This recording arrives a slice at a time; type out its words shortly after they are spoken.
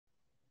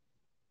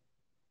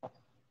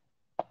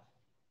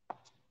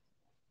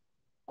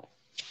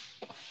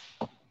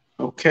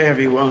Okay,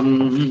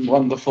 everyone,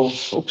 wonderful.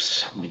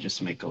 Oops, let me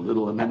just make a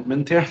little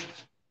amendment here.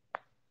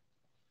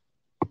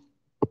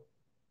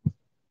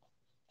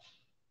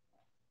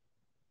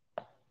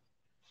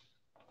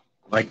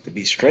 Like to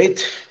be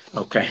straight.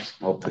 Okay,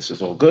 hope this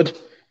is all good.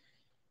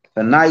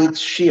 Tonight's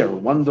shir,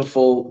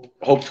 wonderful,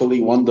 hopefully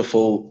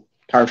wonderful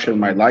parsha in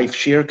my life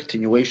shir,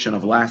 continuation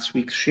of last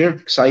week's shir,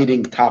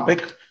 exciting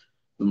topic.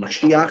 The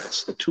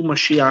Moshiachs, the two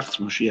Moshiachs,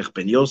 Moshiach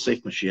ben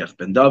Yosef, Moshiach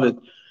ben David.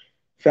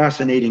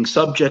 Fascinating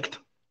subject.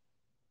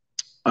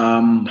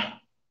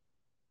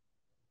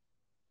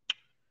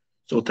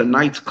 So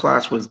tonight's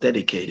class was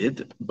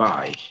dedicated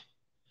by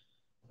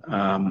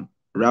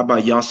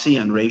Rabbi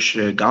Yossi and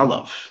Reish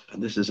Galov,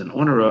 and this is in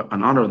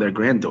honor of their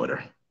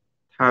granddaughter,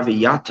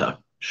 Haviyata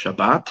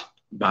Shabbat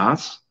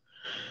Bas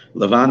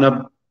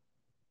Levana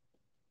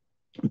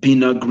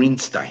Bina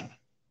Greenstein,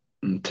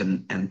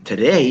 and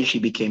today she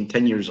became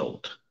 10 years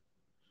old.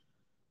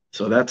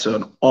 So that's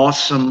an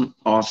awesome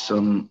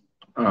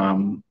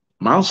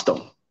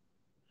milestone.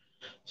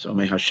 So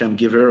may Hashem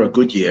give her a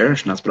good year.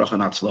 Shnas bracha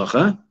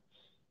natzlacha.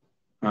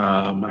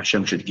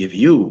 Hashem should give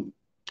you,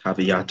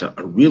 Haviyata,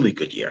 a really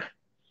good year.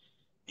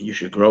 You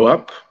should grow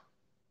up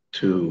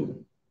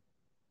to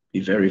be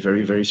very,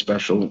 very, very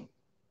special.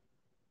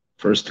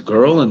 First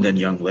girl, and then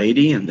young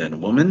lady, and then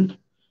woman,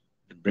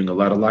 and bring a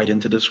lot of light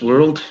into this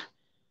world,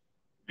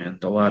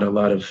 and a lot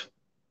of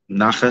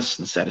nachas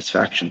and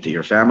satisfaction to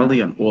your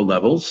family on all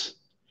levels.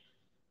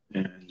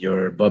 And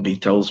your bubby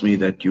tells me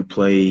that you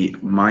play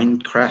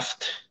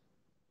Minecraft,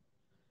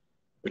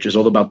 which is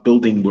all about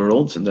building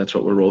worlds, and that's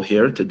what we're all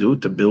here to do,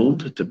 to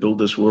build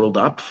this world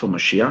up for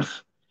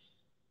Moshiach.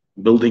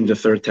 Building the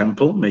third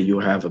temple. May you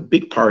have a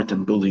big part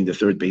in building the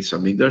third Beis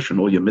Hamikdash and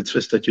all your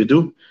mitzvahs that you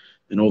do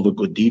and all the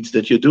good deeds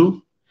that you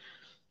do.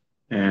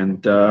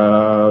 And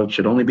it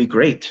should only be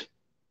great.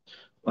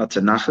 Lots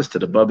of nachas to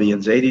the Bubby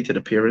and Zaidi, to the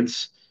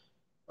parents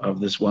of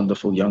this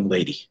wonderful young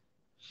lady.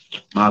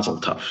 Mazel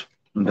tov.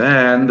 And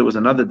then there was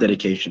another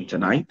dedication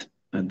tonight,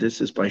 and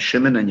this is by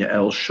Shimon and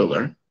Yael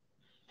Schuller.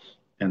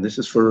 And this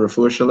is for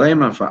Refuah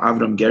Shalema, for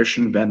Avram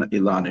Gershon ben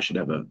Ilan. I should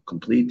have a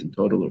complete and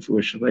total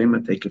Refuah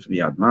Shalema, take it from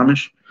Yad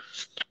Mamish.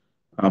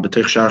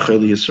 B'tech Shar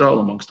Chayli Yisrael,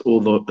 amongst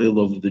all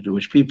of the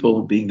Jewish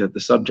people, being that the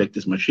subject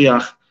is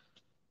Mashiach,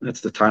 that's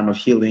the time of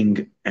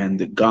healing and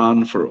the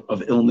gone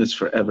of illness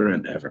forever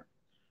and ever.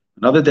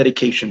 Another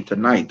dedication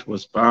tonight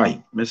was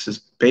by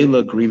Mrs.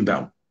 Bela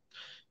Greenbaum.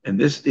 And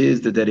this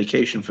is the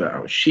dedication for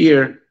our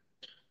shir,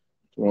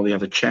 for all the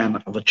other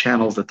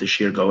channels that the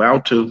shir go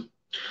out to.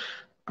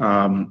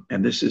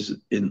 And this is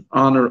in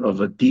honor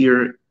of a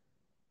dear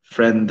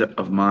friend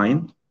of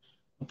mine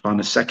upon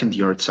a second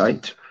yard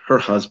site, her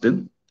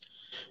husband,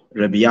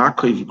 Rabbi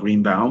Yaakov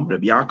Greenbaum,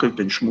 Rabbi Yaakov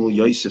ben Shmuel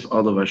Yosef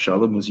Olav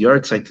Shalom, whose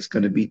yard site is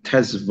going to be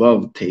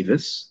Tezvav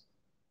Tevis,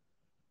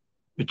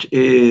 which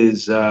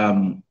is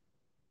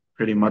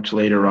pretty much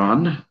later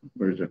on.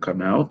 Where does it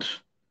come out?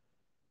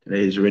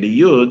 Today is already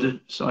Yud,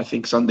 so I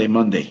think Sunday,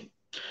 Monday.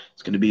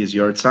 It's going to be his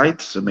yard site,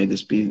 so may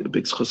this be a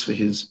big schus for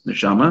his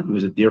neshama, who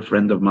is a dear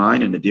friend of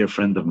mine and a dear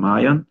friend of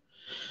Mayan.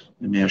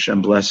 And may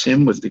Hashem bless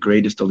him with the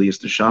greatest aliyas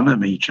neshama.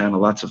 May he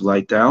channel lots of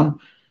light down.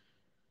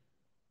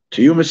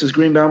 To you, Mrs.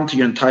 Greenbaum, to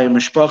your entire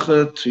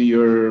mishpacha, to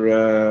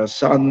your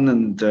son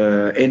and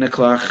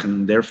Eneklach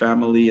and their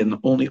family, and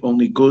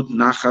only good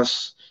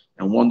nachas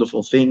and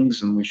wonderful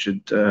things. And we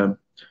should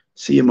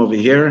see him over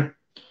here,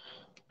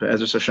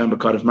 Be'ezus Hashem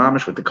B'kar of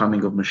Mamish, with the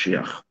coming of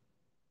Moshiach.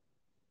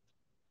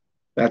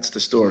 That's the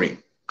story.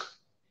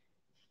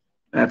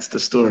 That's the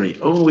story.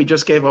 Oh, we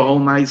just gave a whole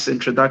nice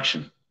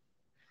introduction.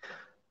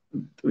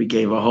 We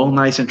gave a whole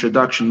nice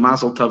introduction.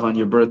 Mazel tov on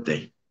your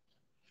birthday.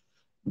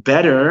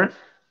 Better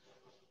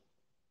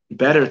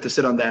to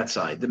sit on that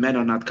side. The men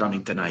are not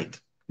coming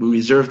tonight. We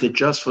reserved it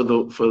just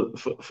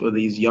for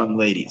these young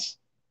ladies.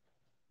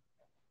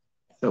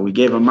 So we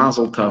gave a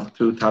mazel tov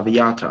to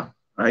Taviyata,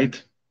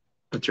 right?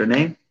 What's your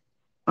name?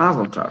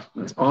 Mazel tov.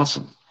 That's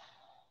awesome.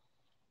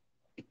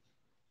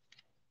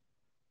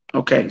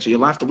 Okay, so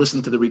you'll have to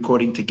listen to the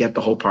recording to get the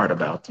whole part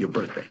about your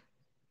birthday.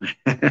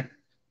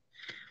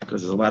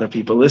 Because there's a lot of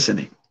people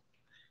listening.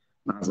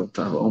 Mazel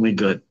tov, only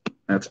good.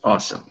 That's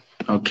awesome.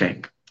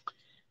 Okay.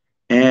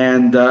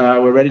 And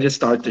we're ready to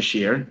start the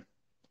shir.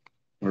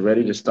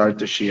 It's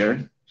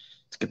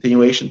a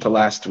continuation to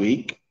last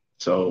week.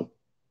 So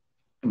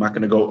I'm not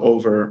going to go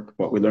over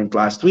what we learned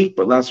last week,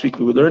 but last week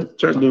we were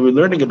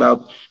learning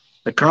about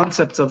the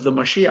concepts of the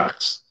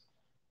Mashiachs.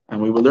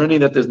 And we were learning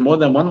that there's more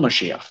than one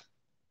Mashiach.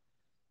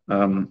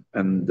 We're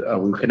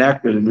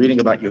reading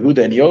about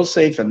Yehuda and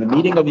Yosef and the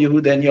meeting of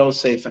Yehuda and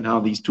Yosef and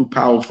how these two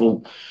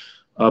powerful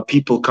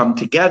people come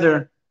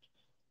together.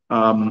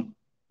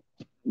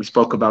 We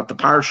spoke about the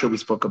parsha, we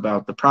spoke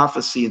about the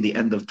prophecy in the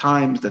end of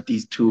times, that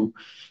these two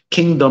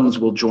kingdoms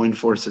will join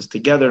forces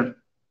together.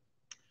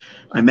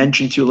 I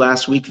mentioned to you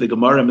last week the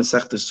Gemara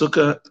Masechta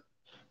Sukkah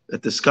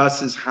that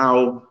discusses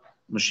how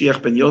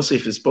Mashiach ben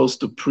Yosef is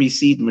supposed to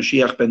precede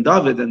Mashiach ben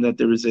David, and that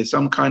there is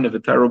some kind of a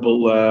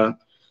terrible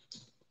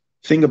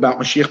thing about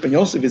Mashiach ben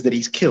Yosef is that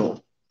he's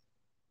killed.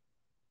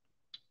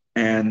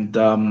 And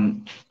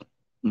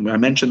I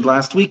mentioned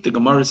last week, the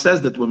Gemara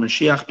says that when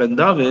Moshiach ben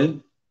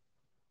David,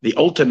 the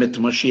ultimate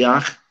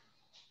Moshiach,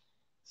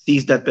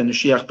 sees that Ben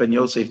Moshiach ben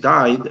Yosef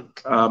died,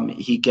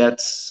 he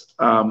gets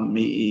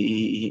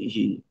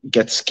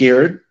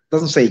scared. It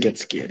doesn't say he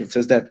gets scared. It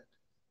says that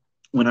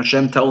when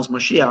Hashem tells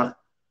Moshiach,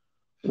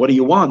 "What do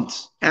you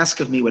want? Ask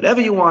of me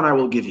whatever you want, I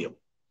will give you."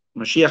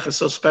 Moshiach is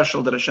so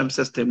special that Hashem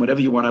says to him,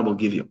 "Whatever you want, I will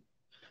give you."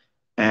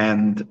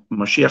 And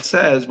Moshiach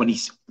says, when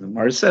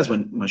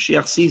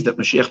Moshiach sees that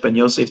Moshiach ben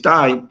Yosef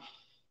died,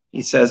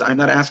 he says, "I'm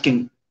not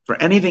asking for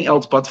anything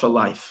else but for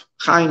life."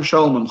 Chaim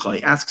Shalom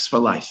He asks for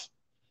life.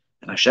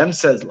 And Hashem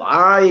says,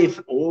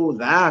 "Life, oh,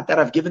 that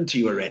I've given to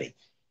you already.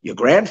 Your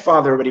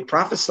grandfather already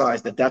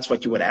prophesied that that's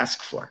what you would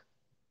ask for.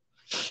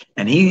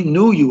 And he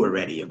knew you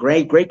already. Your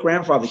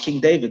great-grandfather, King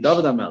David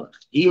HaMelech,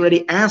 he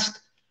already asked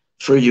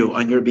for you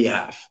on your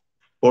behalf.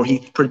 Or he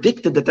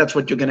predicted that that's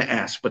what you're going to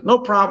ask. But no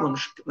problem.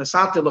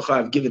 Nasata Locha,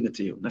 I've given it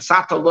to you.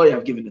 Nasata Loya,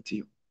 I've given it to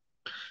you."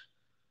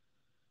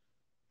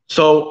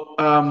 So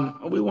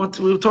we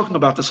were talking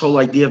about this whole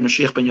idea of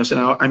Mashiach ben Yosef.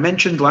 Now, I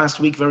mentioned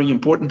last week, very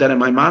important, that in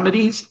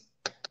Maimonides,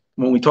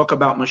 when we talk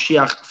about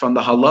Mashiach from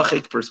the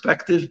halachic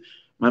perspective,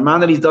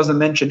 Maimonides doesn't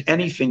mention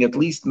anything, at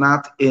least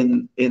not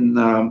in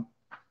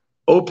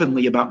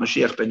openly, about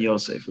Mashiach ben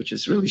Yosef, which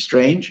is really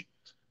strange.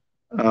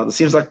 It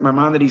seems like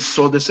Maimonides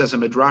saw this as a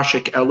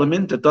midrashic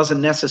element that doesn't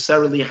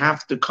necessarily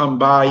have to come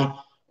by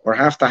or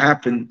have to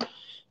happen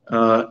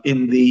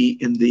in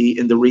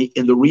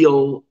the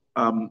real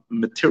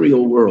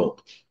material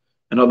world.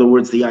 In other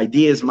words, the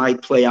ideas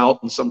might play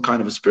out in some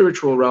kind of a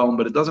spiritual realm,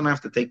 but it doesn't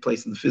have to take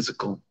place in the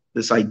physical.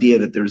 This idea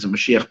that there is a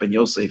Mashiach ben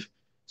Yosef,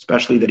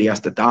 especially that he has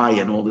to die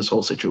and all this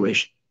whole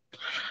situation.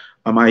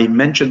 I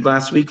mentioned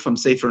last week from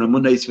Sefer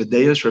Amunais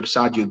V'Deus, Reb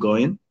Sadia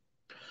Goyen,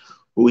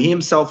 who he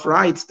himself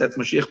writes that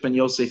Mashiach ben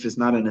Yosef is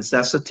not a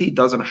necessity,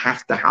 doesn't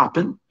have to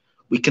happen.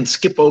 We can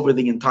skip over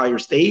the entire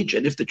stage,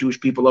 and if the Jewish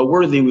people are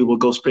worthy, we will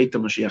go straight to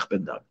Mashiach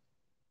ben David.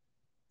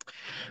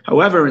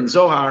 However, in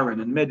Zohar and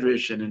in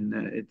Midrash and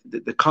in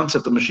the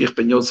concept of Mashiach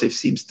ben Yosef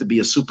seems to be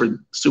a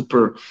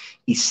super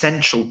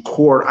essential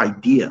core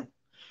idea.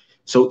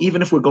 So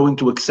even if we're going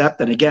to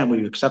accept, and again,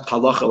 we accept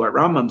halacha, what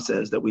Rambam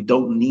says, that we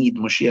don't need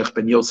Mashiach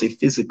ben Yosef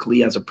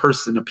physically as a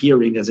person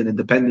appearing as an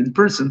independent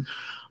person,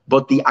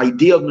 but the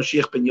idea of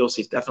Mashiach ben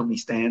Yosef definitely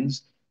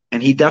stands,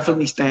 and he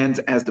definitely stands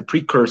as the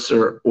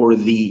precursor or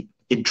the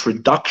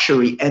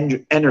introductory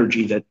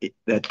energy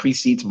that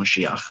precedes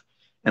Mashiach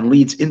and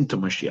leads into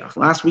Mashiach.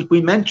 Last week we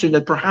mentioned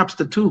that perhaps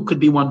the two could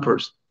be one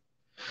person,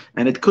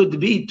 and it could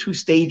be two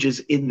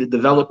stages in the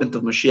development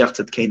of Mashiach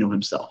Tzidkenu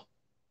himself.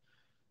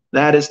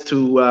 That is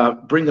to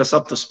bring us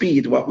up to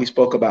speed, what we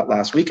spoke about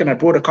last week. And I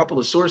brought a couple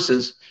of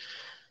sources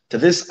to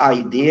this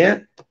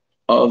idea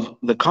of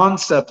the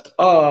concept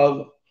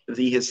of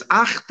the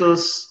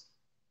Hisachtus.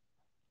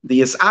 The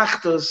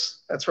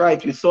Hisachtus, that's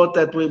right. You thought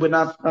that we were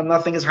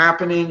nothing is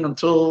happening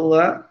until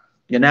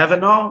you never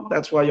know.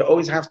 That's why you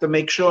always have to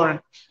make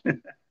sure. The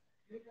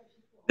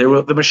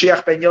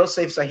Mashiach ben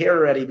Yosefs are here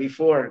already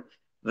before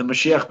the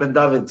Mashiach ben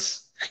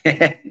Davids.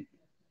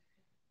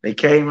 They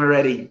came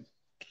already.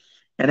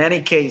 In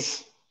any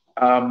case,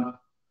 by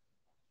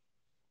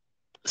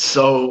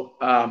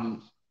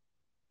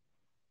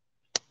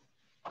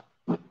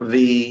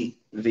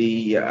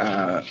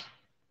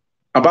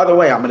the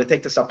way, I'm going to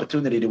take this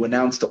opportunity to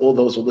announce to all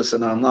those who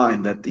listen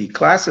online that the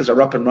classes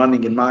are up and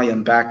running in Maya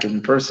and back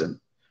in person.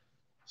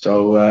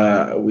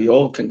 So we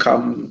all can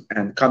come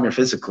here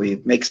physically.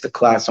 It makes the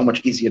class so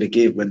much easier to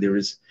give when there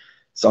is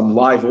some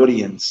live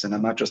audience, and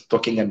I'm not just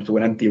talking into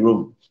an empty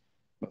room.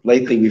 But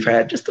lately, we've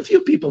had just a few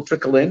people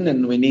trickle in,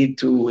 and we need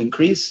to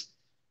increase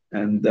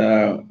and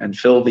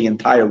fill the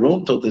entire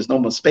room till there's no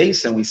more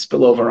space, and we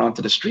spill over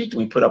onto the street,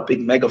 and we put up big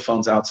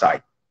megaphones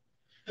outside,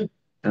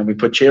 and we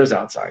put chairs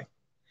outside.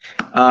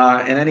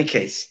 In any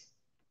case,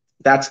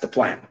 that's the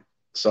plan.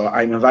 So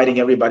I'm inviting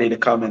everybody to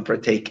come and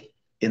partake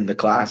in the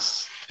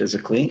class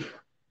physically.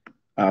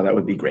 That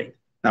would be great.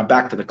 Now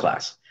back to the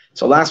class.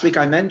 So last week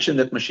I mentioned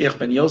that Mashiach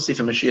ben Yosef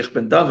and Mashiach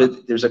ben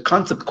David, there's a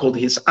concept called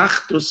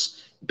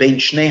Hisachtus Bein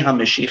Shnei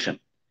HaMashiachim,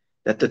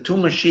 that the two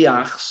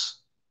Mashiachs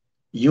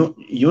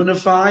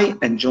unify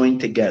and join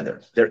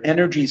together. Their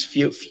energies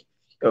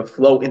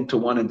flow into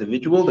one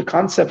individual. The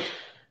concept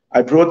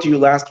I brought to you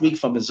last week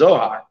from the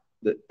Zohar,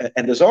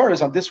 and the Zohar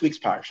is on this week's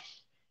parsha.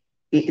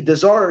 The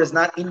Zohar is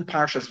not in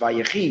Parshas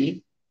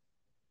Vayechi.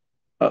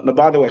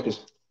 By the way,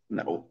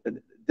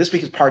 this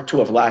week is part 2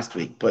 of last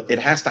week, but it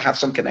has to have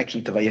some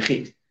connection to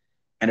Vayechi,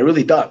 and it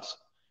really does.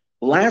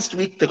 Last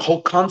week, the whole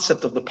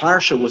concept of the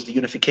parsha was the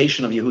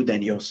unification of Yehuda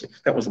and Yosef.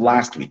 That was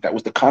last week. That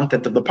was the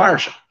content of the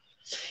parsha.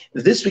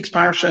 This week's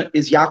parsha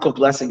is Yaakov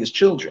blessing his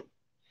children.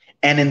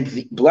 And in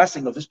the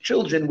blessing of his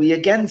children, we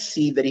again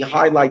see that he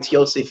highlights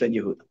Yosef and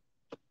Yehuda.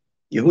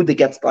 Yehuda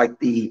gets like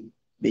the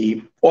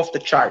off the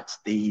charts,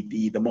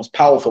 the most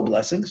powerful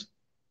blessings.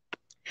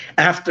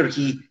 After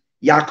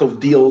Yaakov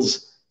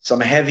deals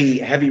some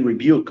heavy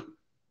rebuke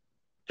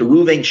to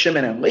Reuven,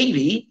 Shimon, and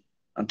Levi,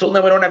 until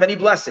now we don't have any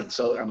blessings.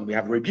 So we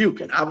have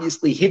rebuke, and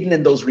obviously hidden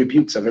in those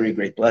rebukes are very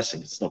great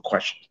blessings. There's no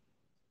question.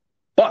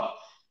 But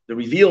the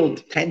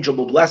revealed,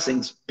 tangible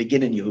blessings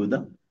begin in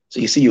Yehuda. So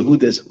you see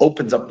Yehuda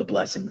opens up the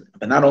blessing.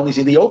 But not only is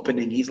he the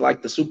opening, he's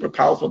like the super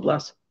powerful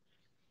blessing.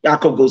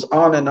 Yaakov goes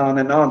on and on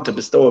and on to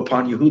bestow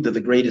upon Yehuda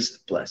the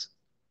greatest blessing.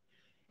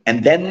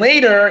 And then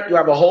later, you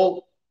have a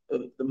whole,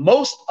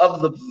 most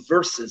of the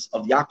verses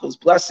of Yaakov's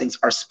blessings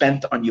are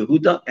spent on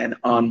Yehuda and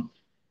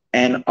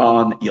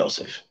on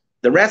Yosef.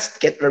 The rest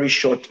get very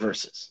short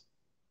verses.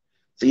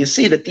 So you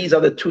see that these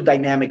are the two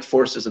dynamic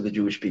forces of the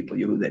Jewish people,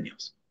 Yehuda and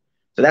Yosef.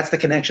 So that's the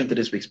connection to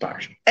this week's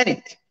parsha.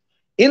 Anyway,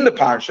 in the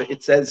parsha,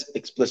 it says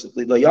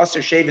explicitly, Lo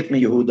Yasser Shevet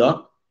mi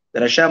Yehuda,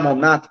 that Hashem will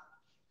not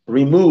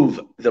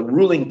remove the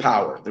ruling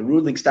power, the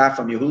ruling staff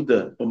from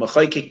Yehuda,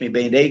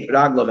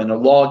 and a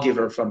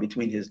lawgiver from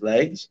between his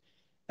legs.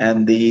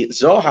 And the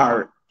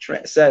Zohar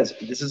says,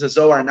 this is a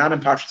Zohar not in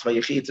Parshas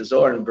Vayechi, it's a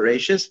Zohar in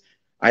Bereshis.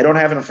 I don't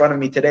have it in front of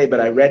me today, but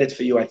I read it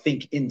for you, I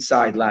think,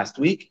 inside last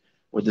week,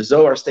 where the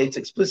Zohar states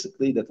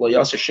explicitly that Lo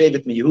Yasser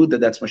Shevet mi Yehuda,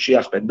 that's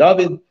Moshiach ben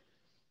David,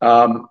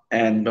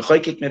 and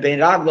Mechoykik mi bein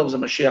Raglov is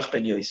Moshiach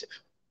ben Yosef.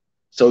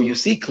 So you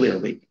see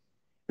clearly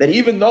that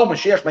even though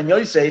Moshiach ben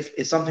Yosef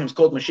is sometimes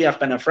called Moshiach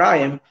ben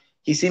Ephraim,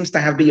 he seems to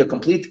have be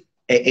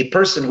a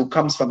person who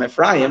comes from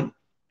Ephraim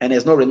and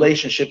has no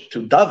relationship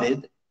to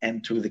David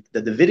and to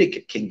the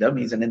Davidic kingdom.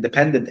 He's an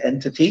independent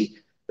entity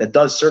that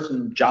does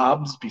certain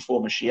jobs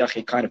before Mashiach.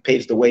 He kind of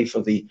paves the way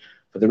for the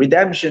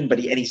redemption, but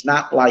he's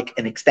not like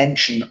an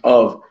extension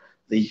of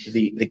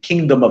the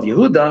kingdom of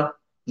Yehuda.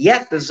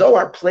 Yet the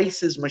Zohar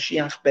places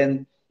Mashiach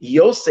ben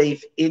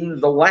Yosef in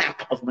the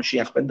lap of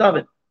Mashiach ben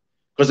David,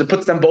 because it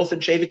puts them both in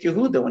Shevet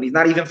Yehuda, when he's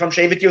not even from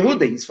Shevet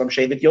Yehuda, he's from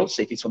Shevet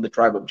Yosef, he's from the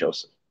tribe of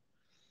Joseph.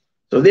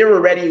 So there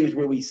already is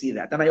where we see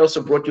that. Then I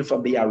also brought you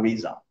from the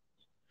Arizal.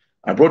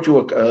 I brought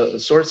you a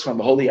source from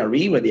the Holy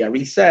Ari, where the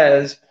Ari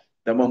says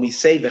that when we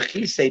say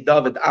V'chisei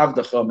David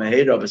Avdecha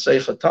Meheira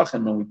V'seicha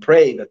Tachin, when we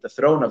pray that the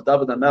throne of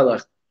David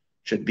HaMelech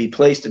should be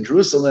placed in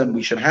Jerusalem,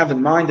 we should have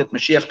in mind that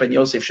Mashiach ben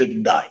Yosef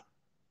shouldn't die.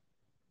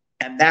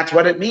 And that's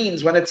what it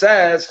means when it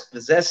says,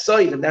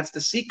 and that's the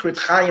secret,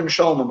 Chaim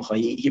Shalom.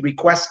 He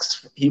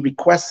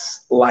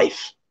requests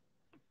life.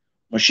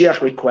 Mashiach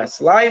requests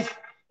life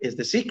is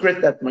the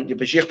secret that when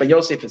Mashiach ben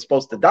Yosef is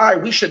supposed to die,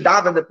 we should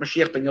daven that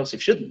Mashiach ben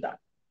Yosef shouldn't die.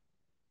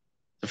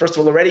 So first of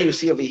all, already you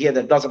see over here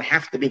that it doesn't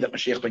have to be that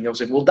Mashiach ben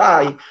Yosef will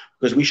die,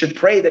 because we should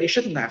pray that he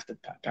shouldn't have to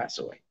pass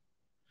away.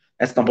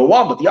 That's number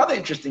one. But the other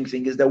interesting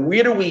thing is that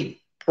where do we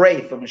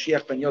pray for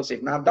Mashiach ben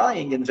Yosef not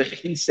dying? In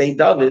V'chisei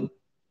David,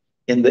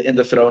 in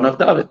the throne of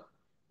David,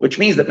 which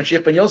means that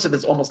Mashiach ben Yosef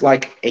is almost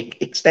like an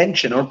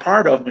extension or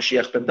part of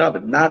Mashiach ben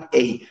David, not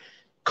a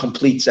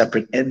complete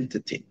separate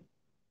entity.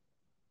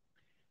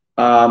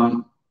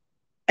 And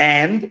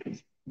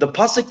the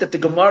pasuk that the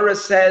Gemara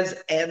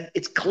says, and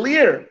it's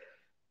clear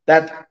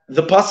that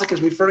the pasuk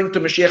is referring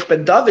to Mashiach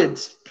ben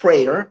David's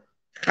prayer,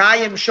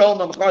 Chaim Shalom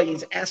Amcha,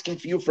 he's asking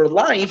for you for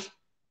life.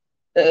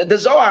 The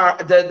Zohar,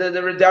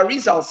 the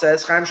Arizal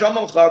says, Chaim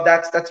Shalom Amcha,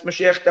 that's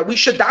Mashiach, that we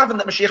should daven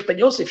that Mashiach ben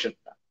Yosef should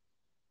die.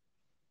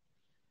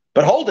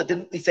 But hold it,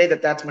 didn't we say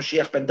that that's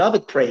Mashiach ben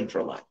David praying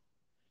for life?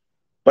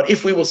 But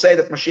if we will say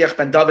that Mashiach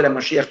ben David and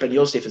Mashiach ben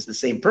Yosef is the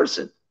same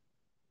person,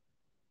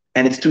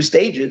 and it's two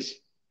stages,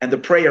 and the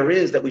prayer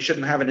is that we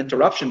shouldn't have an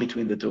interruption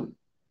between the two,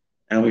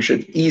 and we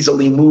should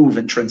easily move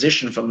and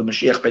transition from the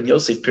Mashiach ben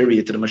Yosef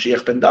period to the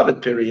Mashiach ben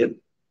David period,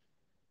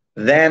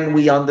 then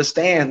we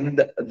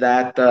understand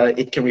that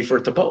it can refer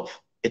to both.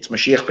 It's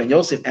Mashiach ben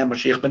Yosef and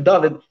Mashiach ben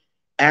David,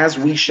 as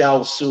we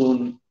shall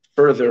soon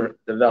further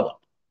develop.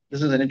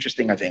 This is an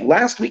interesting thing.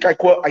 Last week I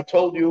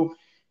told you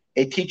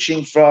another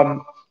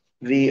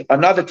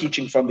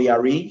teaching from the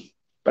Ari,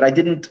 but I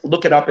didn't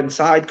look it up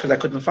inside because I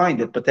couldn't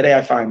find it. But today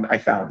I found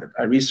it.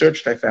 I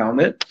researched, I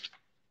found it.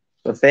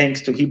 So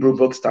thanks to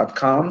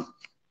HebrewBooks.com.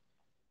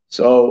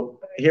 So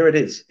here it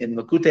is in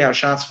Likutei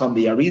Hashas from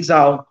the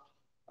Arizal.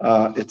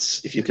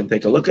 It's, if you can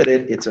take a look at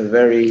it, it's a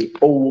very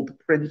old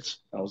print.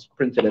 I was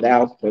printed it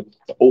out, but it's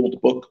an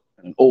old book,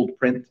 an old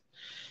print.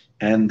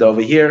 And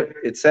over here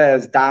it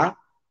says Da.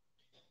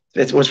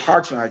 It was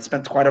hard for me. I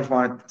spent quite a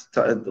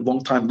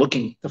long time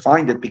looking to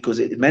find it, because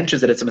it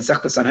mentions that it's a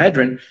Masechta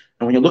Sanhedrin,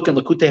 and when you look in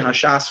Likutei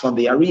Hashas from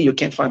the Ari, you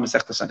can't find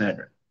Masechta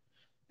Sanhedrin.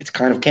 It's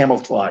kind of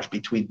camouflage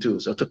between two.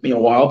 So it took me a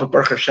while, but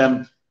Baruch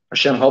Hashem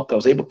helped. I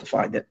was able to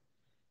find it.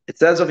 It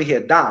says over here,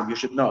 Da, you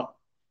should know.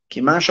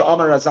 Kimasha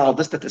Amar Razal,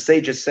 this that the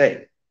sages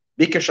say,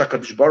 Bikesh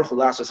HaKadosh Baruch Hu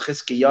lasos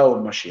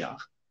Chizkiyahu Mashiach,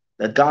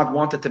 that God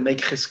wanted to make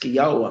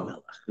Chizkiyahu a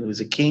melech, who was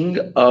a king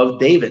of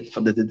David.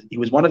 He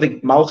was one of the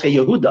Malchei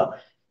Yehuda.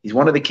 He's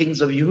one of the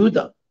kings of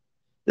Yehuda.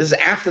 This is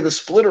after the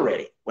split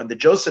already, when the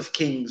Joseph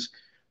kings,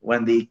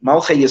 when the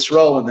Malchei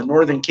Yisrael and the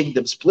northern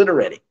kingdom split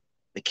already,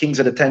 the kings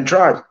of the 10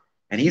 tribes.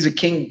 And he's a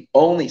king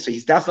only, so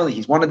he's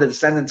one of the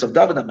descendants of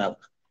David HaMelech.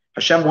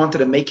 Hashem wanted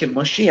to make him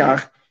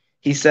Moshiach.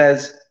 He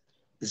says,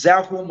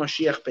 Zahu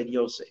Mashiach ben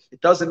Yosef.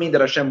 It doesn't mean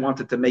that Hashem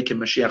wanted to make him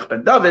Mashiach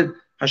ben David.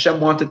 Hashem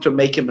wanted to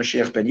make him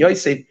Mashiach ben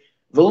Yosef.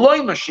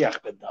 V'loi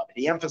Mashiach ben David.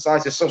 He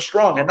emphasizes so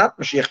strong, and not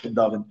Mashiach ben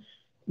David.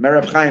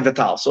 Merab Chaim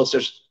Vital. So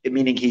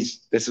meaning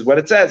this is what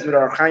it says.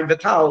 Chaim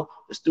Vital,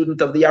 the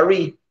student of the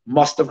Ari,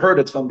 must have heard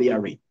it from the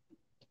Ari.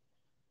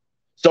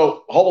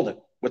 So hold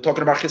it. We're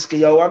talking about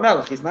Chizkiyahu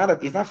HaMelech. He's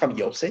not from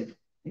Yosef.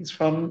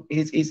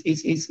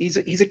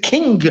 He's a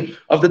king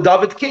of the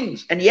David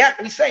kings. And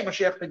yet we say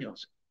Mashiach ben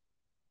Yosef.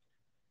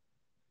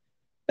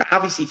 Now,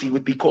 obviously, if he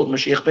would be called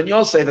Mashiach ben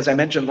Yosef, as I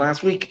mentioned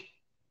last week,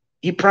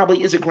 he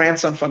probably is a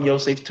grandson from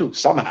Yosef too,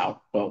 somehow.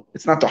 Well,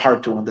 it's not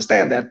hard to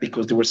understand that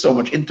because there was so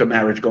much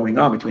intermarriage going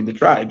on between the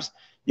tribes.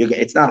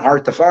 It's not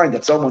hard to find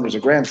that someone who's a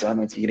grandson,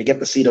 if you're going to get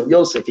the seed of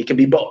Yosef, he can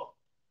be both.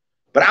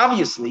 But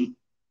obviously,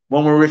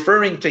 when we're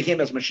referring to him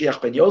as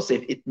Mashiach ben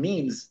Yosef, it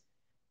means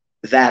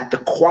that the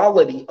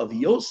quality of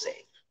Yosef,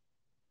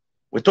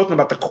 we're talking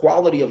about the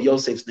quality of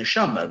Yosef's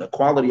neshama, the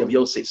quality of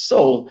Yosef's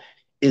soul,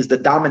 is the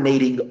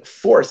dominating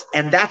force.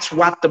 And that's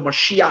what the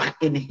Mashiach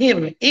in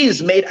him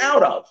is made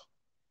out of.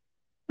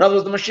 In other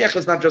words, the Mashiach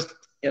is not just,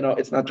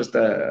 it's not just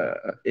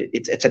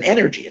it's an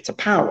energy, it's a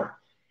power.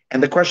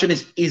 And the question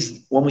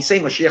is when we say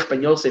Mashiach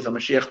ben Yosef and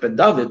Mashiach ben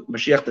David,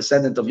 Mashiach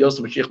descendant of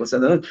Yosef, Mashiach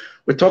descendant of David,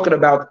 we're talking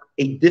about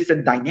a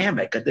different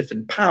dynamic, a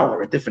different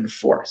power, a different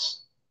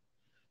force.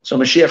 So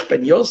Mashiach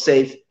ben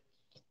Yosef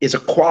has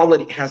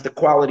the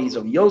qualities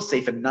of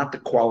Yosef and not the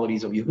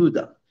qualities of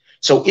Yehuda.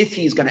 So if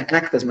he's going to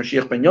act as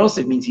Mashiach ben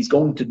Yosef, means he's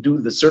going to do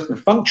the certain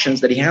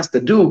functions that he has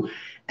to do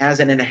as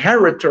an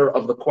inheritor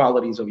of the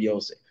qualities of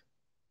Yosef.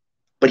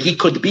 But he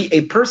could be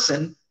a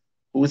person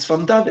who is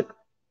from David.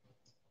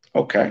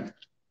 Okay.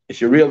 If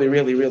you really,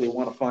 really, really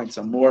want to find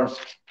some more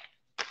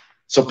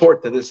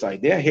support to this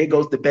idea, here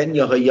goes the Ben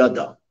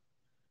Yehoyada.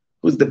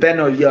 Who's the Ben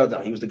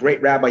Yehoyada? He was the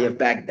great rabbi of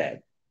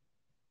Baghdad.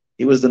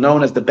 He was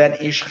known as the Ben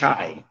Ish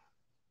Chai.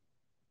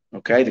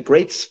 Okay, the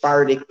great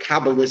Sephardic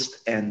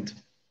Kabbalist and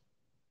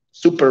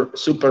super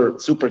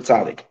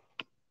tzaddik.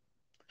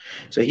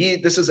 So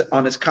this is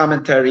on his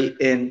commentary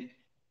in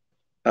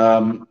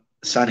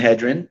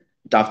Sanhedrin,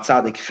 Daf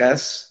Tzadik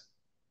Ches,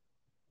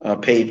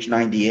 page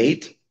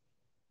 98.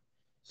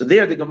 So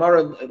there, the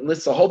Gemara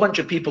lists a whole bunch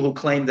of people who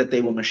claim that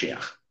they were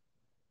Mashiach.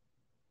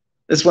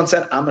 This one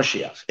said, "I'm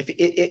Mashiach."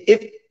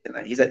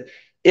 He said,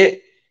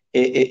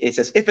 it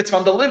says, if it's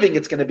from the living,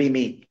 it's going to be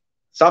me.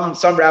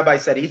 Some rabbi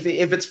said, if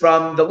it's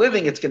from the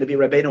living, it's going to be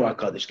Rabbeinu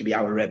HaKadosh, it's going to be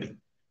our Rebbe.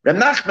 Reb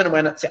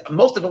Nachman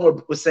most of them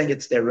were saying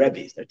it's their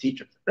Rebbes, their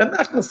teachers. Reb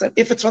Nachman said,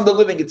 if it's from the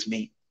living, it's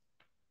me.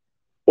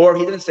 Or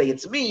he didn't say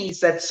it's me, he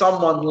said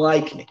someone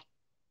like me.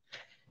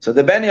 So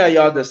the Ben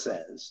Yehoyada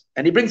says,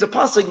 and he brings a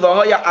pasuk,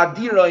 V'hoya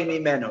adiroi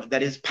mimeno,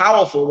 that his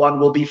powerful one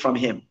will be from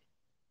him.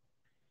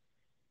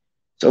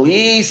 So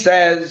he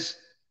says,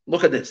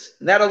 look at this.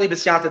 Not only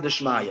b'siyata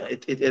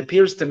d'shmaya, it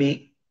appears to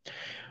me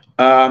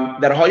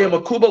that hoya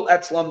makubal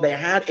etzlam, they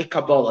had a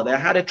Kabbalah, they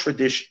had a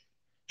tradition.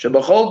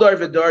 Shebachol dar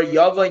v'dar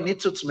yavai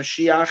nitzutz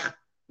Mashiach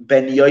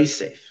ben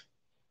Yosef.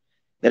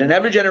 That in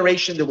every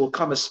generation there will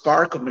come a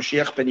spark of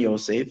Mashiach ben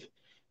Yosef.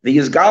 The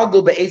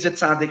Yizgalgu be'ezet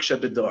tzaddik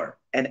shebedor.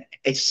 And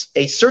a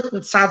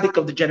certain tzaddik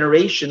of the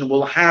generation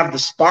will have the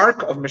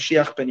spark of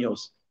Mashiach ben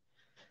Yosef.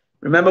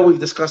 Remember, we've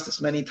discussed this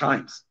many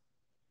times,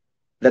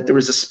 that there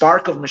is a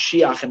spark of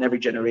Mashiach in every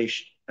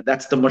generation. And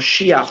that's the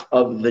Moshiach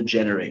of the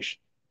generation.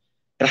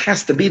 It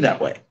has to be that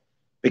way.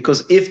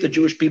 Because if the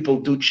Jewish people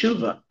do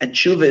tshuva, and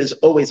tshuva is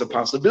always a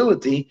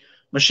possibility,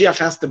 Mashiach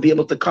has to be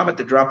able to come at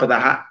the drop of the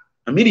hat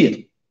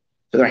immediately.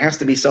 So there has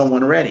to be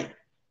someone ready.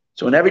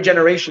 So in every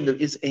generation, there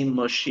is a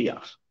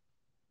Moshiach.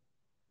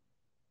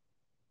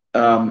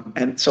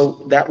 And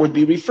so that would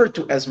be referred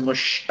to as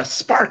a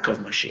spark of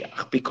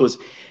Mashiach, because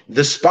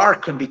the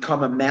spark can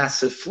become a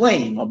massive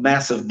flame, a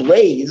massive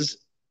blaze,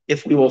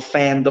 if we will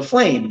fan the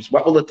flames.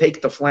 What will it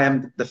take to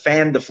fan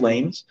the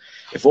flames?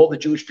 If all the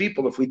Jewish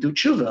people, if we do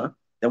tshuva,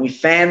 then we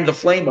fan the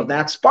flame of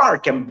that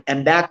spark, and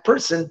that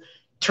person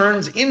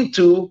turns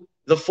into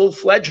the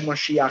full-fledged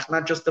Mashiach,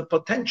 not just the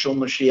potential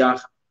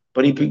Mashiach,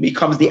 but he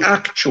becomes the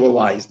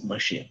actualized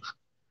Mashiach.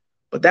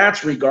 But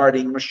that's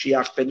regarding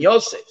Mashiach ben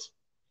Yosef.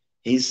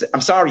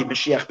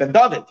 Mashiach ben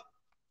David.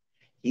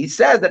 He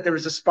says that there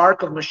is a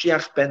spark of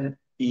Mashiach ben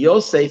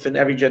Yosef in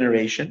every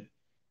generation,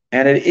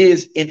 and it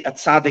is in a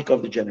tzaddik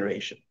of the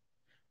generation.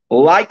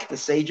 Like the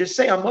sages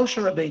say on Moshe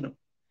Rabbeinu,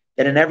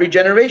 that in every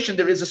generation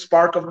there is a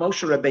spark of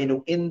Moshe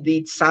Rabbeinu in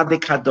the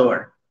tzaddik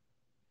hador.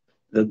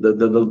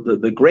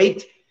 The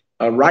great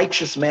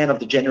righteous man of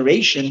the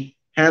generation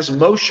has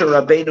Moshe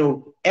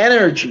Rabbeinu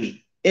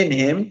energy in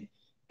him,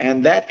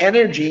 and that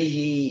energy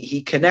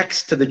he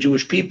connects to the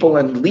Jewish people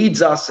and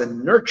leads us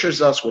and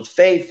nurtures us with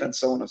faith and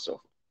so on and so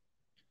forth.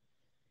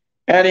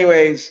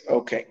 Anyways,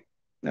 okay.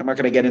 I'm not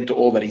going to get into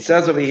all that he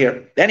says over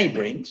here. Then he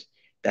brings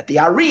that the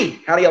Ari,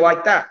 how do you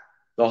like that?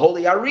 The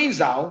holy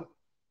Arizal,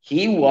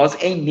 he was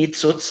a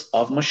nitzutz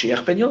of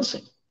Mashiach ben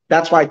Yosef.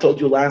 That's why I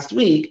told you last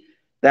week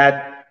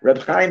that Reb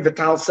Chaim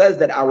Vital says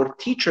that our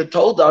teacher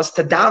told us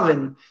to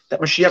daven that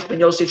Mashiach ben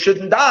Yosef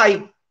shouldn't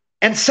die,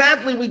 and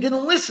sadly we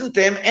didn't listen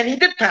to him, and he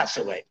did pass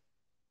away.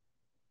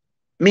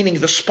 Meaning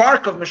the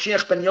spark of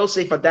Mashiach ben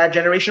Yosef of that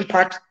generation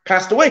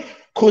passed away,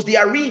 because the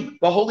Ari,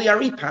 the holy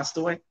Ari, passed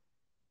away.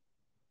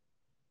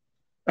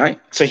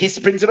 Right? So he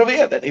brings it over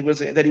here that he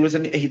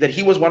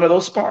was one of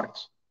those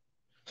sparks,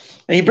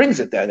 and he brings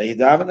it there.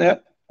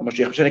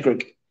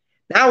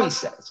 Now he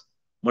says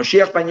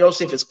Moshiach ben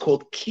Yosef is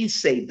called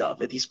Kisei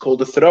David. He's called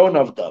the throne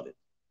of David.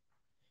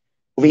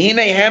 Now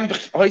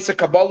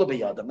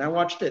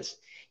watch this.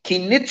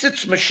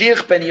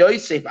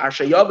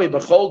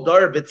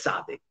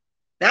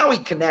 Now he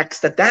connects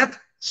that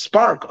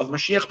spark of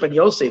Mashiach ben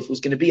Yosef, who's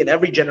going to be in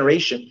every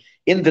generation,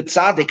 in the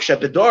tzaddik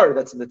shebedor,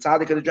 that's in the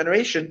tzaddik of the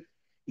generation,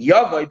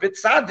 Yavoi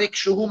b'tzaddik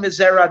shuhu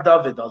mizera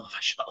David.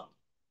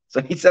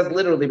 So he says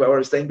literally what we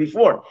were saying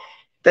before,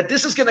 that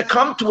this is going to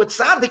come to a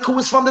tzaddik who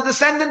is from the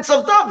descendants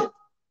of David.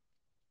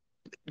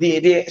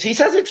 He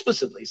says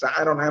explicitly, so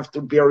I don't have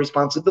to bear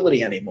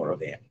responsibility anymore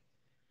of him.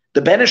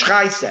 The Ben Ish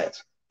Chai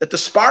says that the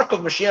spark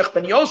of Mashiach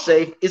ben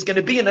Yosef is going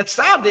to be in a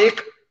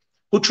tzaddik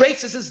who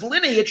traces his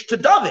lineage to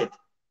David.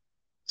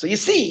 So you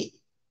see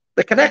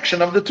the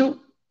connection of the two.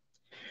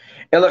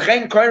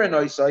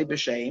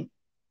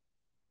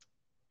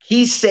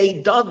 He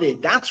say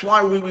David. That's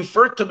why we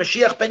refer to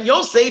Mashiach ben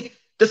Yosef,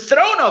 the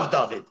throne of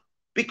David,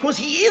 because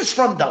he is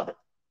from David.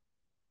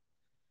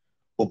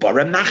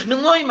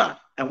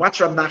 And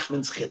what's Rav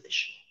Nachman's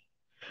chiddush?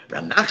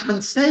 Rav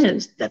Nachman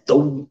says that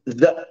the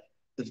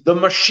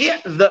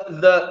Mashiach,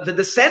 the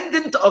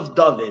descendant of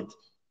David,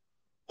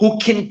 who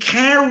can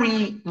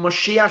carry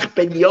Moshiach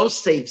ben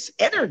Yosef's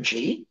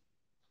energy,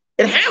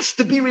 it has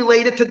to be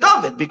related to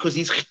David because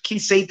he's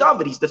Kisei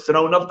David, he's the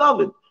throne of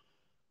David.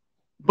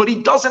 But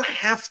he doesn't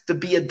have to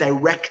be a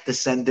direct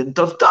descendant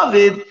of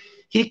David.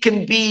 He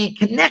can be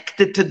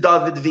connected to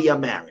David via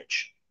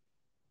marriage.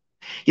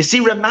 You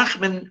see, Reb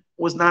Nachman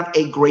was not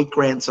a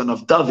great-grandson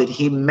of David.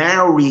 He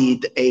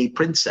married a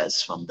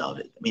princess from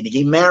David. I mean,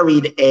 he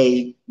married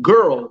a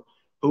girl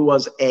who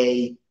was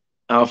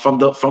from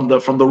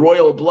the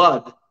royal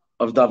blood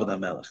of David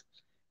HaMelech.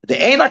 The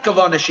Eina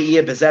Kavana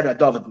Sheyeh Bezerah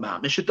David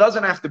Mamish. It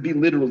doesn't have to be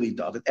literally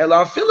David.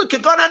 Ela Afilu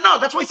Kagana. No,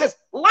 that's why he says,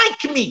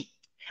 like me.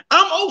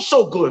 I'm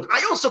also good.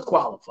 I also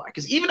qualify.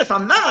 Because even if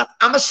I'm not,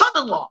 I'm a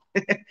son-in-law.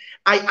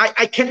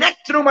 I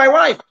connect through my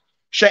wife.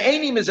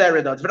 She'eni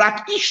Mizerah David.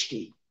 V'rak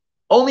Ishti.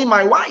 Only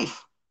my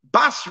wife.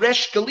 Bas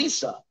Resh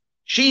Galisa.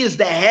 She is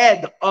the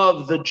head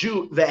of the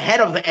Jew, the head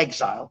of the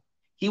exile.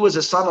 He was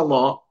a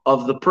son-in-law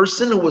of the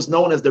person who was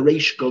known as the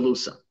Reish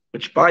Galusa.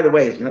 Which, by the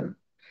way,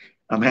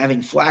 I'm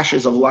having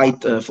flashes of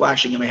light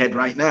flashing in my head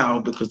right now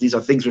because these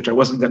are things which I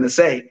wasn't going to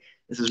say.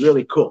 This is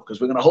really cool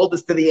because we're going to hold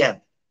this to the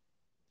end.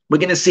 We're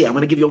going to see. I'm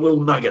going to give you a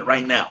little nugget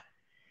right now.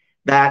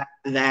 That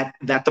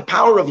the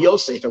power of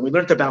Yosef, and we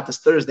learned about this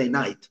Thursday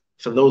night,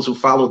 for those who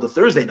followed the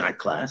Thursday night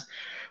class,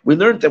 we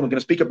learned, and we're going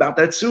to speak about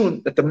that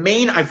soon, that the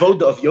main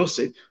avoda of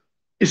Yosef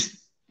is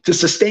to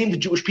sustain the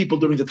Jewish people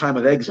during the time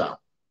of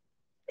exile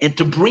and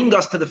to bring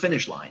us to the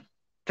finish line,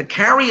 to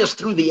carry us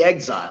through the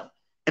exile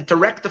and to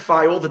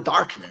rectify all the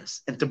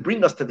darkness and to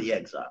bring us to the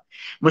exile.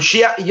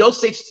 Moshiach,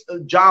 Yosef's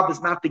job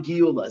is not the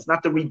Geula, it's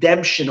not the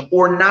redemption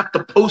or not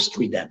the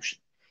post-redemption.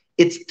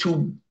 It's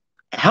to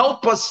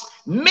help us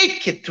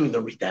make it to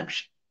the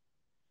redemption.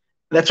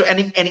 That's what,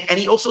 and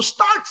he also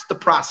starts the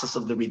process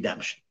of the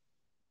redemption.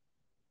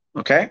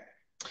 Okay?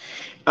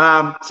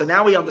 So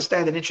now we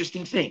understand an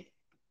interesting thing.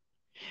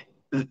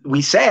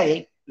 We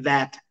say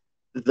that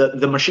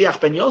the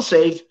Mashiach ben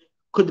Yosef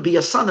could be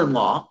a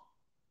son-in-law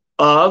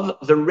of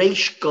the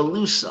Reish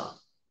Galusa.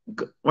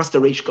 What's the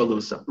Reish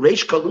Galusa?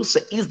 Reish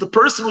Galusa is the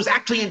person who's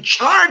actually in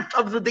charge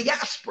of the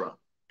diaspora.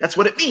 That's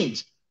what it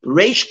means.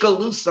 Reish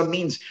Galusa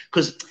means,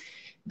 because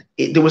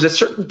there was a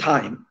certain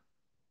time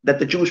that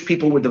the Jewish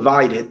people were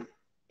divided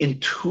in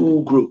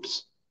two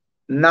groups.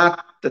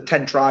 Not the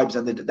 10 tribes,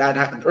 and that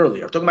happened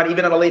earlier. I'm talking about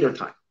even at a later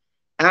time.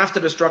 After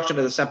the destruction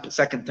of the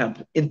Second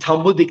Temple, in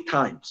Talmudic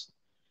times,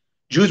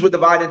 Jews were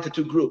divided into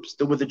two groups.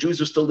 There were the Jews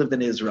who still lived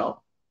in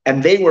Israel,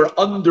 and they were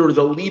under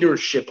the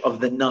leadership of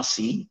the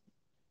Nasi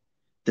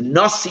of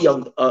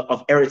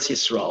Eretz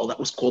Yisrael. That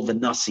was called the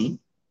Nasi,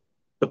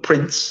 the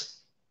prince.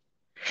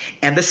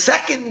 And the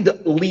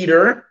second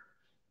leader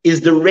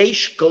is the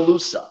Reish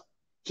Galusa.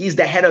 He's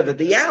the head of the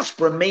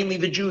diaspora, mainly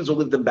the Jews who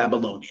lived in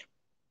Babylonia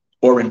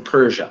or in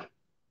Persia.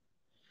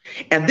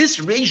 And this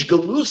Reish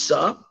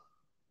Galusa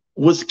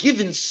was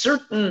given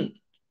certain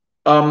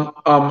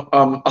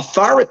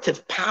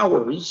authoritative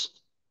powers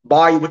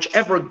by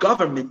whichever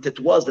government it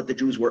was that the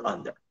Jews were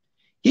under.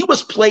 He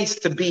was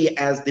placed to be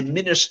as the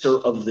minister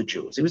of the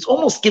Jews. He was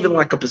almost given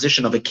like a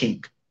position of a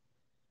king,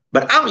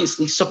 but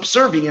obviously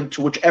subservient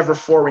to whichever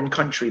foreign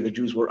country the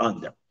Jews were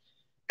under.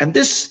 And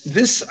this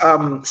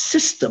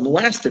system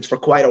lasted for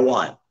quite a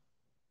while.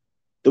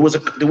 There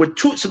were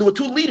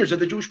two leaders of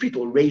the Jewish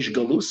people, Reish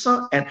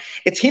Galusa, and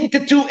it's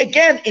hinted to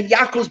again in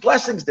Yaakov's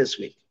blessings this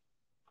week.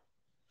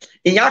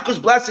 In Yaakov's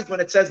blessings, when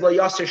it says "Lo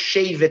yaser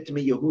shevet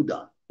mi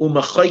Yehuda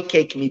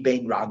u'mechoykek mi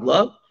bein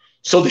raglav,"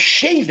 so the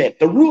shevet,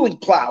 the ruling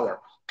power,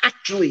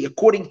 actually,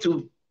 according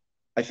to,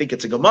 I think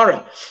it's a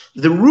Gemara,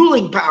 the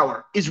ruling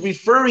power is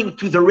referring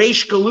to the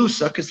Reish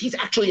Galusa because he's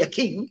actually a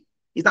king.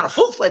 He's not a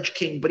full-fledged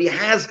king, but he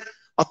has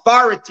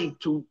authority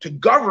to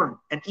govern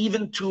and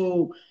even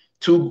to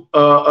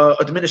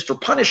administer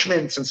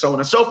punishments and so on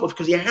and so forth,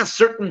 because he has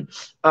certain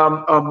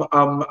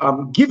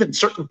given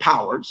certain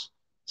powers,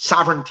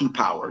 sovereignty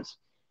powers.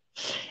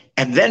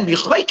 And then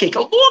Michael,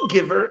 a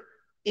lawgiver,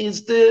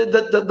 is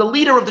the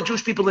leader of the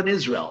Jewish people in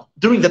Israel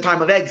during the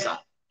time of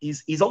exile.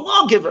 He's a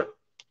lawgiver.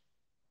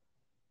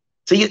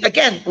 So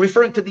again,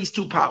 referring to these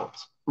two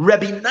powers.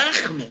 Rabbi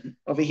Nachman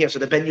over here, so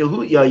the Ben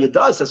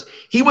Yehuda says,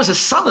 he was a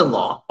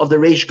son-in-law of the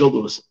Reish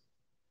Galus.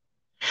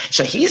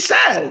 So he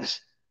says,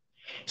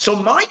 so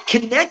my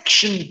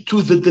connection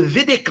to the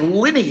Davidic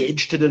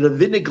lineage, to the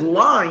Davidic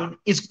line,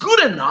 is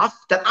good enough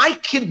that I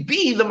can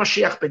be the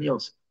Mashiach ben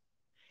Yosef.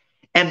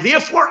 And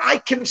therefore I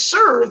can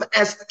serve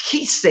as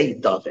Kisei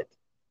David,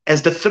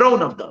 as the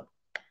throne of David.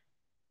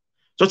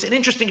 So it's an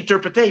interesting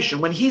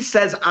interpretation. When he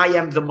says, I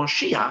am the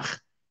Moshiach,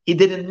 he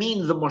didn't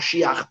mean the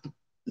Moshiach,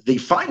 the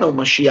final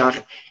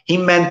Mashiach. He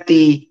meant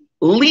the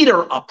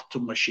leader up to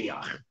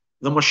Mashiach,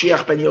 the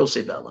Mashiach ben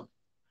Yosef Elam.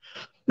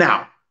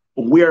 Now,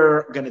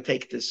 we're going to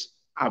take this,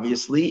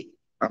 obviously,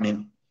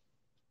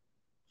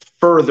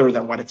 further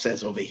than what it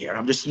says over here.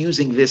 I'm just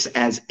using this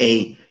as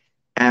a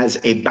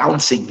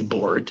bouncing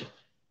board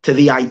to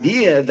the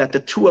idea that the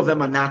two of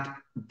them are not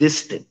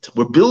distant.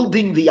 We're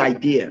building the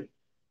idea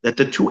that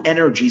the two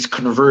energies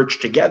converge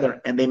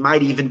together, and they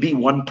might even be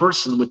one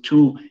person with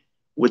two.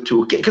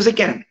 Because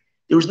again,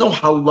 there is no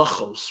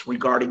halachos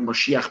regarding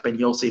Moshiach ben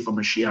Yosef or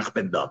Moshiach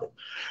ben David.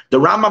 The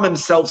Rambam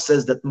himself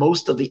says that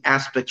most of the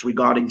aspects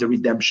regarding the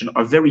redemption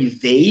are very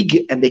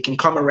vague, and they can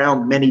come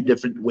around many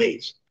different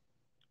ways.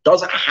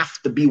 Doesn't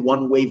have to be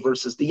one way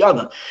versus the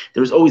other.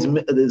 There's a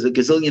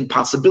gazillion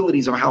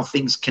possibilities of how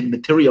things can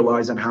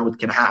materialize and how it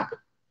can happen.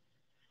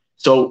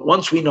 So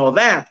once we know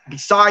that,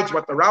 besides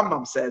what the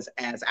Rambam says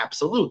as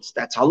absolutes,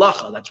 that's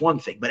halacha, that's one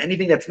thing. But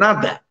anything that's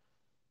not that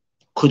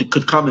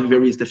could come in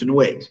various different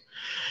ways.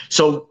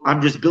 So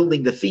I'm just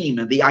building the theme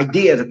and the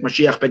idea that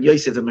Mashiach ben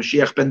Yosef and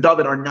Mashiach ben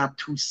David are not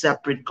two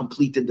separate,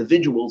 complete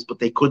individuals, but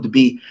they could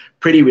be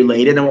pretty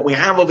related. And what we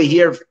have over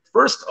here,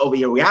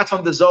 we had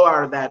from the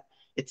Zohar that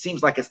it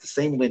seems like it's the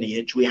same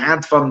lineage. We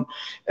had from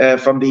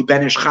the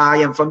Ben Ish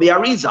Chai and from the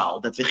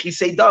Arizal, that's the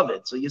Chisei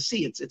David. So you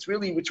see, it's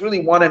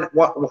really one and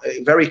one,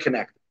 very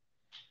connected.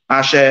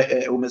 And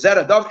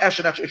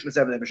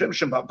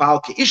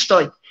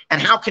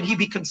how can he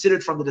be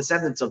considered from the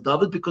descendants of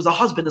David? Because a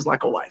husband is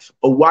like a wife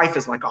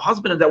is like a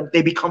husband, and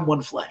they become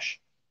one flesh.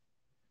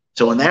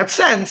 So in that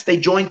sense, they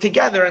join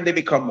together and they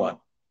become one.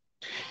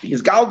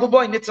 Because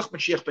Nitzach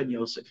Mashiach ben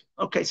Yosef.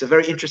 Okay, so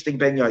very interesting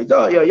Ben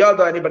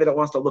Yehuda. Anybody that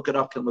wants to look it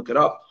up can look it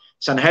up.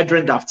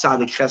 Sanhedrin Daf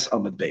Tzadik Ches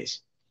Amud Beis.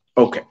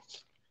 Okay.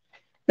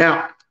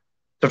 Now,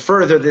 to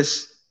further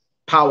this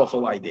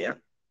powerful idea,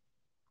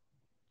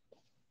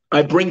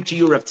 I bring to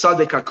you Rav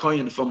Tzadik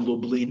HaKohen from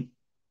Lublin.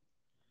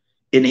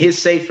 In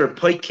his Sefer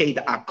Poiked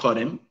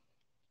Akorim,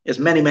 there's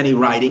many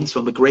writings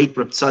from the great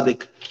Rav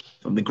Tzadik,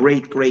 from the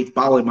great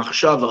Baalei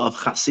Machshava of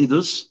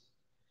Chasidus.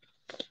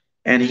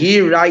 And he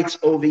writes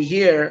over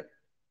here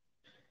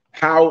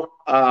how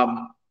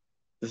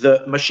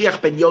the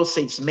Mashiach ben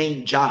Yosef's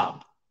main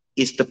job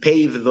is to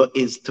pave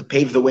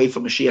the way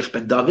for Mashiach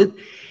ben David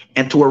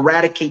and to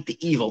eradicate the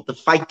evil, to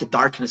fight the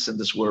darkness in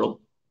this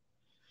world.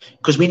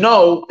 Because we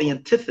know the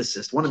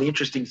antithesis, one of the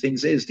interesting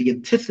things is the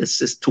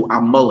antithesis to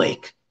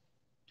Amalek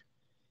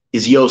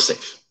is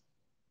Yosef.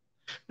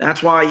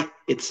 That's why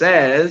it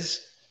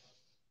says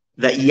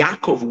that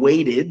Yaakov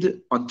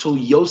waited until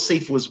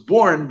Yosef was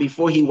born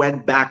before he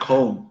went back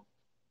home.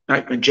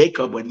 Right? When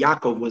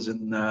Yaakov was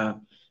in the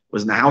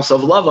house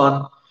of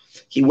Lavan,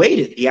 he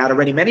waited. He had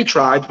already many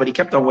tribes, but he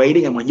kept on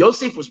waiting. And when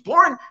Yosef was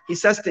born, he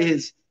says to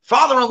his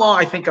father-in-law,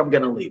 I think I'm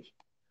going to leave.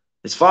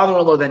 His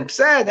father-in-law then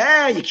said,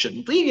 you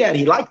shouldn't leave yet.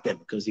 He liked him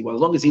because he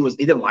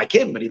didn't like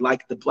him, but he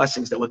liked the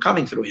blessings that were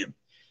coming through him.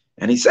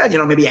 And he said,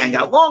 maybe hang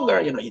out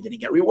longer. You didn't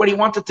get reward. He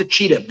wanted to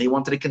cheat him. He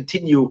wanted to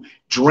continue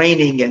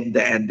draining and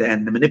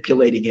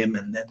manipulating him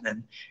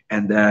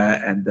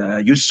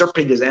and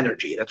usurping his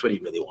energy. That's what he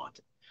really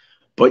wanted.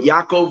 But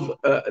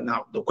Yaakov,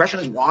 now the question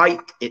is why?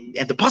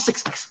 And the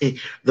pasuk,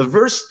 the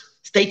verse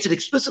states it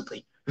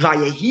explicitly.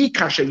 Vayechi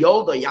kasher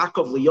yolda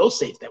Yaakov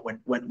leYosef, that when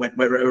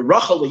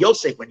Rachel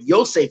leYosef, when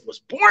Yosef was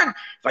born,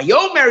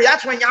 Vayomer,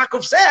 that's when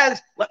Yaakov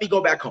says, "Let me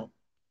go back home."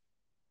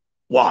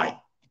 Why?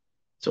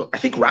 So I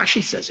think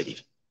Rashi says it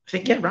even.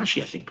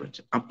 Rashi brings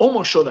it. I'm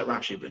almost sure that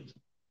Rashi brings it.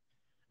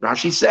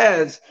 Rashi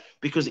says,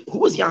 because who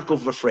was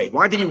Yaakov afraid?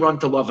 Why did he run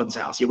to Lavan's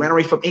house? He ran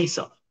away from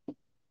Esau.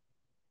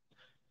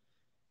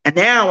 And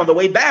now on the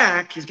way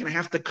back, he's going to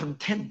have to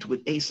contend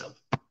with Esau.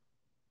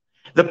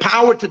 The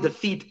power to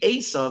defeat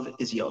Esau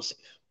is Yosef.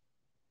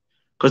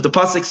 Because the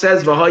pasuk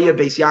says, V'haya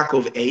beis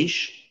Yaakov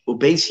eish,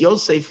 u'beis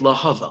Yosef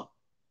lahava.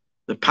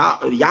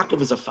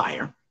 Yaakov is a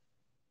fire.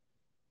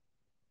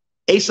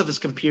 Esau is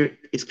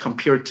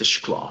compared to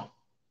straw.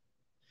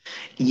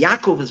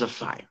 Yaakov is a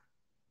fire.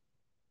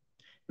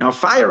 Now,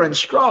 fire and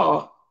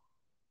straw,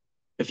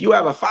 if you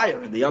have a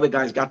fire and the other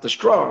guy's got the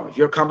straw, if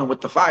you're coming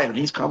with the fire and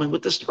he's coming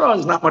with the straw,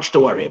 there's not much to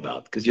worry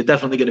about because you're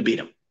definitely going to beat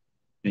him.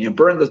 And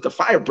the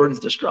fire burns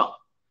the straw.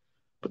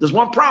 But there's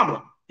one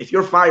problem. If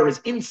your fire is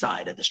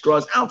inside and the straw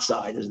is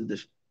outside,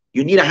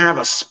 you need to have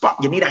a spot,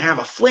 you need to have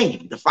a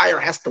flame. The fire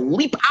has to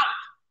leap out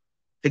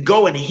to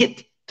go and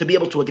hit to be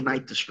able to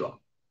ignite the straw.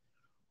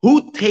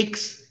 Who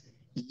takes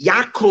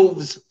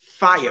Yaakov's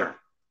fire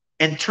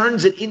and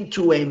turns it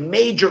into a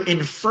major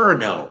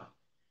inferno,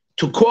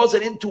 to cause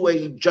it into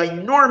a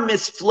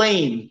ginormous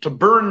flame, to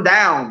burn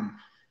down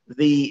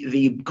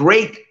the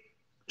great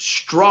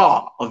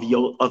straw of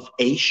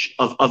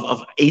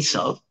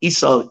Esau's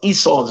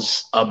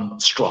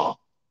straw.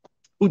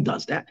 Who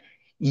does that?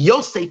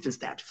 Yosef is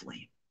that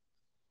flame.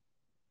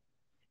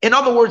 In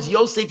other words,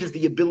 Yosef is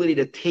the ability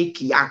to take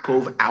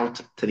Yaakov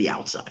out to the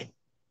outside.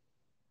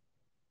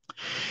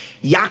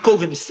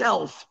 Yaakov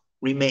himself,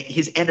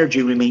 his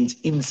energy remains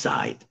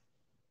inside,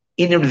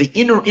 in the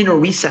inner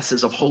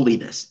recesses of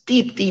holiness,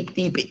 deep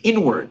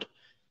inward.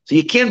 So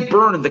you can't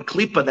burn the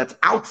klipa that's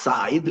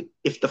outside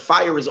if the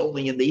fire is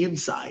only in the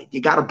inside.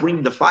 You got to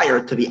bring the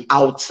fire to the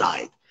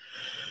outside.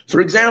 For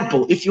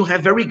example, if you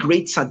have very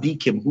great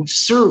tzaddikim who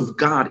serve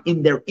God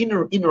in their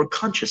inner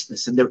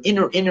consciousness, in their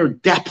inner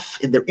depth,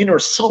 in their inner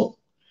soul,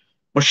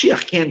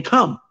 Moshiach can't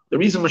come. The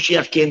reason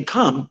Moshiach can't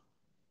come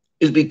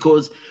is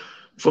because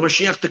for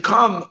Moshiach to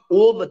come,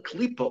 all the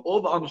klipa,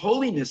 all the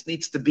unholiness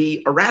needs to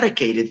be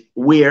eradicated.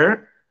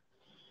 Where?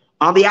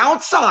 On the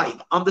outside,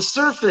 on the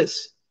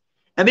surface.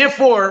 And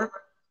therefore,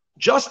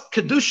 just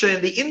Kedusha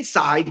in the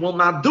inside will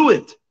not do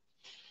it.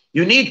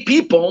 You need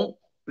people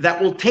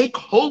that will take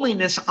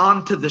holiness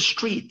onto the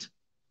street.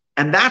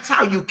 And that's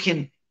how you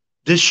can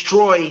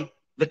destroy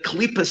the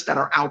klippas that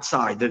are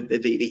outside,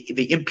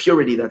 the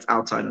impurity that's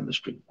outside on the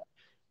street.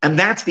 And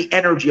that's the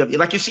energy of it.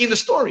 Like you see in the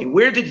story,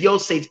 where did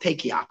Yosef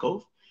take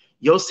Yaakov?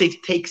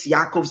 Yosef takes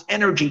Yaakov's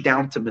energy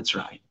down to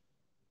Mitzrayim.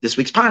 This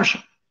week's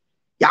parsha.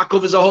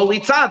 Yaakov is a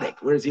holy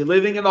tzaddik. Where is he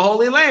living in the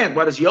Holy Land?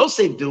 What does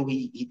Yosef do?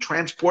 He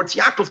transports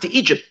Yaakov to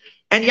Egypt.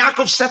 And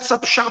Yaakov sets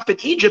up shop in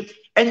Egypt.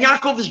 And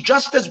Yaakov is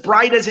just as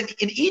bright as in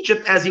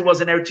Egypt as he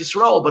was in Eretz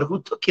Yisrael. But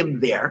who took him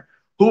there?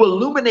 Who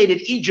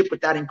illuminated Egypt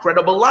with that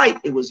incredible light?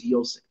 It was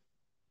Yosef.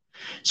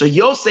 So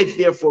Yosef,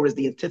 therefore, is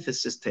the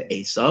antithesis to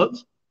Esav.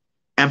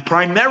 And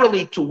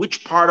primarily to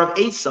which part of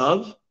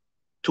Esav?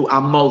 To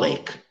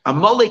Amalek.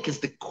 Amalek is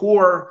the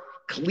core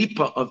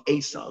klipa of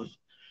Esav.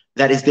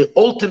 That is the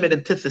ultimate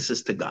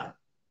antithesis to God.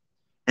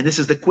 And this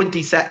is the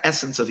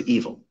quintessence of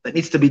evil that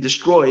needs to be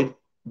destroyed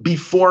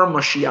before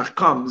Mashiach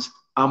comes.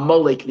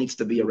 Amalek needs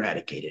to be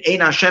eradicated. Ein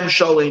Hashem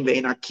Sholem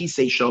ve'ein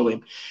Kisei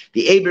Sholem.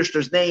 The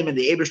Eibishter's name and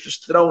the Eibishter's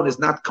throne is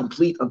not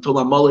complete until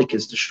Amalek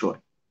is destroyed.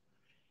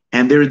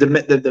 And there, the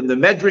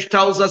Medrash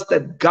tells us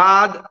that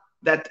God,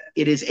 that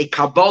it is a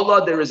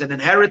Kabbalah, there is an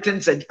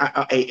inheritance, and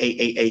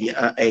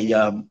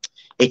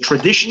a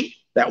tradition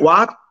that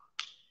what?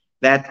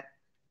 That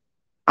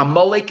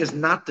Amalek is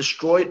not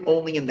destroyed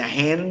only in the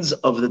hands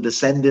of the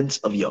descendants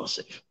of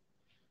Yosef.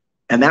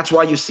 And that's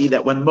why you see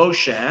that when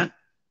Moshe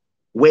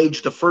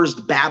waged the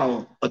first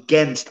battle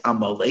against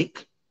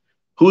Amalek,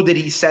 who did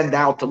he send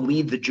out to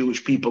lead the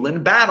Jewish people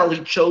in battle?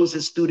 He chose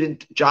his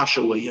student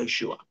Joshua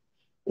Yeshua.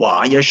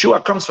 Why?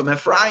 Yeshua comes from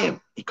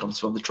Ephraim. He comes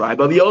from the tribe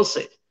of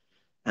Yosef.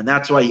 And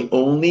that's why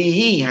only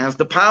he has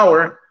the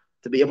power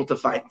to be able to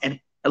fight. And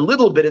a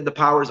little bit in the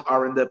powers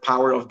are in the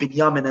power of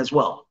Binyamin as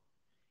well.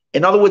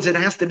 In other words, it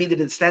has to be the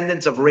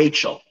descendants of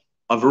Rachel,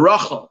 of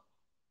Rachel.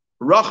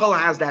 Rachel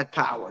has that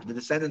power, the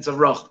descendants of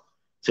Rachel.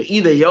 So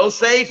either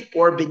Yosef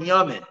or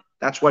Binyamin.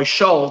 That's why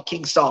Shaul,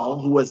 King Saul,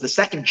 who was the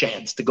second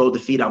chance to go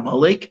defeat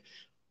Amalek,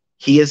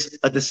 he is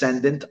a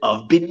descendant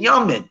of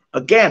Binyamin.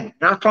 Again,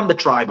 not from the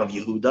tribe of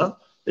Yehuda,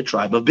 the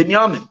tribe of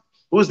Binyamin.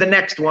 Who's the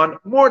next one?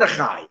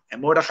 Mordechai.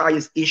 And Mordechai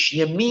is Ish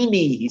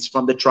Yemini. He's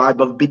from the tribe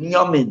of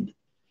Binyamin.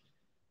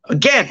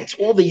 Again, it's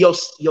all the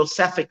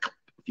Yosephic,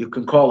 you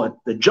can call it,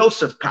 the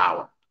Joseph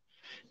power.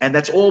 And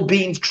that's all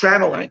being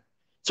channeled.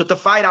 So to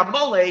fight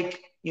Amalek,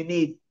 you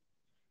need,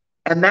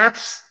 and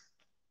that's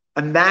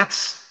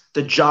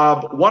the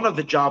job, one of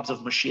the jobs of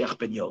Mashiach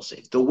ben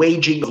Yosef, the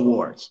waging of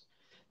wars.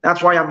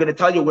 That's why I'm going to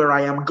tell you where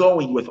I am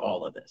going with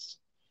all of this.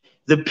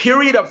 The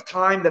period of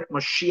time that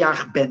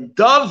Mashiach ben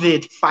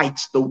David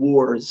fights the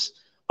wars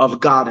of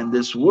God in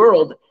this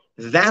world,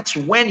 that's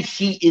when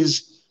he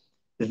is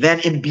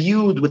then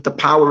imbued with the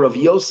power of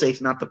Yosef,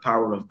 not the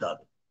power of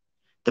David.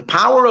 The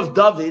power of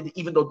David,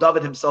 even though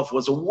David himself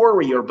was a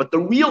warrior, but the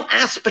real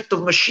aspect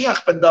of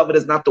Mashiach ben David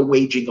is not the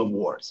waging of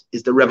wars,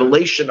 is the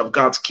revelation of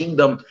God's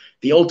kingdom,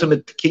 the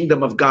ultimate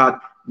kingdom of God,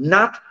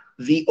 not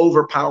the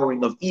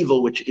overpowering of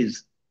evil, which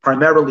is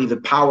primarily the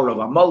power of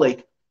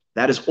Amalek.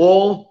 That is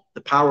all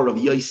the power of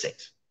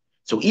Yosef.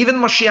 So even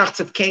Mashiach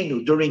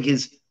Tzidkenu, during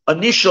his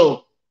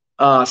initial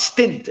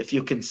stint, if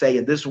you can say,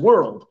 in this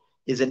world,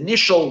 his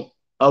initial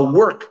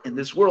work in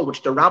this world,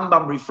 which the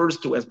Rambam refers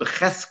to as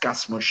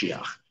Becheskas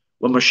Mashiach,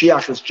 when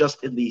Mashiach is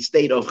just in the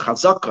state of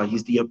Chazakah,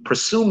 he's the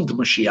presumed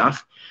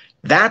Mashiach,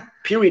 that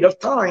period of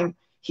time,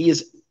 he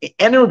is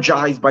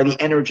energized by the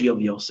energy of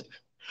Yosef.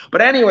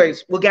 But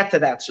anyways, we'll get to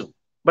that soon.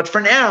 But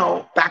for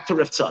now, back to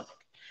Rav Tzadok.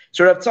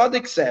 So Rav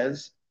Tzadok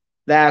says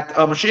that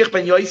Mashiach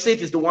ben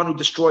Yosef is the one who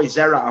destroys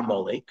Zera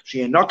Amalek.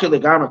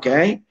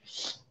 Okay?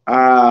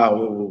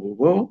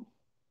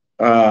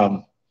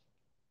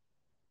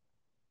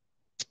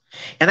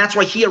 And that's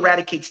why he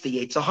eradicates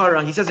the Yetzer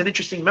Hara. He says an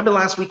interesting, remember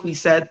last week we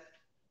said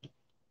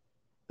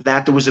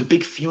that there was a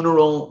big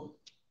funeral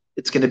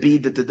It's going to be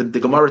the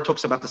Gemara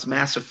talks about this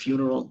massive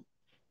funeral,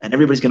 and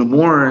everybody's going to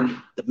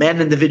mourn the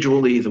man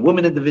individually, the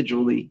woman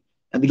individually.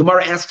 And the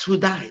Gemara asks who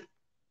died.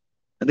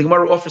 And the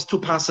Gemara offers two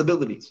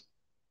possibilities: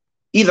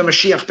 either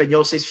Mashiach ben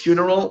Yosef's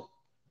funeral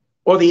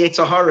or the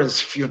Yetzer Hara's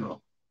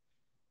funeral.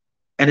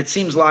 And it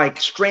seems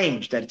like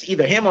strange that it's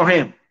either him or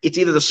him. It's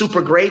either the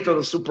super great or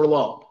the super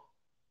low.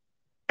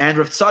 And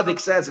Rav Tzaddik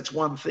says it's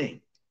one thing.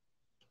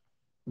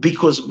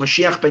 Because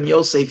Moshiach ben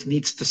Yosef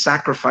needs to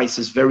sacrifice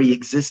his very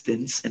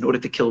existence in order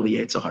to kill the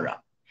Yetzer Hara.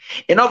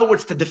 In other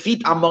words, to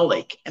defeat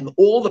Amalek and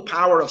all the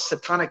power of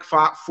satanic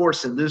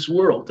force in this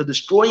world, to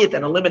destroy it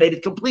and eliminate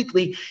it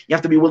completely, you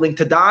have to be willing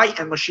to die.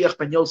 And Moshiach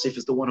ben Yosef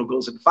is the one who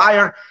goes in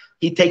fire.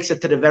 He takes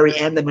it to the very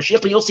end. And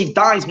Moshiach ben Yosef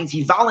dies means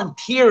he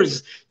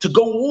volunteers to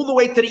go all the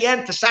way to the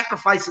end, to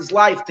sacrifice his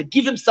life, to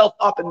give himself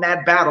up in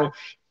that battle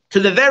to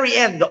the very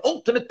end, the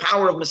ultimate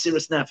power of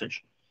Mesiras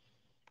Nefesh.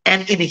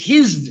 And in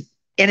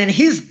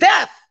his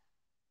death,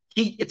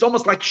 it's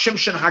almost like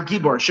Shimshon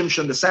Hagibor,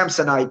 Shimshon the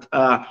Samsonite.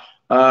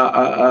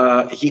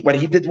 What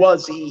he did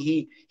was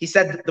he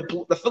said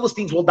the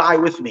Philistines will die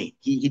with me.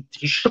 He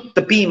shook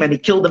the beam and he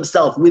killed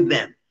himself with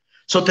them.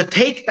 So to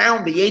take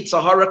down the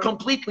Yetzer Hara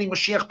completely,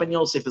 Mashiach ben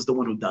Yosef is the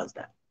one who does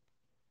that.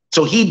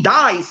 So he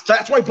dies. So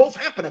that's why both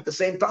happen at the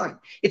same time.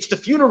 It's the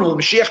funeral of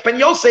Mashiach ben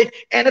Yosef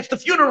and it's the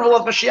funeral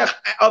of Mashiach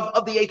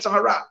of the Yetzer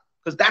Hara,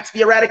 because that's the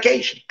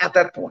eradication at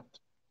that point.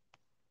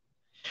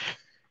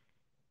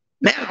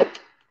 Now,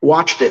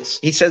 watch this.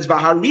 He says,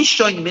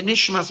 "V'harishoin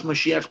minishmas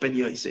Mashiach ben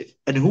Yosef."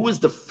 And who is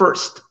the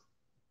first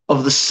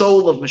of the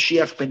soul of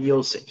Mashiach ben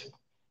Yosef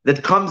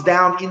that comes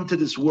down into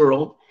this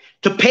world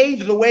to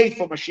pave the way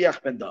for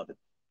Mashiach ben David?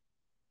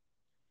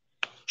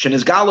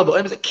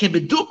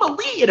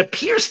 It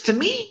appears to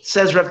me,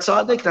 says Rav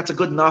Tzaddik, that's a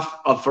good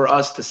enough for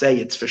us to say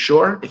it's for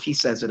sure. If he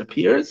says it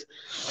appears,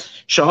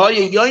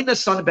 Shahaya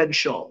Yonasan ben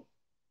Shaul.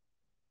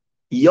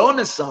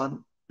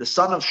 Yonasan, the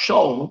son of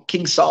Shaul,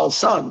 King Saul's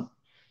son,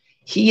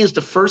 he is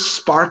the first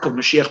spark of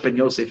Mashiach ben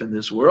Yosef in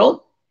this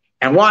world.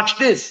 And watch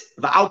this.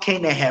 Va'alkei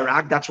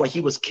neherag, that's why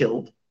he was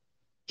killed.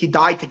 He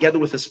died together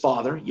with his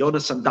father.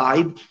 Yonasan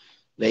died.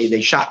 They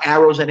shot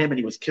arrows at him and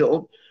he was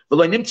killed.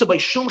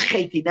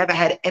 He never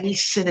had any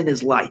sin in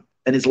his life.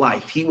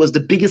 He was the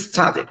biggest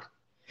tzaddik.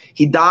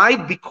 He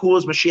died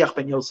because Mashiach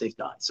ben Yosef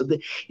died. So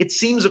it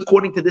seems,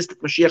 according to this,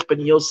 that Mashiach ben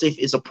Yosef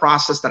is a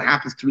process that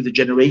happens through the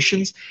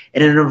generations,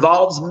 and it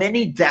involves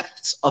many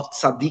depths of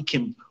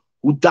tzaddikim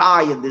who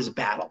die in this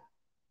battle,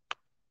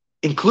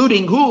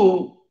 including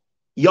who?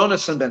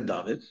 Yonasan ben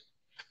David.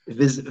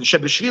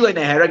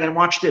 And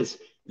watch this.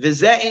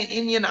 That's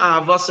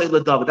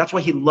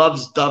why he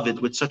loves David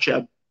with such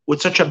a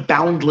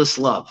boundless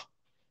love.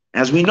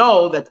 As we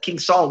know that King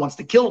Saul wants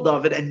to kill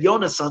David, and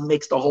Yonasan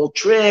makes the whole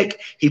trick.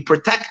 He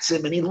protects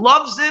him and he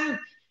loves him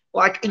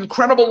like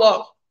incredible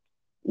love.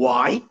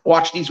 Why?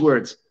 Watch these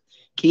words.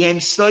 They are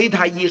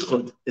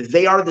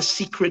the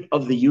secret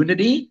of the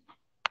unity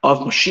of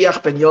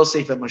Moshiach ben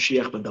Yosef and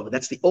Moshiach ben David.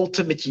 That's the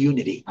ultimate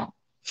unity,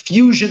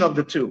 fusion of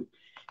the two.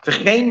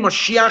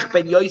 Moshiach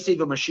ben Yosef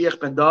and Moshiach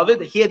ben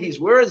David. Hear these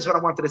words, what I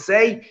wanted to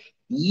say.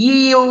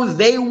 They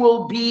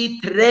will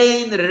be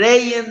trein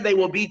rein, they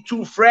will be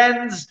two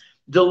friends,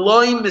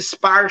 Deloim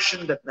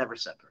misparshin, that never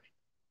separate.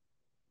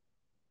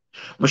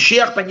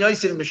 Moshiach ben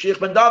Yosef and Moshiach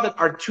ben David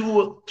are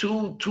two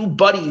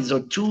buddies, or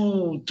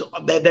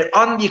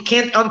you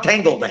can't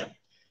untangle them.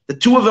 The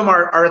two of them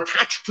are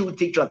attached to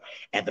each other.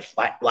 And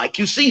like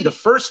you see, the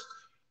first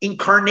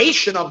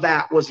incarnation of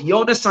that was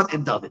Yonasan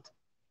and David.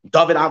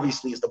 David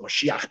obviously is the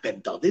Moshiach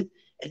ben David,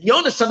 and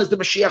Yonasan is the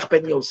Moshiach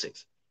ben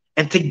Yosef.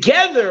 And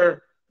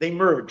together they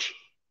merge.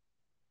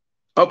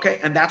 Okay,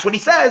 and that's what he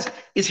says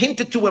is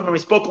hinted to when we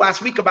spoke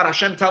last week about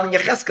Hashem telling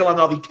Yecheskel and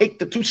Avi, take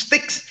the two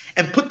sticks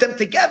and put them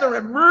together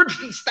and merge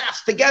these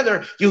staffs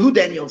together,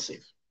 Yehuda and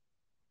Yosef.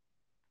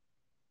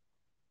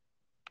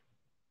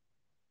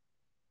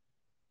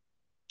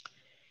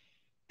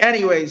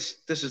 Anyways,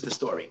 this is the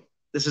story.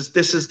 This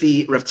is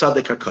the Rav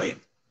Tzaddik HaKohen.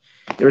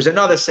 There is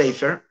another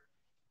sefer,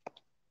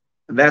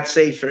 and that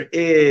sefer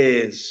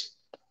is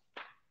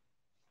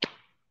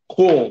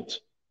called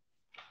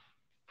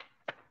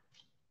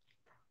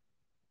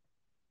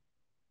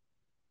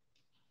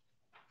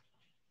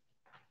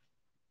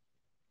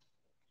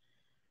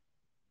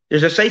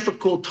There's a sefer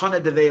called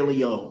Tana Devei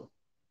Eliyahu.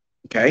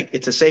 Okay,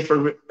 it's a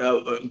sefer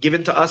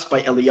given to us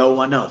by Eliyahu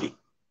Hanavi.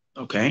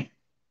 Okay,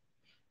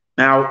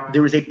 now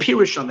there is a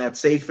pirush on that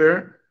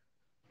sefer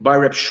by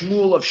Reb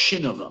Shmuel of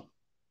Shinova.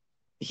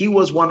 He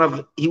was a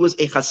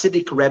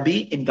Hasidic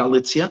Rebbe in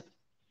Galicia.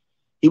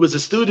 He was a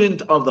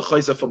student of the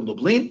Chayza from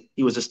Lublin.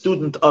 He was a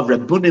student of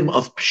Reb Bunim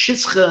of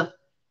Pshischa.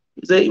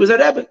 He was a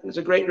Rebbe. He was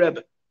a great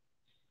Rebbe.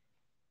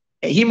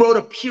 And he wrote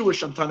a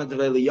pirush on Tana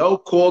Devei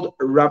Eliyahu called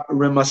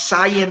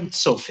Remasayim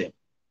Sofim.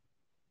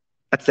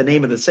 That's the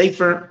name of the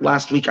sefer.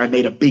 Last week I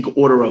made a big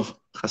order of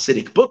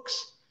Hasidic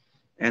books,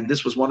 and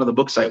this was one of the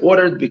books I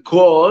ordered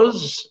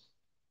because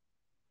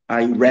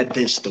I read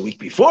this the week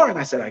before, and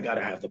I said, I got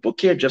to have the book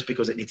here just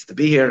because it needs to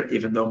be here,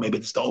 even though maybe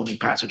it's the only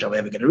passage I'm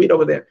ever going to read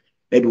over there.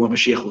 Maybe when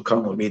Mashiach will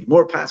come, we'll read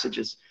more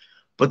passages.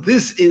 But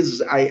this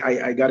is,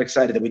 I got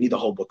excited that we need the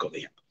whole book over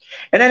here.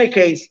 In any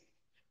case,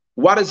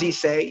 what does he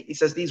say? He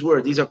says these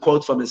words. These are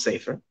quotes from his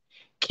Sefer.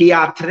 Ki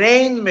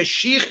atrein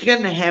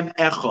Mashiachin hem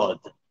echad.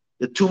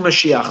 The two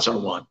Mashiachs are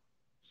one.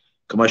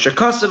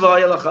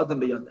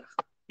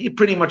 He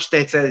pretty much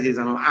says,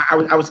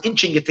 I was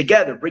inching it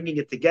together, bringing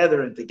it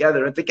together and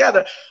together and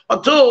together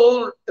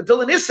until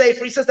in his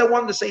Sefer he says they're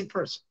one and the same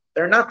person.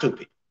 They're not two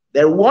people.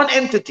 They're one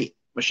entity.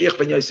 Mashiach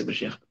ben Yosef,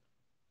 Mashiach.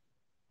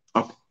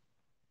 Okay.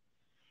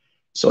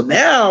 So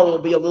now will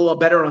be a little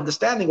better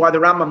understanding why the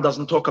Rambam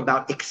doesn't talk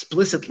about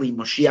explicitly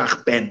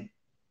Moshiach ben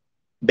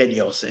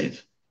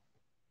Yosef.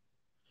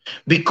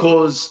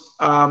 Because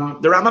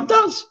the Rambam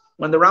does.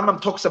 When the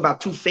Rambam talks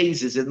about two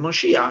phases in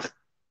Moshiach,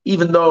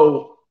 even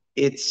though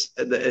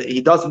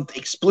he doesn't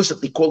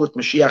explicitly call it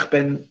Moshiach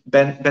ben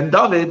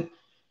David,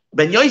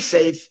 ben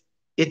Yosef,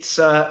 it's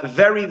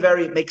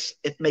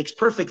it makes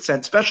perfect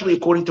sense, especially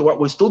according to what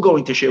we're still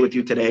going to share with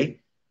you today.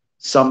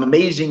 Some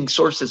amazing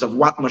sources of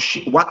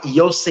what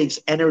Yosef's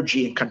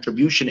energy and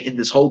contribution in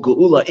this whole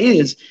Geula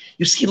is.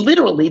 You see,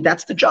 literally,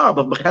 that's the job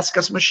of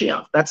Mecheskas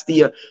Mashiach. That's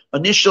the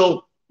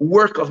initial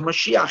work of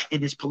Mashiach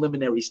in his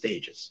preliminary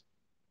stages.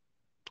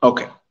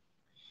 Okay.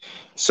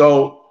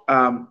 So,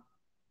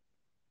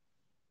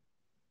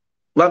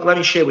 let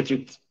me share with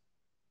you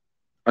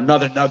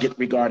another nugget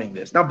regarding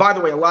this. Now, by the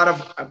way,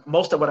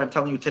 most of what I'm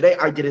telling you today,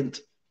 I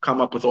didn't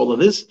come up with all of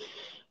this.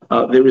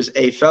 There is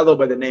a fellow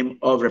by the name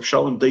of Reb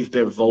Shalom Dov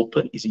Ber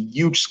Volpe. He's a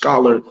huge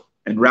scholar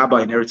and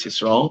rabbi in Eretz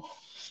Yisrael.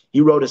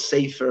 He wrote a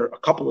sefer, a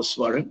couple of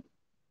svarim,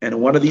 and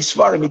in one of these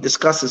svarim, he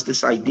discusses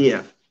this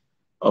idea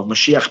of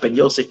Mashiach ben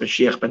Yosef,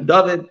 Mashiach ben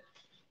David,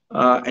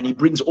 and he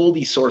brings all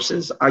these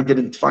sources. I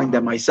didn't find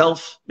them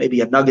myself.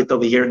 Maybe a nugget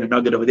over here and a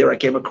nugget over there I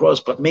came across,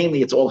 but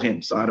mainly it's all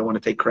him, so I don't want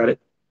to take credit.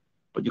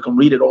 But you can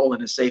read it all in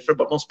his sefer,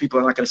 but most people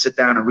are not going to sit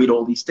down and read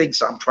all these things,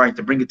 so I'm trying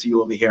to bring it to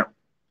you over here.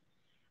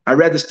 I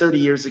read this 30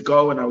 years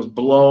ago, and I was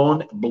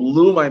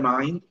blew my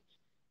mind.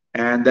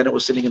 And then it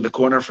was sitting in the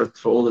corner for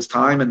all this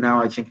time, and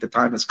now I think the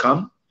time has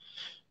come.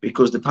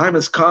 Because the time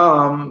has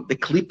come, the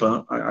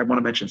Klippa, I want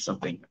to mention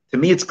something. To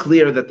me, it's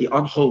clear that the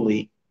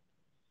unholy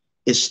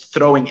is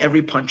throwing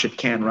every punch it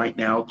can right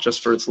now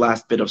just for its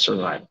last bit of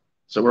survival.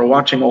 So we're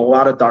watching a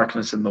lot of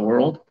darkness in the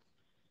world,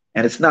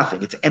 and it's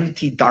nothing. It's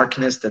empty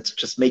darkness that's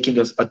just making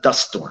us a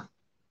dust storm.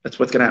 That's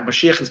what's going to happen.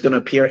 Mashiach is going to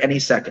appear any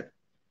second.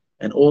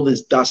 And all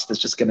this dust is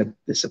just going to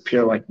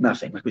disappear like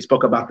nothing. Like we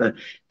spoke about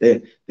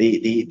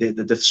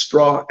the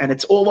straw, and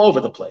it's all over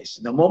the place.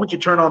 And the moment you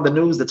turn on the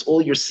news, that's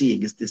all you're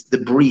seeing is this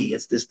debris,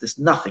 it's this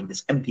nothing,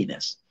 this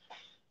emptiness.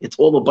 It's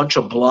all a bunch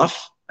of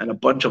bluff and a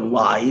bunch of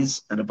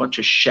lies and a bunch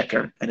of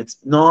sheker, and it's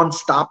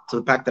nonstop to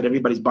the fact that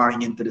everybody's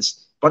buying into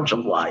this bunch of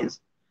lies.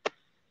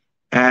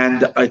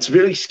 And it's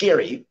really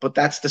scary, but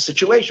that's the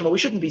situation. But we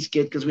shouldn't be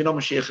scared because we know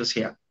Mashiach is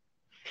here.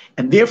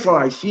 And therefore,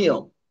 I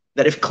feel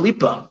that if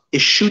Klippa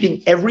is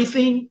shooting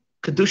everything,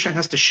 Kedusha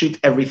has to shoot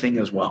everything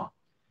as well.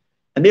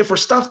 And therefore,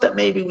 stuff that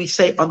maybe we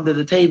say under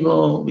the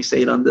table, we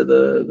say it under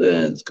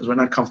the because we're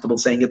not comfortable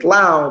saying it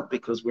loud,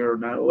 because we're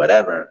not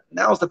whatever.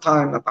 Now's the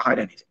time not to hide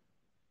anything.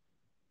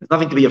 There's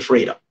nothing to be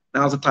afraid of.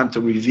 Now's the time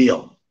to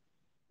reveal.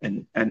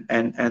 And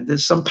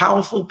there's some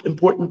powerful,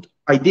 important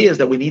ideas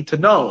that we need to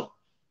know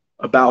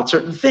about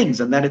certain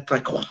things. And then it's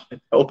like, wow,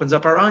 it opens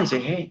up our eyes. Say,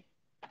 hey,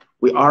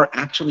 we are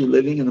actually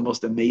living in the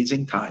most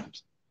amazing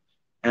times.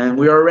 And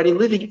we are already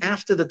living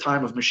after the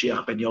time of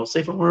Mashiach ben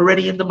Yosef, and we're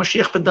already in the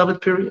Mashiach ben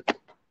David period.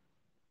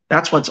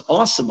 That's what's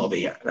awesome over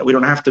here, that we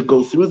don't have to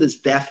go through this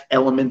death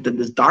element and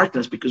this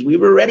darkness, because we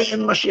were already in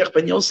Mashiach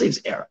ben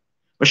Yosef's era,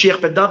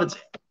 Mashiach ben David's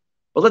era.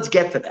 But let's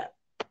get to that.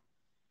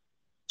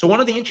 So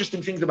one of the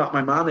interesting things about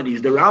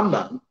Maimonides, the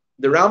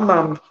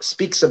Rambam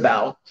speaks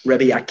about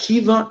Rabbi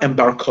Akiva and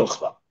Bar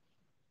Kochva.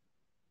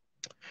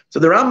 So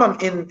the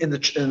Rambam in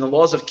the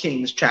Laws of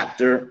Kings,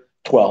 chapter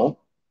 12,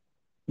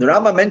 the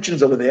Rambam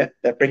mentions over there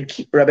that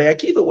Rabbi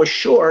Akiva was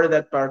sure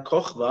that Bar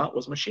Kochva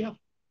was Mashiach.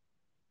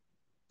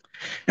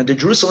 And the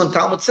Jerusalem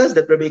Talmud says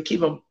that Rabbi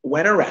Akiva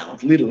went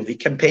around, literally,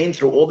 campaigned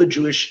through all the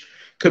Jewish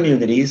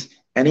communities,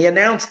 and he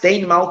announced,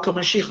 Dein Malka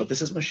Mashiach,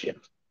 this is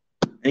Mashiach.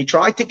 And he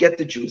tried to get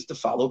the Jews to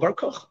follow Bar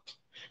Kochva.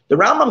 The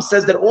Rambam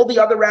says that all the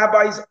other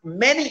rabbis,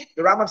 many of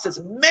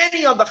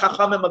the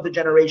Chachamim of the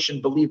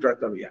generation believed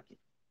Rabbi Akiva.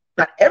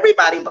 Not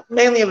everybody, but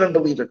many of them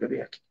believed Rabbi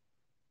Akiva.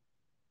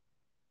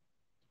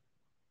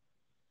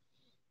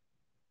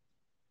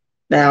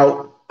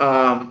 Now,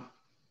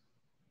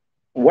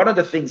 one of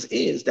the things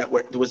is that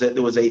there was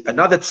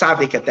another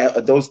tzaddik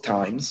at those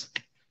times,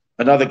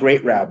 another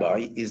great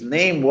rabbi. His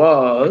name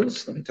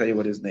was, let me tell you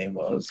what his name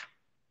was.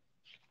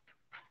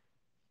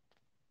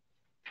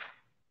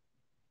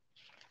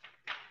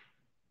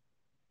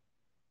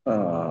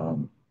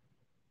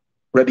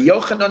 Rabbi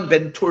Yochanan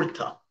ben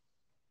Turta.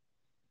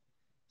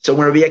 So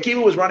when Rabbi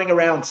Akiva was running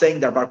around saying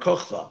that Bar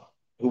Kochva,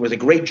 who was a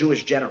great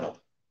Jewish general,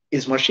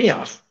 is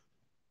Moshiach,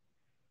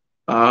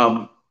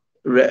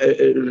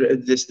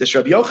 this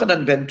Rabbi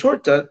Yochanan ben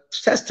Turta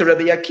says to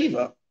Rabbi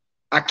Akiva,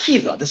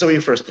 this is how he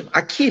refers to him,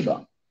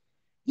 Akiva,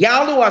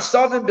 Yalu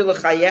asavim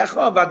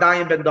b'lechayecha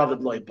v'adayin ben David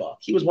loiba.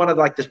 He was one of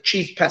like the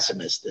chief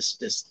pessimists.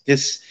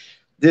 This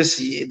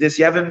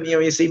Yevim,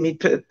 you see me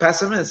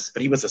pessimist,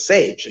 but he was a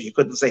sage, so you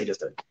couldn't say just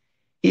that.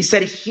 He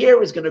said,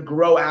 hair is going to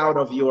grow out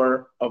of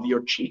your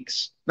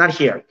cheeks. Not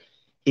here.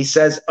 He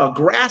says, a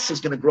grass is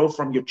going to grow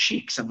from your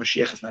cheeks, and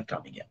Moshiach is not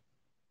coming yet.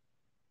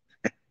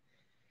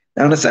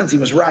 Now, in a sense, he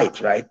was right?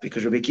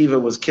 Because Rabbi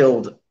Akiva was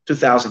killed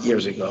 2,000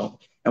 years ago.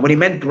 And when he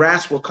meant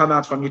grass will come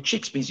out from your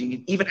cheeks, means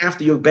even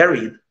after you're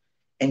buried,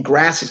 and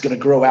grass is going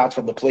to grow out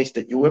from the place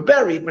that you were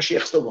buried,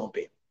 Mashiach still won't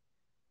be.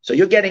 So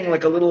you're getting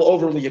like a little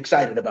overly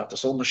excited about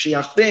this whole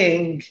Mashiach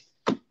thing.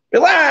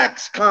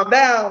 Relax, calm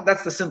down.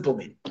 That's the simple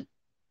meaning.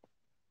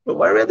 But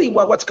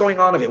what's going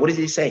on of it? What does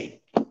he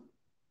say?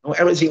 You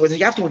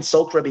have to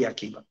insult Rabbi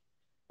Akiva.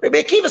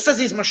 Rabbi Akiva says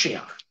he's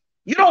Mashiach.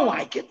 You don't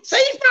like it. Say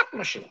he's not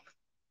Mashiach.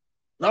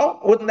 No?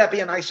 Wouldn't that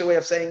be a nicer way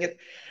of saying it?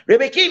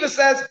 Rabbi Akiva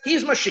says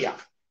he's Mashiach.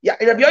 Yeah,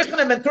 Rabbi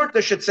Yochanan ben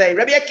Turta should say,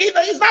 Rabbi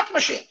Akiva is not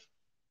Mashiach.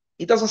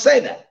 He doesn't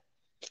say that.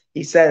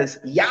 He says,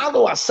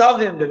 Yalu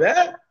asavim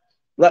b'veh.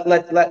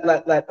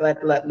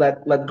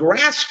 Let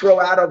grass grow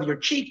out of your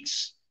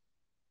cheeks.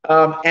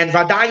 And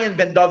Vadayan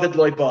ben David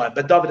loiba.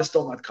 But David is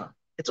still not come.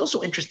 It's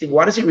also interesting.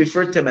 Why does he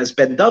refer to him as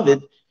Ben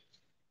David?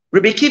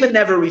 Rabbi Akiva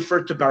never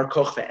referred to Bar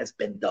Kochva as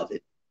Ben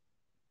David.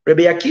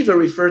 Rabbi Akiva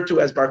referred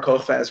to as Bar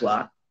Kochva as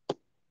what?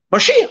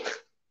 Moshiach.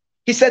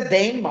 He said,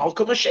 Dain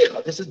Malka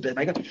Mashiach. This has been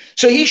my God.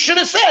 So he should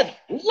have said,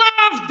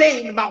 Love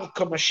Dain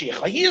Malka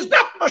Mashiach. He is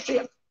not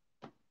Mashiach.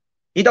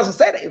 He doesn't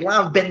say that. He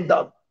Love Ben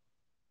David.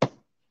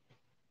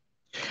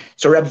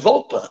 So Reb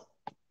Volpa,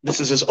 this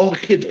is his own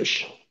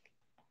chiddush.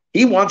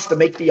 He wants to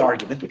make the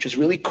argument, which is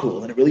really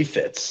cool and it really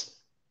fits.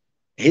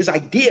 His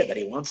idea that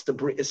he wants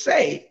to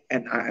say,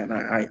 and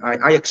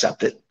I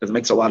accept it because it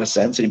makes a lot of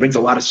sense, and he brings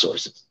a lot of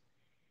sources,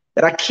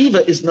 that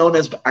Akiva is known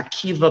as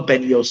Akiva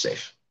ben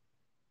Yosef.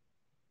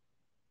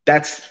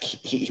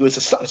 He was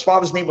his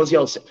father's name was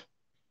Yosef.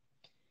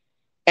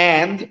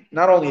 And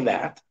not only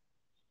that,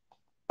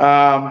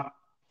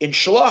 in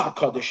Shalah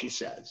HaKadosh he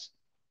says,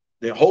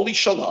 the holy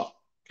Shalah,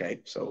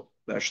 okay, so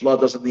the Shalah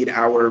doesn't need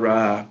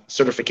our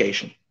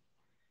certification.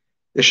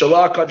 The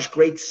Shalah HaKadosh,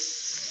 great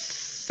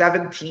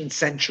 17th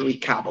century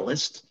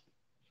Kabbalist,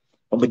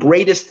 one of the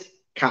greatest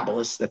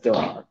Kabbalists that there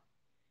are,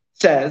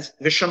 says,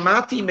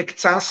 Vishamati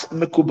miktsas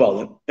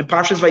mekubalim, in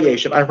Parshas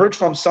Veyechi, I heard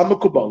from some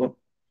mekubalim,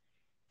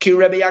 ki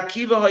Rabbi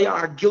Akiva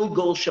haya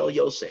Gilgal shel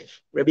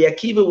Yosef. Rabbi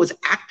Akiva was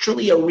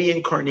actually a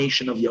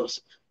reincarnation of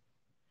Yosef.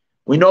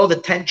 We know the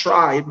 10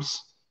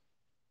 tribes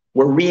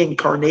were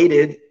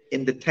reincarnated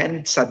in the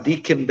 10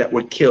 tzaddikim that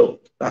were killed.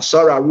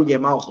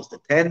 The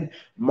 10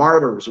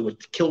 martyrs who were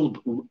killed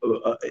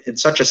in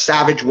such a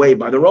savage way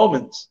by the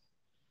Romans.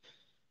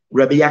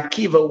 Rabbi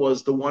Akiva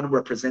was the one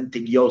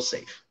representing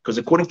Yosef, because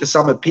according to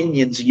some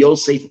opinions,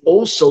 Yosef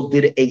also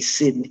did a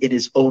sin in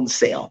his own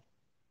sale,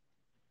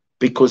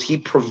 because he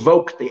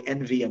provoked the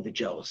envy and the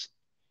jealousy.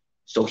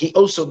 So he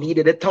also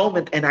needed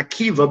atonement, and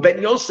Akiva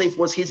ben Yosef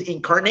was his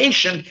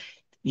incarnation,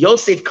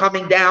 Yosef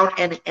coming down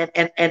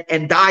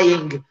and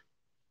dying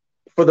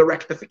for the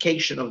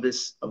rectification of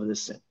this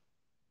sin.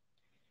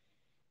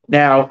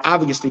 Now,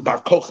 obviously,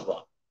 Bar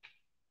Kochva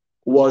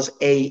was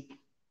the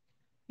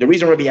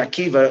reason Rabbi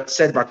Akiva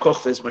said Bar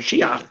Kochva is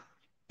Mashiach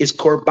is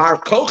because Bar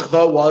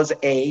Kochva was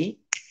a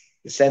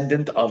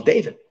descendant of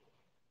David,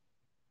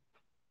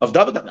 of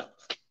David HaMelech.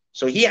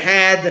 So he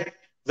had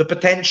the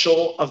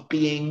potential of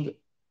being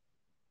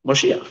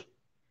Moshiach.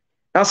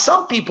 Now,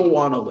 some people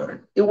want to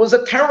learn it was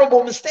a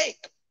terrible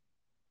mistake.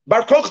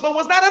 Bar Kochva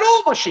was not at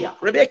all Moshiach.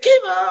 Rabbi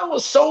Akiva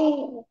was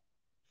so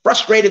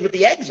frustrated with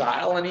the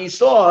exile, and he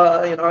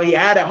saw, he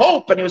had a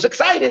hope, and he was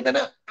excited. And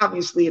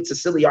obviously, it's a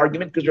silly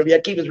argument because Rabbi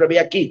Akiva is Rabbi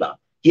Akiva.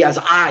 He has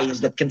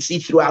eyes that can see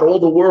throughout all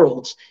the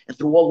worlds and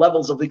through all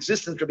levels of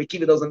existence. Rabbi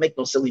Akiva doesn't make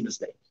no silly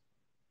mistakes.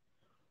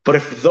 But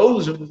if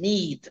those who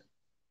need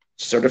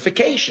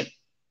certification,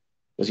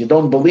 because you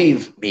don't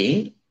believe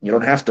me, you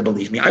don't have to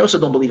believe me. I also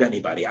don't believe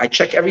anybody. I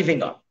check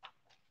everything up.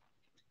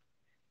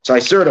 So I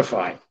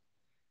certify.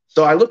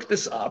 So I looked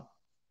this up.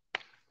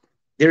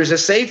 There's a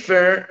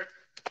sefer,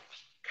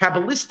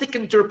 Kabbalistic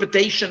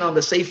interpretation on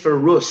the sefer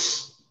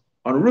Rus,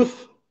 on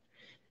Ruth.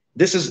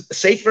 This is a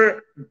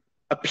sefer,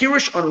 a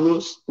Pirush on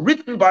Rus,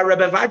 written by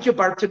Rebbe Vadia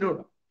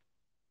Bartanura.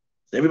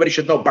 Everybody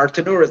should know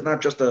Bartanura is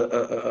not just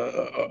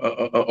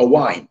a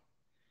wine.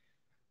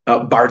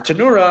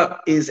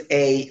 Bartanura is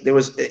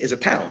a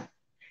town,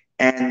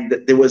 and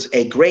there was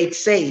a great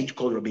sage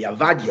called Rabbi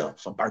Avadia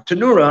from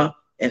Bartanura,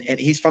 and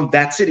he's from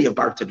that city of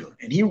Bartanura,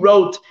 and he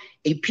wrote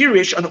a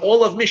Pirush on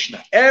all of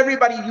Mishnah.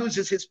 Everybody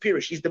uses his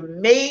Pirush. He's the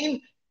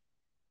main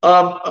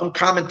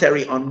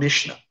commentary on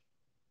Mishnah.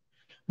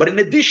 But in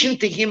addition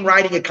to him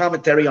writing a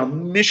commentary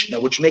on Mishnah,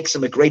 which makes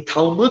him a great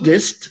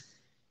Talmudist,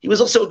 he was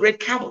also a great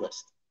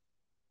Kabbalist.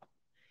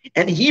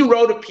 And he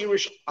wrote a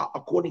Pirush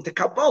according to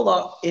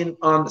Kabbalah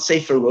on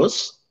Sefer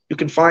Rus. You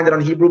can find it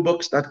on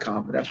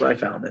HebrewBooks.com. That's where I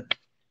found it.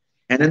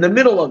 And in the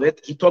middle of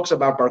it, he talks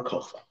about Bar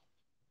Kochva.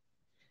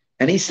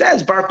 And he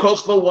says Bar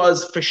Kochva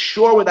was, for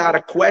sure, without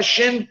a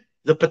question,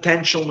 the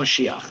potential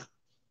Mashiach.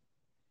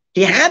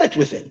 He had it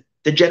within.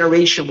 The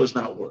generation was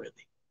not worthy.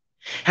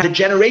 Had the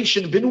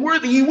generation been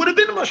worthy, he would have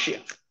been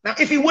Moshiach. Now,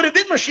 if he would have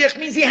been Moshiach,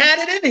 means he had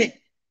it in him.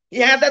 He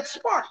had that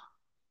spark.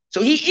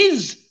 So he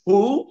is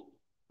who?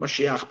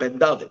 Moshiach ben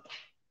David.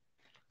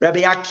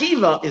 Rabbi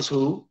Akiva is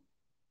who?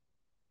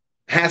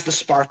 Has the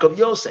spark of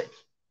Yosef.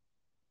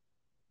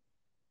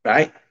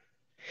 Right?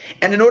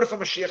 And in order for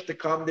Mashiach to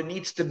come, there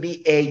needs to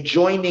be a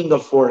joining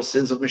of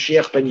forces of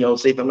Mashiach ben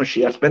Yosef and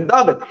Mashiach ben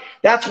David.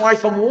 That's why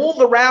from all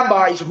the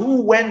rabbis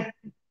who went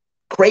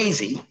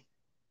crazy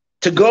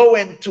to go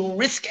and to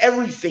risk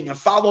everything and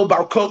follow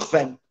Bar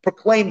Kokhba and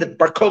proclaim that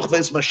Bar Kokhba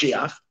is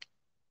Mashiach,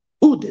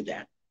 who did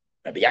that?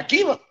 Rabbi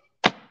Akiva.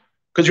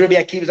 Because Rabbi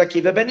Akiva is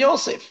Akiva ben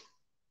Yosef.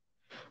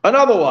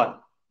 Another one,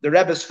 the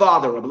Rebbe's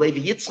father, Rabbi Levi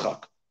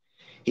Yitzchak.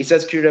 He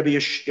says, Rabbi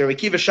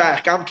Akiva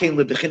Shayach Gam Kein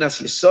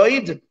LeBechinas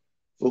Yisoid,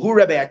 V'hu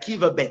Rabbi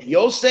Akiva ben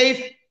Yosef,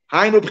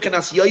 Hainu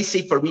Bechinas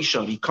Yosef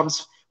Arishon. He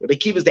comes, Rabbi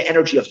Akiva is the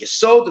energy of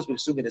Yesod, as we're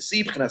soon going to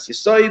see, Bechinas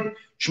Yisoid,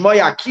 Shmoy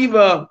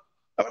Akiva,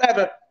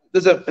 whatever.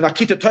 There's an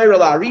Akita Torah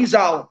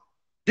Arizal.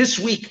 This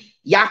week,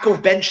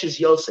 Yaakov benches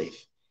Yosef.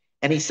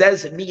 And he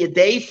says,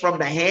 Miyadei from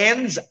the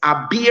hands,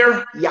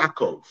 Abir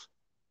Yaakov.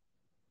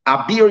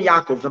 Abir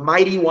Yaakov, the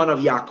mighty one of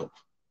Yaakov.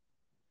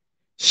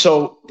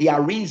 So the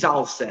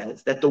Arizal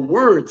says that the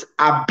words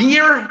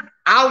Abir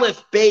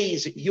Aleph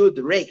Beis Yud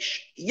Reish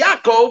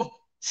Yaakov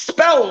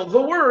spell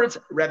the words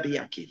Rabbi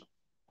Akiva.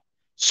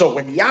 So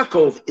when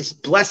Yaakov is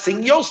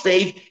blessing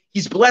Yosef,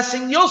 he's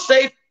blessing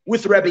Yosef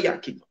with Rabbi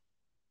Akiva.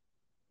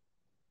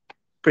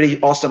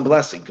 Pretty awesome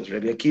blessing, because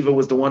Rabbi Akiva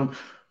was the one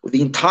with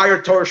the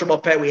entire Torah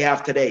Shabbat Peh we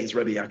have today is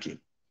Rabbi Akiva.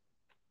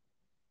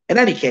 In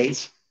any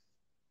case,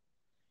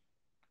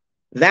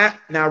 now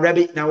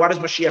what is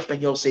Mashiach ben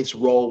Yosef's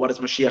role? What is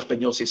Mashiach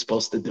ben Yosef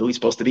supposed to do? He's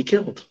supposed to be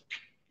killed.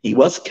 He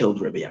was killed,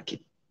 Rabbi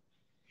Akiva.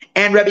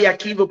 And Rabbi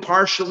Akiva,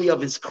 partially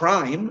of his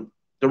crime,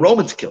 the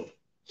Romans killed.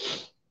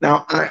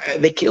 Now,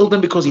 they killed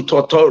him because he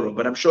taught Torah,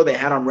 but I'm sure they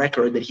had on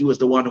record that he was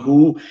the one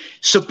who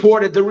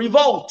supported the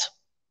revolt.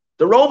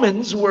 The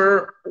Romans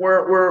were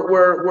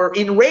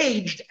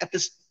enraged at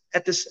this.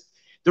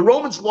 The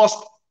Romans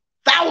lost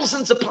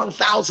thousands upon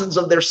thousands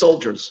of their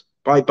soldiers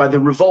by the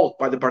revolt,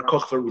 by the Bar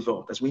Kokhba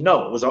revolt. As we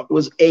know, it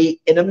was an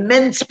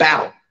immense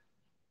battle,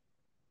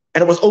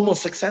 and it was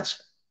almost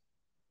successful.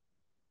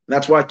 And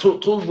that's why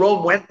till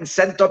Rome went and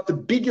sent up the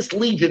biggest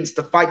legions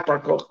to fight Bar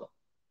Kokhba,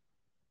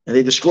 and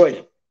they destroyed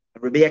him.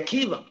 And Rabbi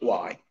Akiva,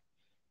 why?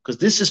 Because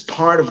this is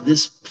part of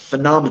this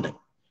phenomenon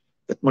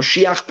that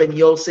Moshiach ben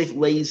Yosef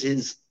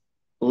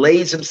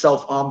lays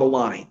himself on the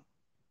line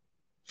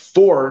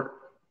for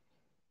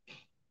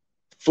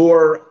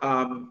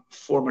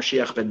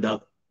Mashiach ben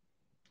David.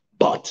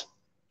 But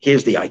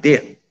here's the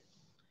idea.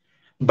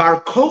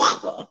 Bar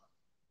Kokhba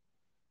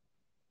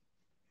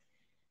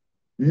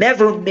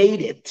never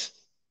made it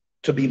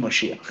to be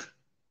Mashiach.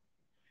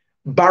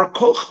 Bar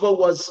Kokhba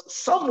was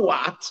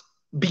somewhat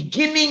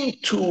beginning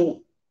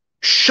to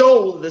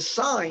show the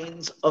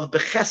signs of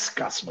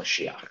Becheskas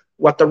Mashiach,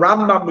 what the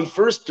Rambam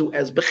refers to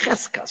as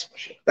Becheskas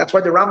Mashiach. That's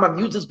why the Rambam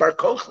uses Bar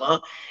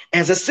Kokhba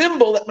as a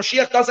symbol that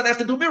Mashiach doesn't have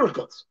to do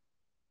miracles.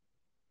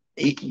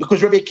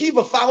 Because Rabbi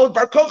Akiva followed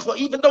Bar Kokhba,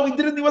 even though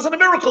he wasn't a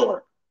miracle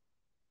worker.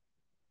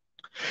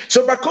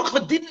 So Bar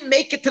Kokhba didn't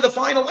make it to the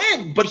final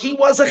end, but he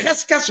was a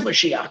Cheskas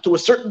Mashiach to a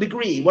certain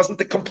degree. He wasn't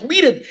the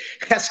completed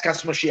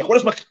Cheskas Mashiach.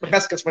 What does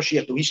Cheskas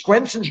Mashiach do? He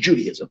strengthens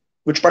Judaism,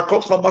 which Bar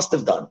Kokhba must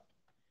have done.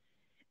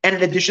 And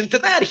in addition to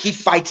that, he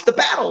fights the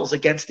battles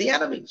against the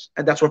enemies.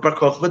 And that's what Bar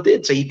Kokhba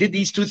did. So he did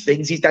these two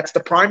things. That's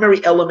the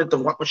primary element of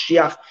what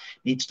Mashiach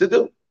needs to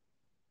do.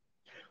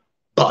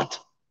 But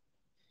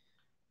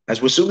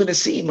as we're soon going to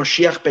see,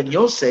 Moshiach ben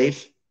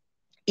Yosef,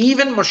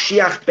 even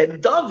Moshiach ben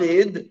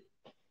David,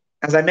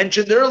 as I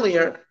mentioned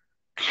earlier,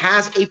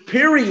 has a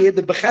period,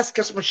 the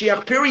Becheskas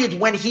Mashiach period,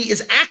 when he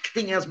is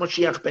acting as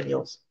Moshiach ben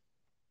Yosef.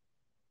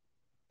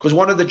 Because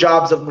one of the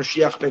jobs of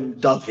Moshiach ben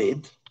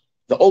David,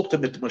 the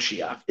ultimate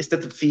Moshiach, is to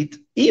defeat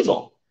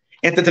evil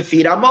and to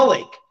defeat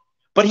Amalek.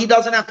 But he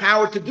doesn't have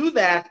power to do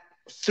that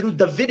through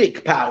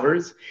Davidic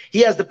powers.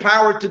 He has the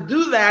power to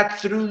do that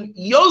through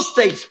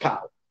Yosef's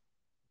power.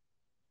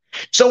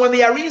 So when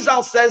the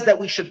Arizal says that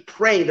we should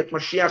pray that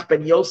Mashiach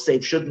ben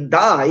Yosef shouldn't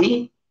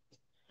die,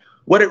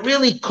 what it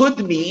really could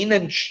mean,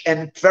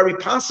 and very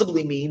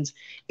possibly means,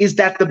 is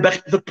that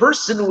the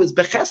person who is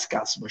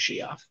Becheskas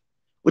Mashiach,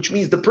 which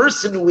means the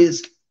person who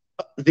is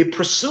the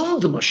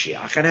presumed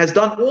Mashiach and has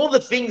done all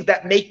the things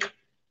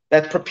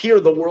that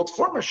prepare the world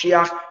for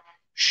Mashiach,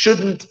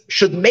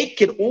 should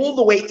make it all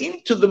the way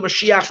into the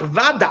Mashiach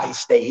Vadai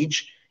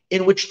stage,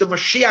 in which the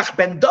Mashiach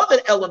ben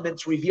David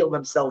elements reveal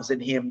themselves in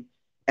him,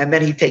 and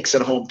then he takes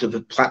it home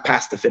to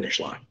past the finish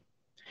line.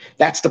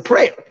 That's the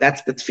prayer.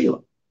 That's the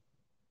tefillah.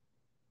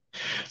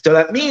 So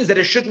that means that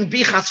it shouldn't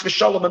be chas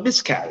v'shalom a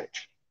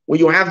miscarriage, where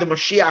you have the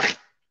Mashiach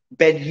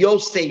ben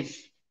Yosef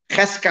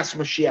Cheskas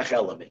Mashiach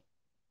element.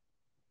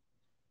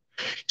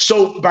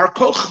 So Bar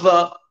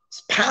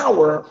Kokhba's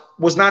power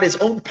was not his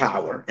own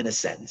power, in a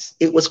sense.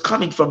 It was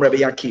coming from Rabbi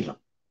Akiva.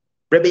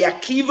 Rabbi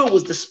Akiva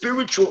was the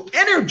spiritual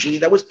energy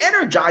that was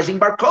energizing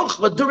Bar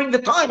Kochba during the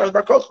time of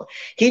Bar Kochba.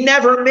 He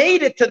never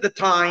made it to the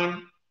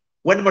time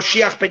when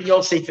Moshiach ben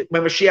Yosef,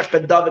 when Moshiach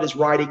ben David is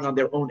riding on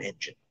their own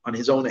engine, on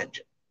his own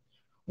engine,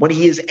 when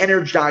he is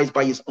energized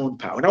by his own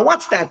power. Now,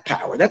 what's that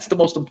power? That's the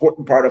most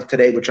important part of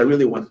today, which I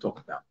really want to talk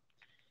about,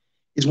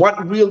 is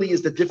what really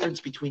is the difference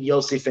between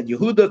Yosef and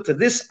Yehuda. To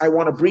this, I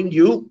want to bring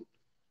you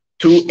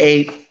to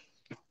a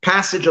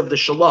passage of the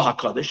Shalah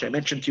HaKadosh. I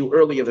mentioned to you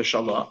earlier the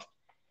Shalah.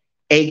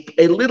 A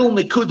little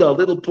nikuda, a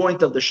little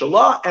point of the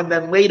Shalah, and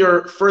then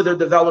later further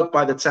developed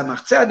by the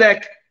Tzemach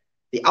Tzedek,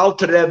 the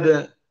Alter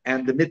Rebbe,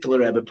 and the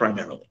Mittler Rebbe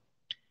primarily.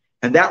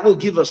 And that will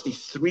give us the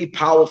three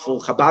powerful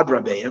Chabad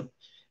Rabbeim.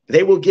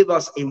 They will give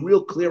us a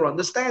real clear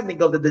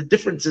understanding of the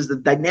differences, the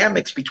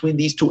dynamics between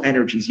these two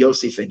energies,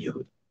 Yosef and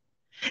Yehud.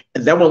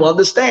 And then we'll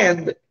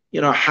understand,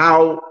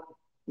 how,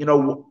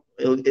 the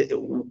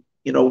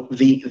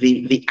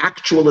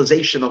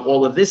actualization of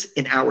all of this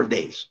in our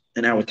days,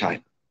 in our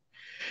time.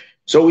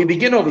 So we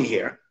begin over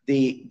here.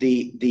 The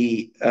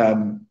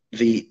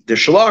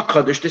Shalah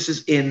Kadosh. This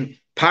is in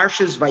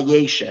Parshas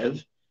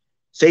Vayeshev,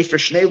 Sefer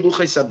Shnei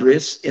Luchei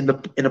Sabris,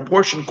 in a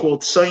portion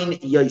called Tzayin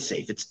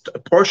Yosef. It's a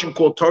portion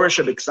called Torah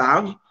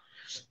Shebiksav,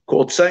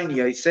 called Tzayin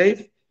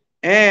Yosef,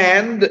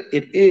 and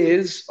it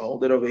is.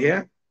 Hold it over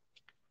here.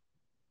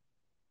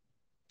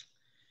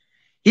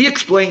 He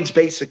explains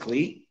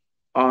basically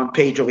on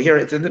page over here.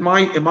 It's in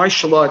my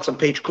Shalah. It's on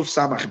page Kuf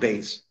Samach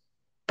Beis.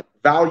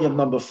 Volume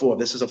number 4.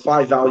 This is a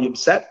 5-volume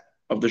set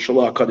of the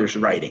Shalah Kadosh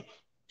writing.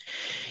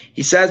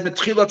 He says, so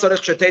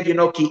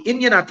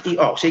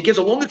he gives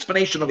a long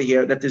explanation over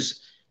here that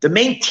there's the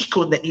main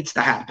tikkun that needs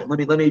to happen. Let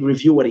me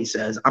review what he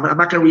says. I'm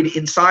not going to read it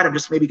inside. I'm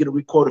just maybe going to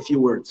re-quote a few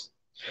words.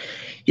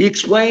 He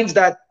explains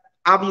that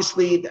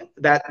obviously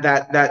that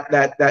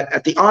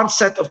at the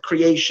onset of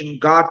creation,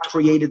 God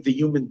created the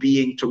human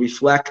being to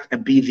reflect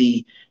and be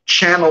the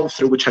channel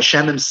through which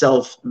Hashem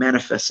himself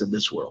manifests in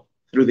this world,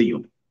 through the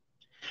human.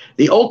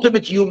 The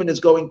ultimate human is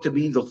going to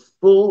be the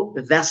full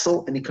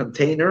vessel and the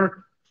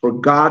container for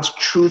God's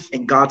truth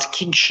and God's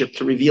kingship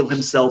to reveal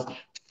himself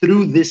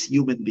through this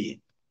human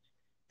being.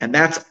 And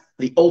that's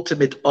the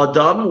ultimate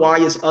Adam. Why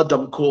is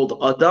Adam called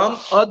Adam?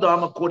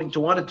 Adam, according to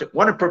one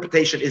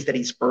interpretation, is that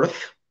he's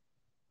earth.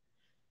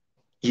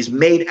 He's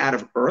made out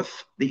of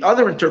earth. The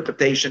other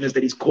interpretation is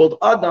that he's called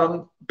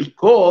Adam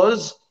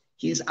because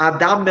he's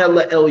Adam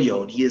Mele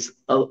Elyon. He is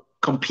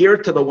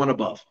compared to the one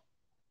above.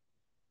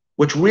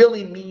 Which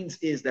really means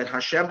is that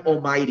Hashem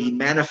Almighty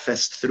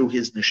manifests through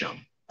his neshama,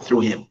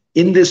 through him,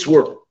 in this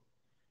world.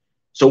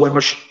 So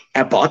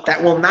but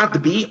that will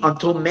not be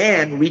until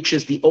man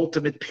reaches the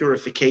ultimate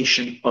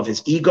purification of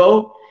his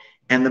ego,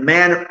 and the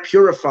man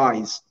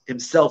purifies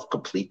himself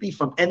completely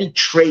from any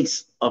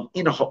trace of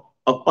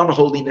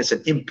unholiness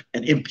and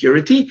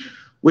impurity,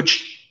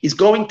 which is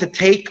going to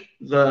take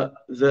the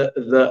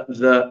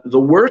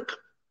work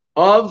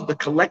of the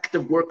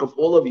collective work of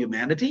all of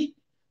humanity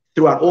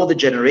throughout all the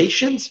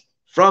generations,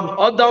 from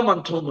Adam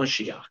until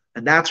Moshiach.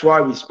 And that's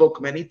why we spoke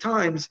many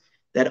times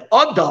that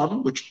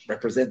Adam, which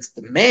represents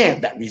the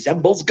man that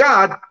resembles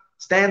God,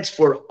 stands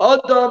for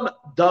Adam,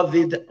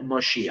 David,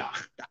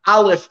 Moshiach. The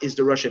Aleph is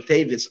the Rosh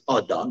Tevis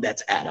Adam,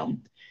 that's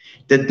Adam.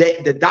 The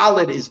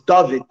Dalet is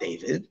David,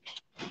 David.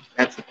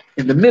 That's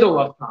in the middle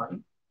of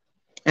time.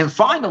 And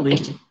finally,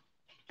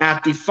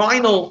 at the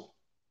final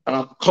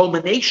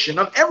culmination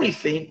of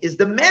everything is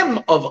the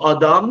Mem of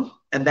Adam,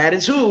 and that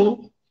is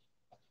who?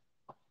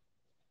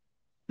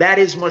 That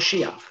is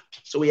Moshiach.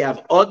 So we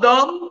have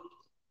Adam,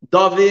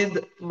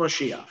 David,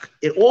 Moshiach.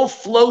 It all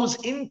flows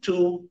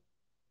into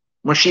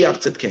Moshiach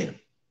Tzidkenu.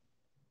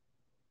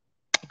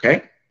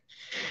 Okay?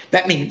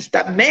 That means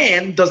that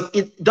man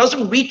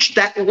doesn't reach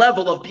that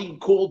level of being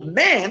called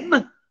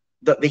man,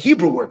 the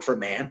Hebrew word for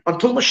man,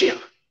 until Moshiach.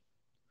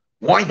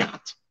 Why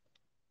not?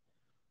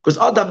 Because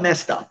Adam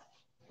messed up.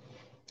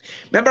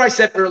 Remember I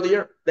said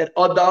earlier that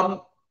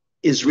Adam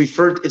is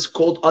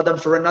called Adam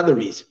for another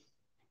reason.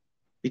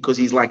 Because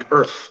he's like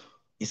earth.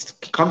 He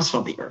comes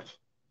from the earth.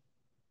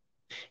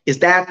 Is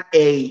that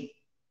a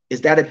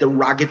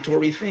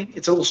derogatory thing?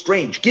 It's a little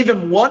strange. Give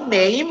him one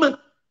name,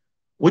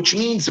 which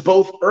means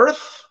both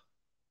earth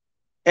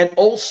and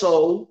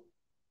also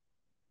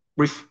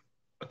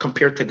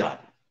compared to God.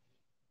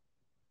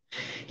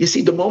 You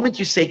see, the moment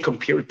you say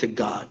compared to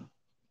God,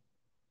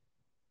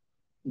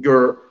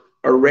 you're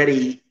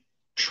already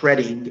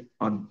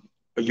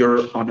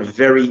you're on a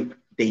very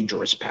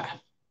dangerous path.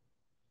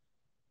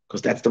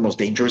 Because that's the most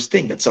dangerous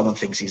thing, that someone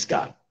thinks he's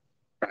God,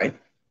 right?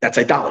 That's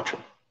idolatry.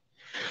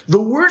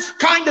 The worst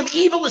kind of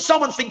evil is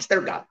someone thinks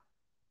they're God.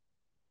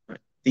 Right?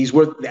 These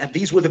were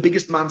the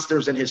biggest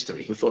monsters in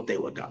history who thought they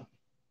were God.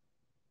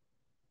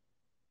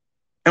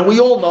 And we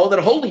all know that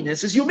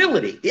holiness is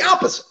humility, the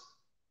opposite.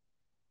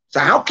 So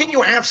how can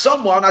you have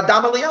someone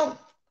Adam Eliyahu?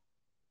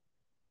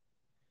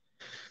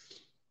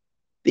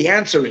 The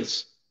answer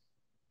is,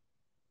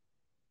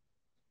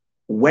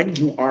 when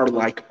you are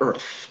like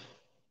earth,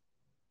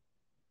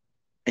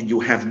 and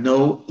you have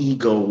no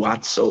ego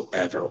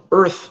whatsoever.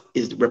 Earth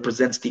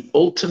represents the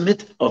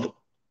ultimate of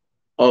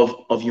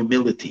of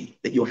humility,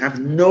 that you have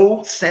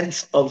no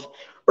sense of,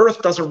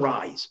 earth doesn't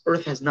rise,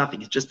 earth has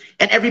nothing, it's just,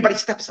 and everybody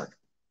steps on it.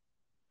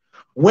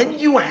 When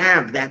you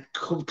have that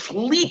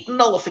complete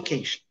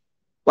nullification,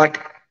 like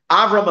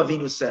Avram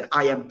Avinu said,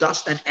 I am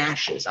dust and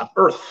ashes, I'm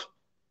earth,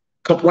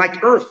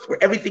 like earth,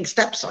 where everything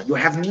steps on, you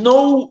have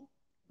no,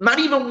 not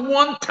even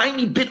one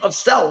tiny bit of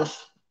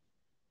self,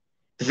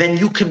 then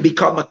you can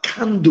become a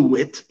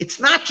conduit. It's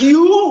not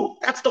you.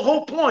 That's the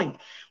whole point.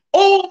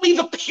 Only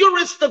the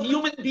purest of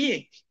human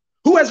beings,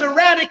 who has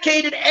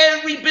eradicated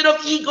every bit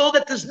of ego,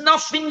 that there's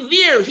nothing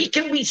there. He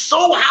can be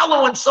so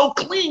hollow and so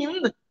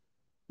clean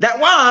that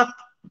what?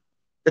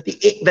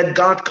 That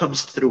God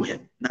comes through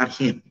him, not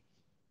him.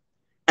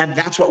 And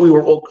that's what we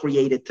were all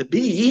created to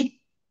be.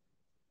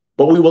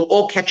 But we will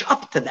all catch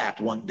up to that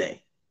one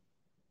day.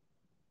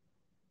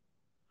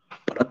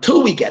 But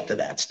until we get to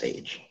that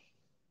stage,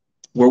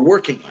 we're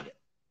working on it.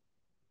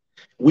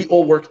 We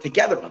all work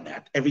together on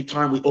that. Every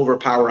time we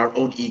overpower our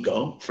own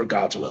ego for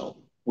God's will,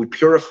 we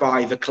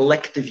purify the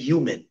collective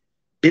human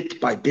bit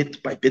by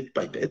bit by bit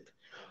by bit.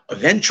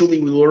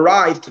 Eventually, we will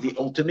arrive to the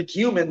ultimate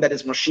human, that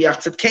is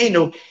Moshiach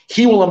Tzidkenu.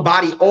 He will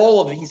embody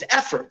all of these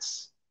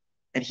efforts,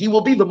 and he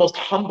will be the most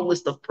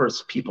humblest of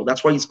people.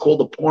 That's why he's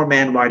called a poor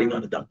man riding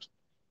on a donkey.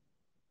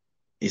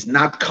 He's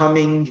not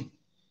coming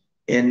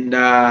in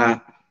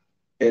Elon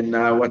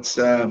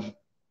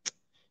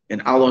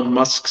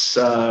Musk's,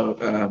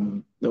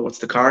 what's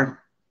the car?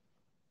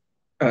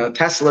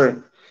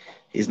 Tesla.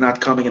 He's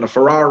not coming in a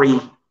Ferrari.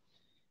 He's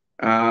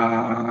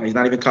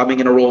not even coming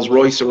in a Rolls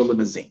Royce or a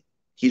limousine.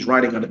 He's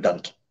riding on a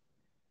donkey.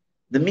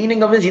 The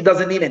meaning of it, he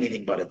doesn't need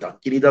anything but a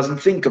donkey. He doesn't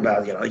think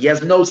about it. He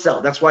has no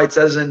self. That's why it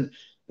says in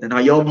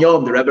Hayom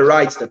Yom, the Rebbe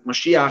writes that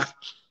Moshiach,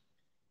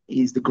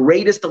 he's the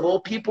greatest of all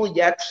people,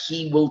 yet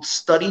he will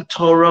study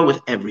Torah with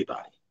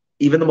everybody.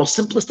 Even the most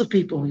simplest of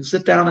people. He'll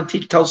sit down and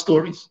tell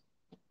stories.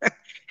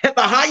 At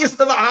the highest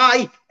of the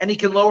high, and he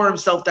can lower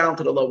himself down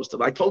to the lowest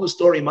of. I told a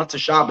story in Matzah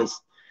Shabbos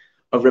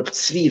of Reb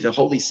Tzvi, the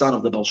holy son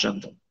of the Baal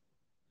Shem Tov.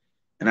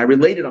 And I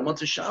related on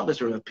Matzah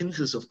Shabbos, Reb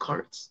Pinchas of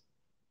Karts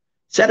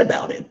said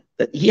about him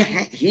that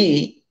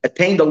he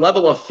attained a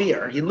level of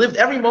fear. He lived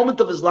every moment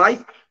of his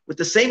life with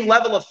the same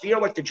level of fear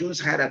like the Jews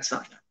had at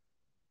Sinai.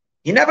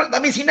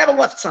 That means he never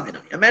left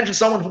Sinai. Imagine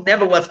someone who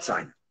never left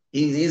Sinai.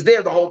 He's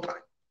there the whole time.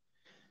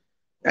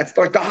 That's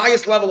like the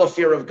highest level of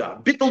fear of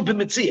God. Bittul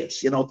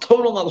b'mitzias,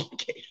 total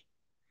nullification.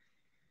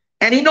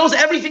 And he knows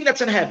everything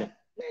that's in heaven.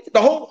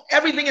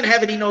 Everything in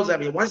heaven, he knows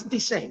everything. Why doesn't he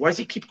say? Why does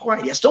he keep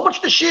quiet? He has so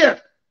much to share.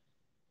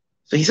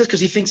 So he says, because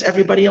he thinks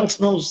everybody else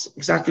knows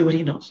exactly what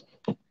he knows.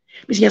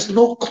 Because he has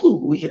no clue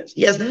who he is.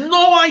 He has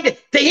no idea.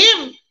 To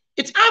him,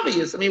 it's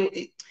obvious.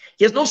 He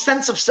has no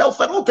sense of self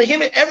at all. To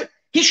him,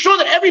 he's sure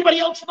that everybody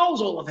else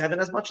knows all of heaven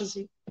as much as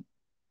he.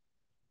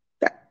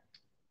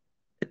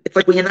 It's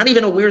like when you're not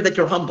even aware that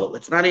you're humble. You're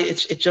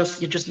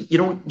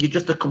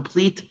just a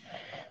complete,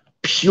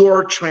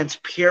 pure,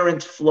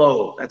 transparent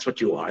flow. That's what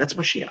you are. That's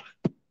Moshiach.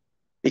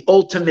 The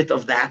ultimate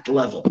of that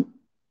level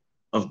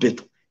of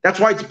bittul. That's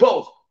why it's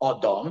both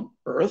Adam,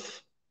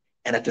 earth,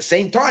 and at the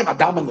same time,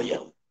 Adam and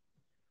Liel.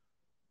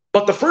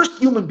 But the first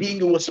human being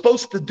who was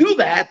supposed to do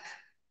that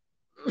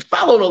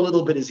followed a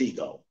little bit his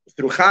ego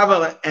through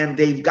Chava, and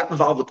they got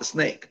involved with the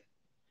snake.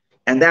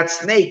 And that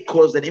snake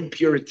caused an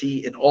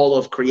impurity in all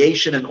of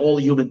creation and all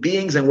human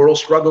beings, and we're all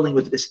struggling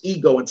with this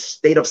ego and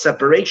state of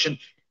separation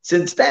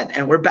since then,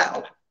 and we're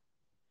battling.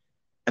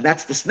 And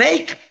that's the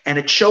snake, and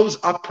it shows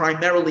up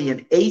primarily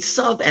in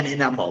Esav and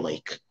in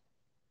Amalek.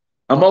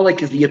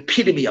 Amalek is the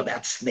epitome of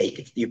that snake.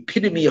 It's the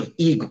epitome of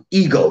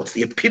ego. It's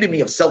the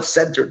epitome of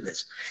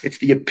self-centeredness. It's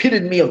the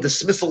epitome of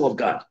dismissal of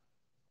God.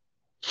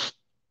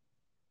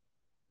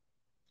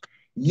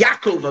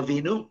 Yaakov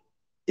Avinu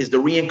is the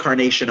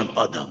reincarnation of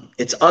Adam.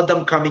 It's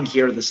Adam coming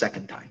here the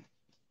second time.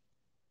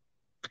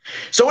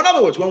 So in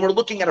other words, when we're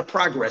looking at a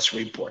progress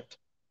report,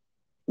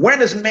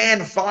 when is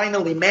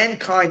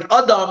mankind,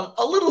 Adam,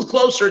 a little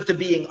closer to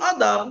being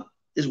Adam,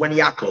 is when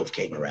Yaakov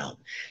came around.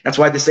 That's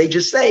why the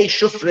sages say,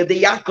 Shufre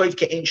de Yaakov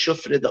ke'en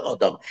Shufre de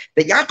Adam.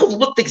 That Yaakov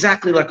looked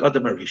exactly like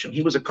Adam Arishon.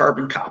 He was a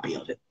carbon copy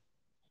of it.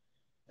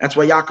 That's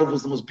why Yaakov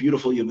was the most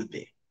beautiful human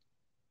being.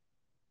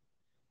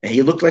 And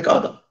he looked like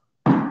Adam.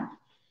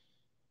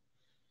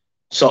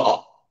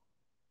 So,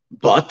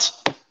 but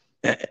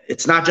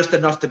it's not just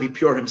enough to be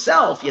pure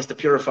himself. He has to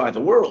purify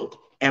the world.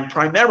 And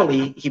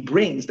primarily, he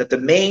brings that the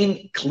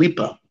main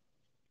klipa,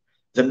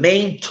 the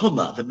main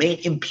tumah, the main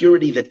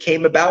impurity that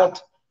came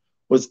about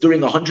was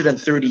during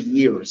 130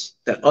 years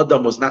that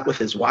Adam was not with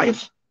his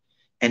wife,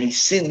 and he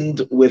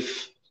sinned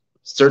with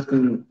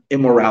certain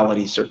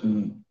immorality,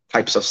 certain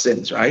types of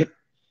sins, right?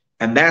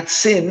 And that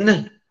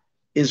sin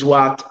is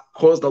what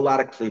caused a lot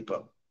of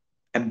klipa.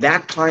 And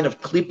that kind of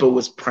klipa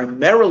was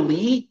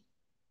primarily,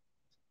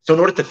 so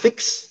in order to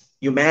fix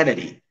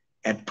humanity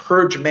and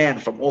purge man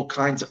from all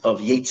kinds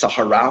of yetzer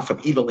hara, from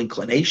evil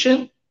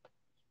inclination,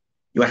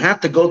 you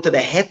have to go to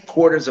the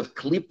headquarters of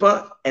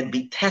klipa and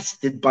be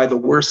tested by the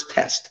worst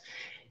test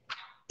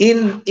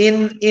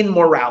in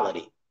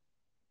morality,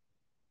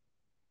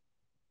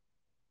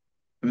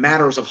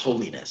 matters of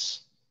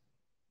holiness.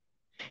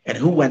 And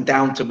who went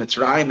down to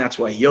Mitzrayim? That's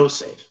why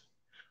Yosef,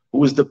 who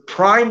was the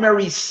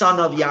primary son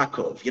of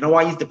Yaakov. You know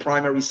why he's the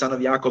primary son of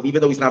Yaakov,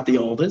 even though he's not the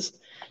oldest?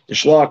 The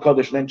Shloah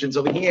HaKodesh mentions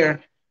over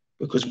here,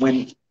 because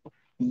when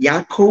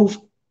Yaakov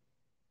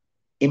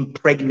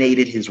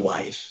impregnated his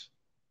wife,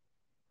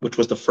 which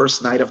was the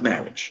first night of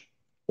marriage,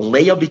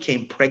 Leah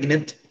became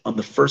pregnant on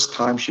the first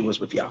time she was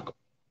with Yaakov.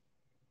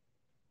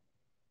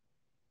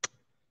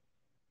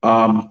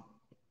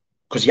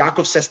 Because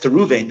Yaakov says to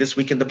Reuven this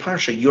week in the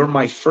Parsha, you're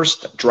my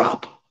first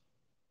drop.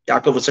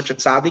 Yaakov was such a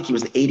tzaddik, he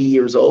was 80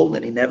 years old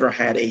and he never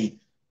had a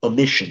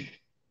omission.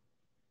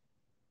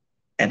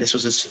 And this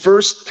was his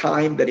first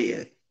time that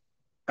he,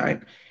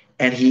 right?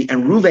 And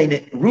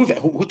Reuven,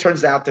 who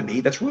turns out to be,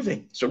 that's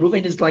Reuven. So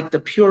Reuven is like the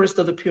purest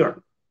of the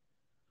pure.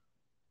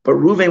 But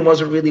Reuven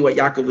wasn't really what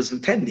Yaakov was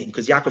intending,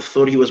 because Yaakov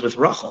thought he was with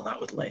Rachel, not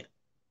with Leah.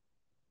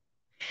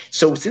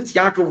 So since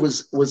Yaakov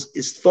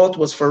his thought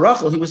was for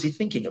Rachel, was he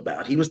thinking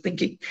about? He was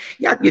thinking,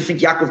 you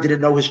think Yaakov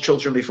didn't know his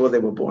children before they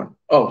were born?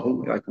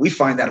 Oh, like we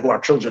find out who our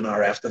children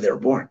are after they're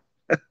born.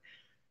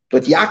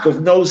 But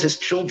Yaakov knows his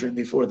children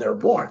before they're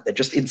born. They're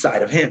just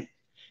inside of him.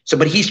 So,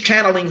 but he's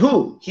channeling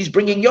who? He's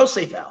bringing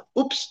Yosef out.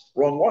 Oops,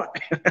 wrong one.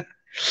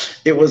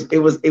 It was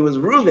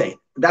Reuven.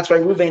 That's why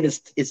Reuven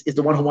is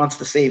the one who wants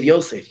to save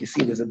Yosef. You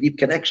see, there's a deep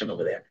connection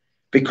over there,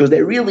 because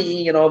they're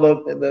really, in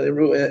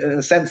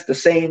a sense,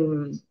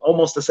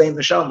 almost the same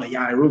neshama.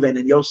 Yeah, Reuven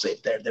and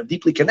Yosef, they're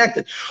deeply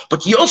connected.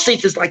 But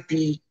Yosef is like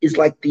the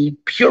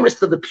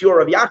purest of the pure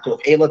of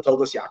Yaakov. Elah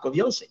told us Yaakov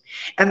Yosef,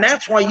 and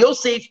that's why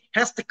Yosef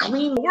has to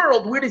clean the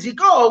world. Where does he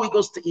go? He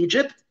goes to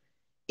Egypt.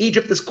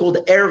 Egypt is called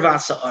Erva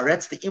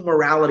Sa'aretz, the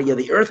immorality of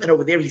the earth. And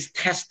over there, he's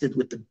tested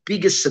with the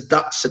biggest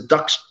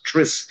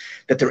seductress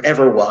that there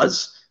ever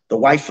was, the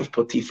wife of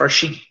Potiphar.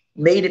 She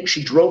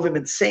drove him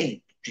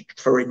insane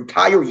for an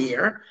entire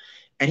year,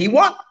 and he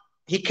won.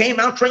 He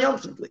came out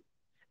triumphantly.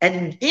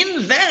 And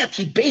in that,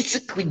 he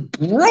basically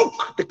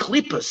broke the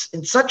klippos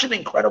in such an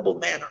incredible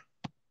manner.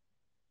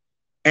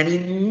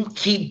 And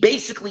he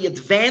basically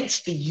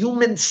advanced the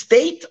human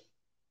state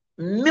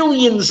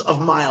millions of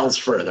miles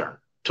further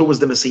towards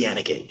the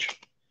Messianic age.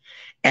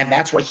 And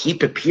that's why he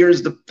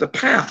prepares the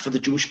path for the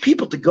Jewish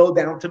people to go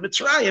down to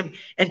Mitzrayim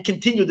and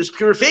continue this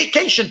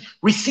purification,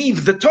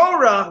 receive the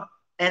Torah,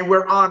 and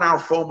we're on our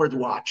forward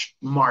march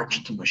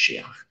to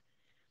Moshiach.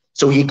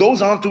 So he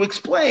goes on to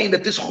explain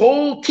that this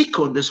whole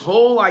tikkun, this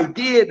whole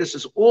idea, this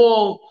is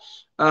all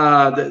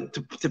to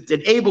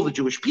enable the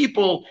Jewish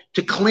people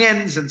to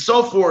cleanse and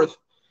so forth.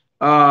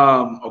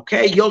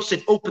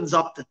 Yosef opens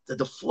up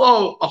the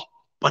flow.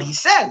 But he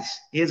says,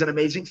 here's an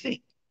amazing thing.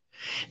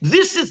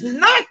 This is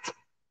not,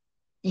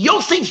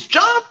 Yosef's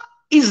job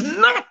is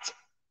not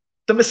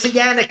the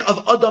messianic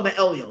of Adam and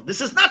Elyon.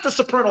 This is not the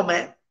supernal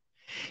man.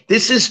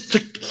 This is to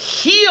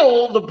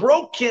heal the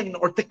broken,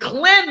 or to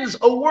cleanse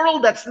a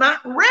world that's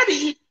not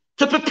ready,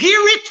 to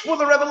prepare it for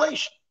the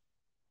revelation.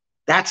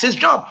 That's his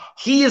job.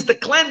 He is the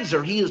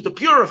cleanser. He is the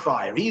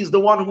purifier. He is the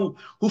one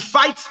who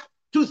fights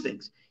two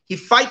things. He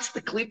fights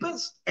the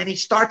klippos, and he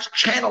starts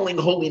channeling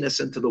holiness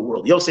into the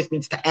world. Yosef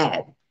means to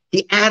add.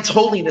 He adds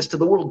holiness to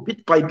the world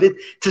bit by bit,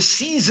 to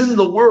season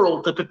the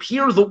world, to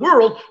prepare the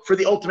world for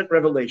the ultimate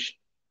revelation.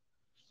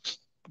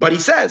 But he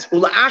says,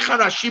 after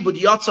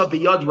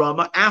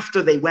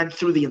they went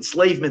through the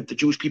enslavement, the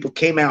Jewish people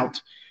came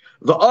out.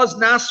 The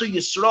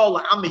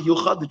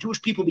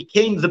Jewish people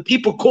became the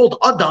people called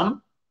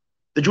Adam.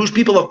 The Jewish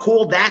people are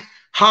called that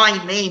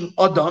high name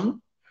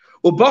Adam.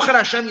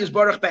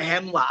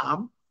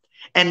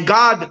 And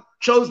God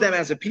chose them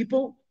as a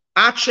people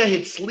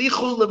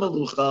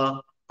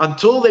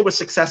until they were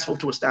successful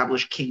to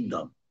establish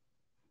kingdom.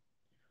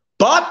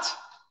 But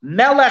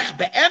Melech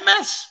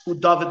be'emes hu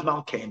David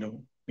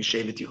Malkeinu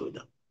mishevet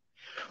Yehuda.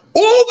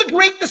 All the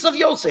greatness of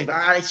Yosef,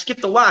 I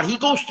skipped a lot. He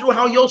goes through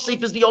how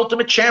Yosef is the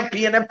ultimate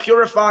champion and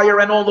purifier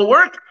and all the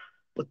work.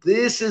 But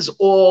this is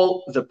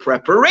all the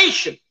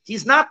preparation.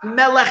 He's not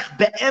Melech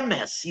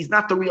be'emes. He's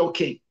not the real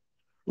king.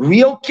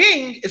 Real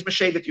king is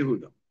mishevet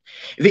Yehuda.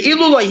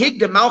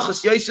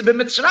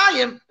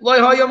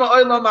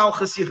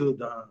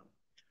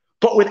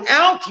 But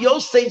without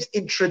Yosef's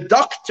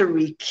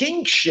introductory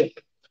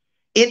kingship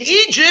in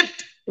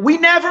Egypt, we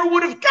never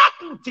would have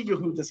gotten to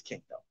Yehuda's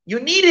kingdom. You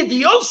needed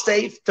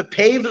Yosef to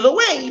pave the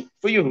way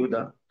for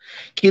Yehuda.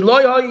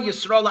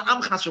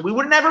 We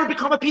would never have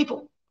become a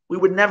people. We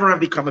would never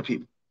have become a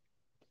people.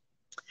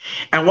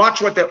 And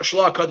watch what the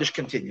Shloah HaKodesh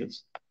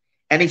continues.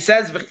 And he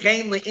says,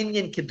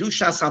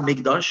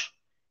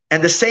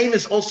 and the same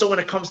is also when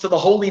it comes to the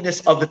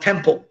holiness of the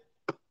temple.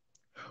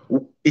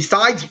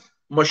 Besides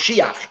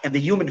Moshiach and the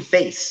human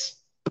face,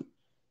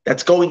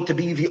 that's going to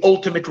be the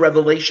ultimate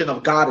revelation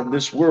of God in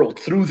this world,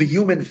 through the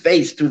human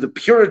face, through the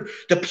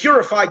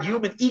purified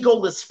human,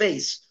 egoless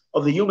face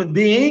of the human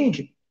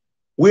being.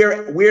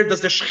 Where does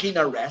the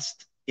Shekhinah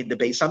rest? In the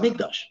Beis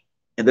Hamikdash,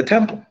 in the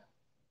temple.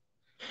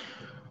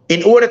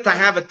 In order to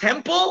have a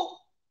temple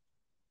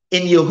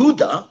in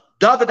Yehuda,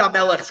 David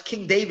HaMelech's,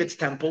 King David's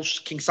temple,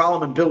 King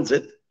Solomon builds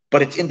it,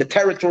 but it's in the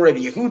territory of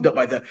Yehuda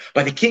by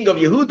the king of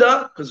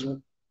Yehuda, because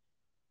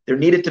there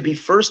needed to be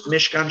first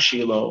Mishkan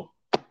Shiloh.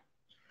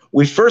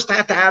 We first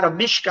had to have a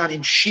Mishkan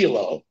in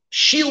Shiloh.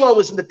 Shiloh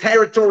is in the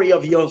territory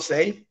of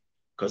Yosef,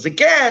 because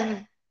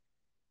again,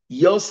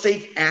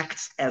 Yosef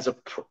acts as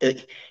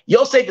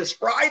Yosef is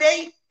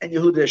Friday and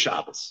Yehuda is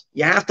Shabbos.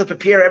 You have to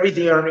prepare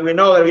everything. We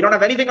know that we don't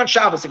have anything on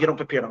Shabbos if you don't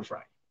prepare it on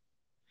Friday.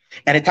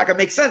 And it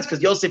makes sense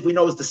because Yosef, we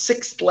know, is the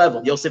 6th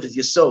level. Yosef is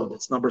Yesod.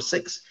 It's number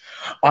 6.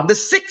 On the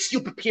 6th,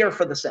 you prepare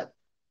for the 7th.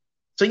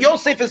 So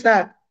Yosef is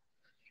that.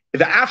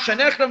 Yosef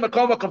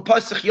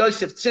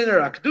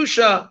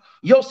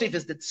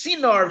is the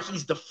tzinor.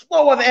 He's the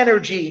flow of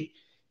energy.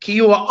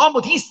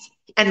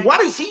 And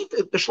what is he?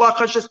 The Shlach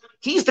Hashem,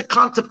 he's the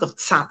concept of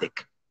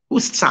tzaddik.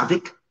 Who's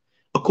tzaddik?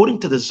 According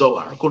to the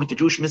Zohar, according to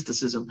Jewish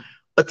mysticism,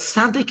 a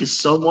tzaddik is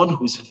someone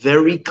who's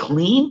very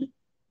clean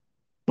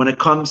when it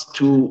comes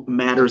to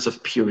matters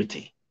of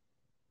purity.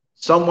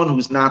 Someone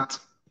who's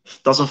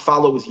doesn't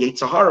follow his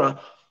Yetzer Hara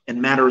in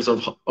matters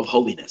of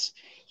holiness.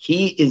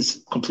 He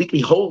is completely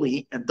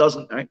holy and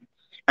doesn't, right?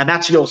 And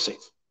that's Yosef.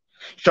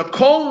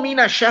 Shakol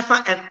mina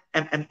shefa,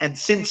 and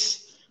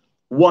since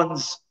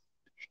one's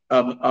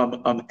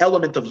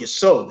element of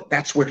Yesod,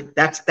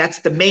 that's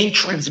the main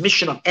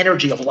transmission of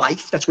energy of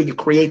life. That's where you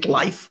create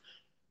life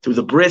through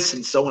the bris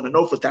and so on and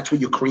so forth. That's where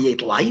you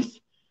create life.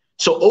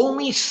 So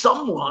only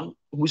someone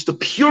who's the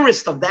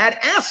purest of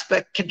that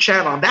aspect can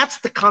channel. And that's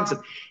the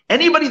concept.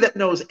 Anybody that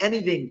knows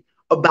anything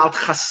about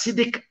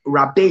Hasidic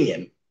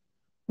Rabbeim,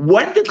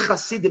 when did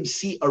Hasidim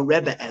see a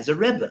Rebbe as a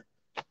Rebbe?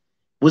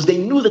 Was they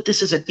knew that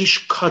this is an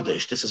Ish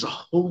Kaddish, this is a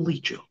holy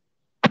Jew.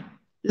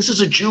 This is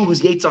a Jew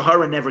whose Yetzer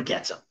Hara never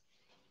gets him.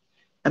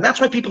 And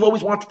that's why people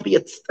always wanted to be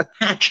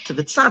attached to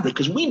the tzaddik,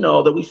 because we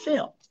know that we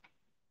fail.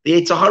 The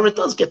Yetzer Hara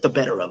does get the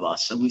better of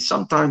us, and we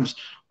sometimes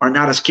are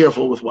not as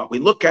careful with what we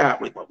look at,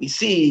 with what we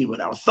see,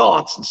 with our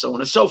thoughts, and so on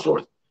and so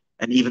forth,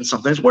 and even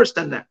sometimes worse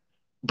than that.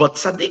 But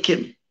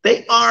tzaddikim,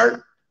 they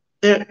are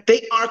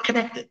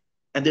connected,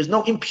 and there's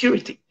no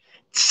impurity.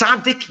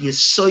 Tzaddik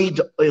Yesoid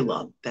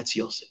Olam, that's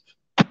Yosef.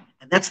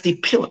 And that's the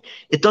pillar.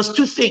 It does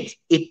two things.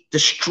 It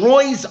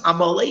destroys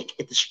Amalek,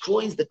 it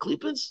destroys the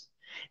Klippas,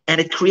 and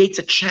it creates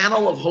a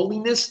channel of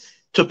holiness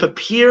to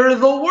prepare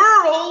the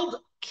world,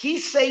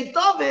 Kisei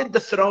David, the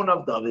throne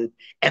of David.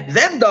 And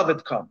then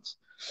David comes.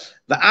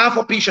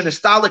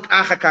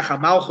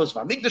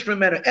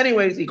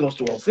 Anyways, he goes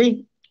through all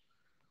thing.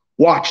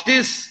 Watch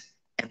this.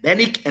 And then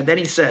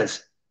he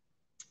says,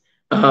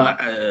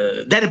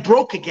 then it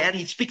broke again.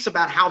 He speaks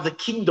about how the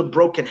kingdom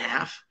broke in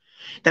half.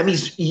 That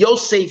means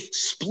Yosef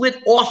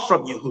split off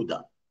from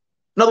Yehuda.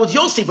 In other words,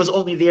 Yosef was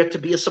only there to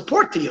be a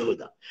support to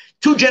Yehuda.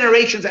 2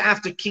 generations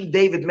after King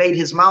David made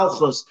his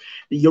malchus,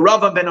 the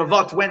Yeravam ben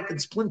Avat went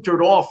and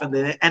splintered off, and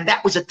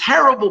that was a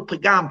terrible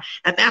pagam,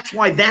 and that's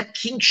why that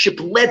kingship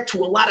led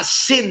to a lot of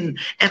sin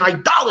and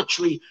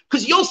idolatry,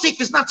 because Yosef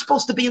is not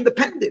supposed to be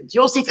independent.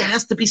 Yosef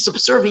has to be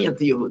subservient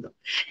to Yehuda.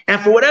 And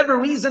for whatever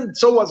reason,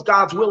 so was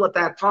God's will at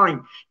that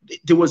time.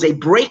 There was a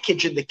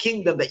breakage in the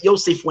kingdom that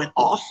Yosef went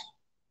off.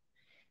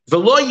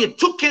 V'lo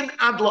yetuken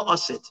ad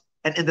la'asit.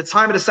 And in the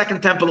time of the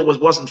Second Temple,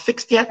 it wasn't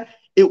fixed yet.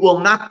 It will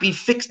not be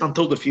fixed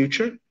until the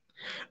future.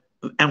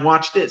 And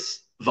watch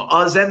this.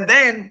 And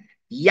then,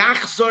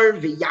 Yachzor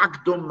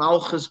v'yagdum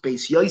malchus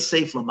beis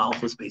Yosef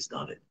l'malchus beis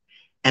David.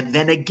 And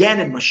then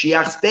again, in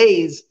Moshiach's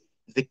days,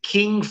 the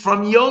king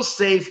from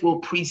Yosef will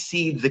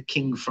precede the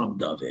king from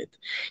David.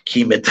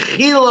 Ki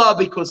metchila,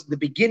 because in the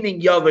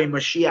beginning, Yahweh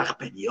Mashiach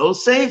ben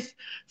Yosef.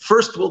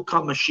 First will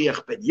come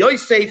Mashiach ben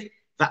Yosef,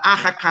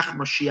 v'achakach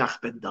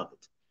Mashiach ben David.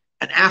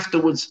 And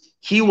afterwards,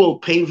 he will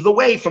pave the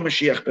way for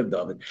Mashiach ben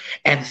David.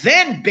 And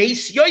then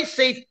Beis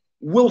Yosef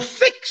will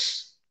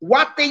fix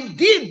what they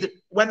did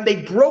when they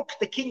broke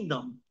the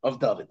kingdom of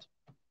David.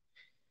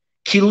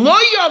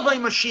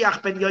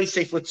 Mashiach ben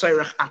Yosef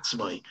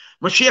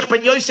Mashiach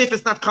ben Yosef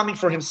is not coming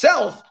for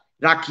himself.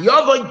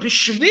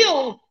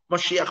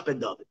 Mashiach ben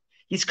David.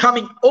 He's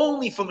coming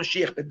only for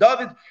Mashiach ben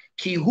David.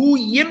 Because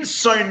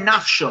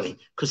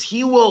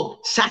he will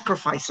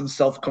sacrifice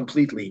himself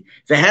completely.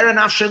 And he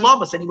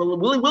will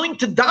be willing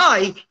to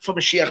die for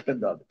Mashiach ben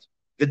David.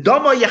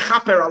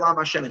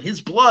 And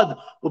his blood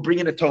will bring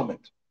an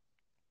atonement.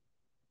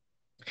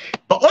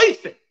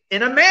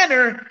 In a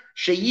manner,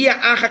 and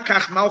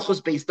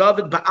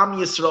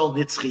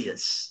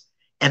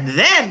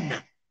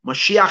then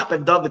Mashiach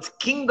ben David's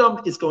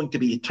kingdom is going to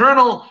be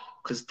eternal,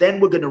 because then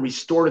we're going to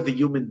restore the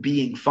human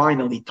being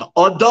finally to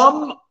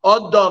Adam,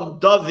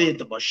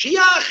 David,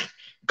 Mashiach.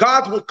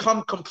 God will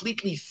come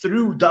completely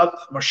through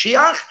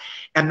Mashiach,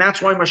 and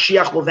that's why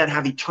Mashiach will then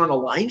have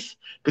eternal life,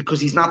 because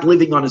he's not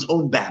living on his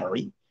own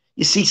battery.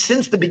 You see,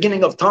 since the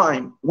beginning of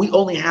time, we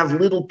only have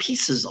little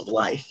pieces of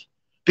life,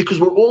 because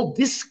we're all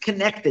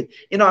disconnected.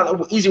 You know,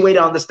 an easy way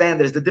to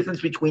understand it is the difference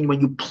between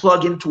when you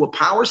plug into a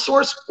power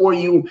source or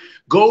you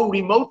go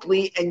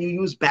remotely and you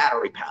use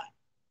battery power.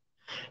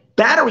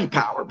 Battery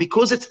power,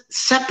 because it's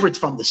separate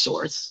from the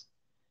source,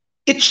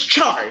 it's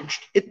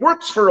charged, it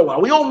works for a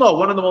while. We all know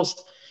one of the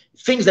most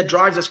things that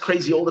drives us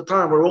crazy all the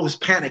time, we're always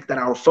panicked that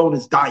our phone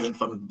is dying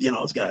from,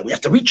 we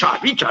have to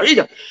recharge.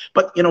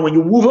 But, when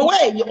you move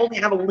away, you only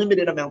have a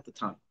limited amount of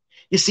time.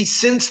 You see,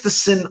 since the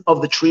sin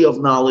of the tree of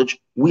knowledge,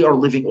 we are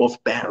living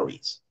off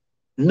batteries.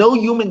 No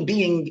human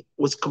being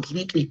was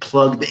completely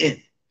plugged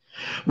in.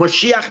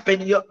 Moshiach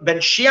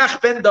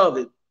ben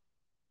David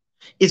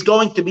is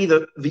going to be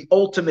the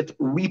ultimate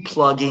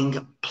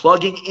replugging,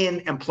 plugging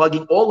in and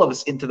plugging all of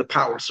us into the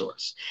power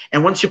source.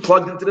 And once you're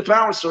plugged into the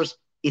power source,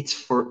 it's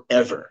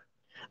forever.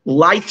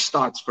 Life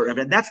starts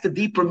forever. And that's the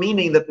deeper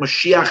meaning that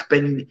Moshiach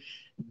ben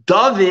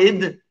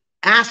David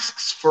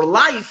asks for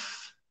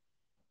life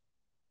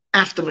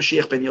after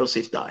Mashiach ben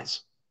Yosef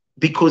dies.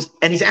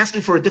 And he's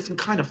asking for a different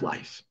kind of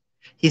life.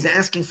 He's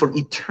asking for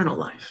eternal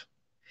life.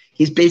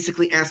 He's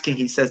basically asking,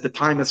 he says, the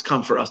time has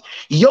come for us.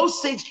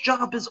 Yosef's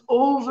job is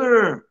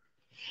over.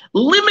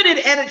 Limited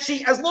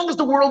energy, as long as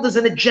the world is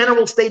in a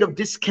general state of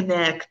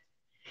disconnect.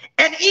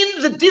 And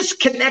in the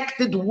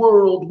disconnected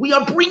world, we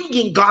are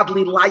bringing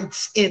godly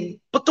lights in.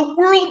 But the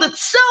world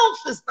itself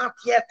is not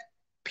yet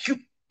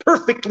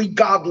perfectly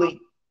godly.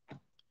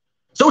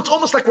 So it's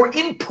almost like we're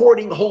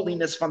importing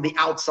holiness from the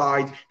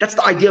outside. That's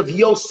the idea of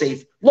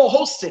Yosef,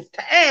 Lohosef,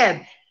 to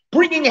add,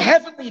 bringing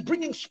heavenly,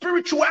 bringing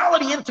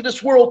spirituality into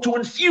this world to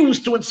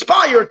infuse, to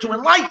inspire, to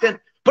enlighten.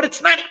 But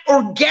it's not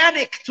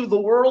organic to the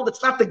world.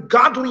 It's not the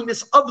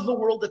godliness of the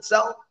world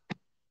itself.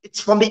 It's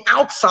from the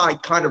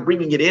outside kind of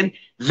bringing it in.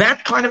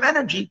 That kind of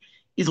energy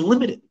is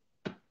limited.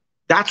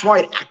 That's why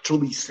it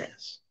actually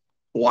says,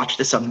 watch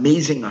this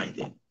amazing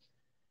idea,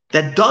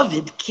 that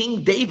David,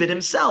 King David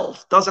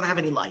himself, doesn't have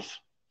any life.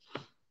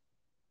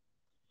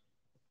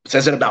 It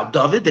says it about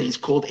David that he's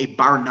called a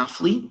bar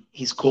nafli.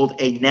 He's called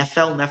a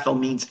nefel. Nefel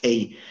means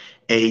a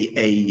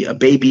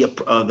baby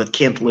that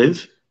can't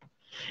live.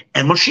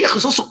 And Moshiach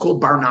is also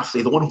called bar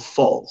nafli, the one who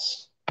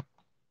falls.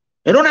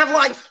 They don't have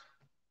life.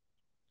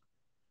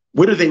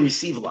 Where do they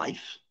receive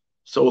life?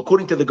 So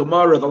according to the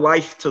Gemara, the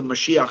life to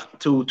Moshiach,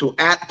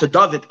 to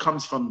David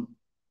comes from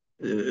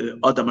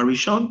Adam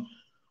Arishon.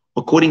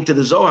 According to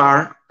the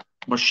Zohar,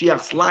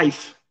 Moshiach's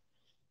life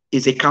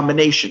is a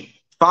combination.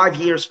 5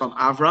 years from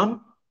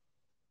Avram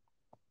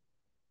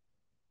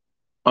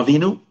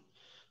Avinu,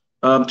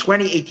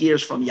 28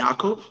 years from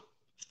Yaakov,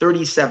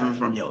 37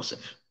 from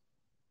Yosef.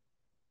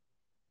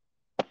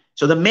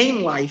 So the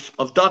main life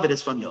of David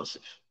is from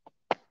Yosef.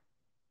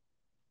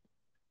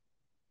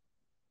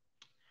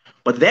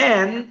 But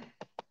that's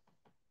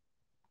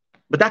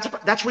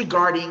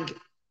regarding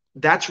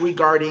David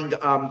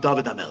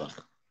HaMelech.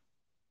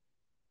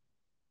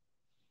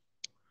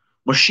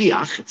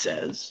 Moshiach, it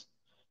says,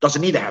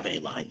 doesn't need to have any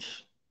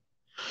life.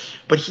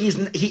 But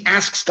he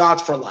asks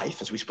God for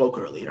life, as we spoke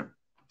earlier.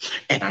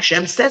 And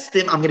Hashem says to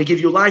him, I'm going to give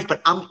you life,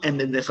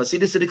 and in the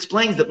Chassidus it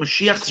explains that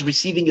Mashiach is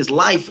receiving his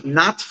life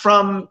not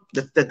from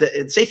the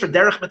Sefer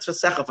Derech Mitzvah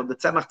Secha, from the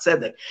Tzemach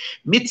Tzedek.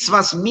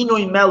 Mitzvahs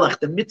Minoi Melech,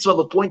 the mitzvah of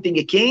appointing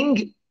a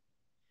king.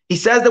 He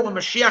says that when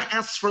Mashiach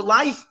asks for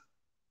life,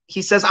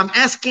 he says, I'm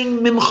asking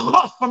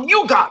Mimcha, from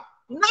you, God,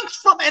 not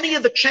from any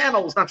of the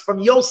channels, not from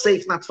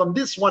Yosef, not from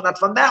this one, not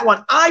from that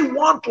one. I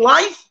want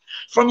life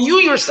from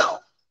you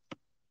yourself.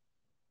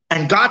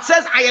 And God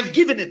says, I have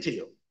given it to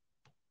you.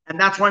 And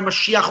that's why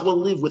Mashiach will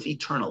live with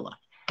eternal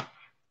life.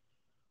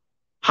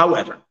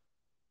 However,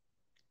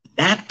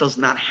 that does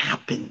not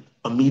happen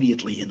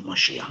immediately in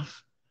Mashiach.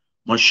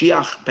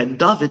 Mashiach ben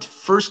David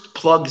first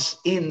plugs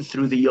in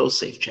through the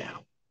Yosef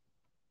channel.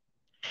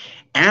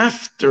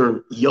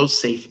 After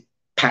Yosef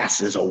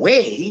passes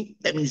away,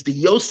 that means the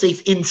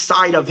Yosef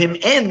inside of him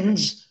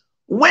ends.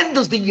 When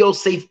does the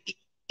Yosef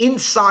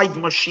inside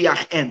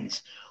Mashiach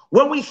ends?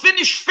 When we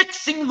finish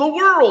fixing the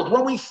world,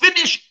 when we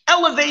finish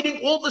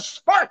elevating all the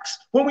sparks,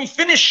 when we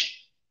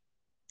finish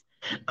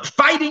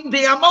fighting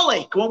the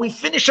Amalek, when we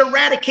finish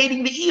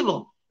eradicating the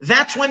evil,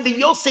 that's when the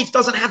Yosef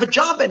doesn't have a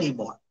job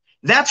anymore.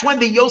 That's when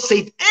the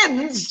Yosef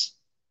ends,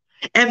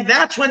 and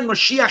that's when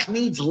Mashiach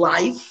needs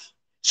life.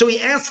 So he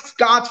asks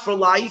God for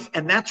life,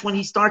 and that's when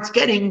he starts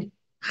getting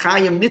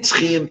Chayim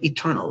Nitzchiyim,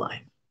 eternal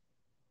life.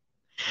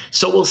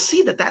 So we'll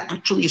see that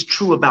actually is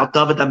true about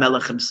David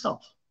HaMelech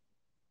himself.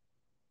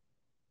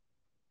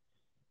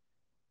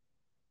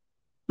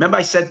 Remember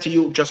I said to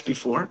you just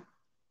before,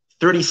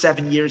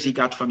 37 years he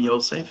got from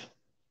Yosef,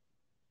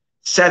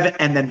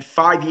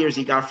 5 years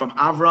he got from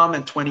Avram,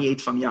 and 28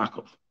 from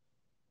Yaakov.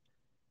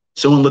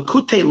 So in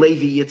Lekutei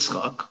Levi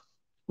Yitzchak,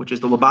 which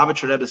is the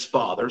Lubavitcher Rebbe's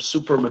father,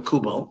 Super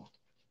Mekubal,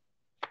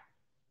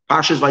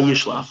 Parshas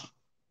Vayishlach,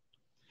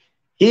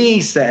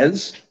 he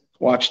says,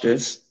 watch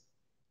this,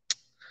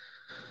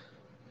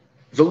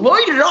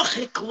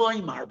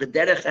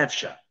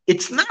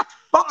 it's not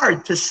far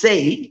to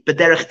say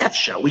b'derech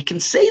efsha. We can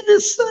say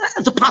this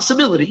as a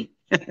possibility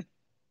that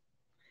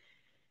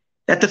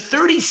the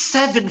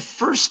 37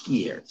 first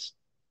years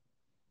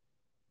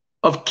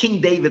of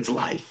King David's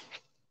life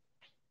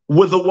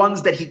were the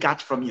ones that he got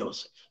from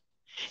Yosef.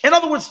 In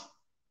other words,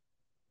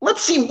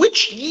 let's see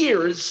which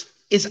years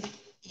is,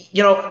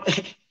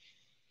 David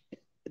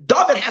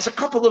has a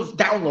couple of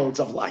downloads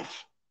of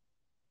life.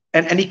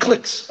 And he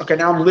clicks, okay,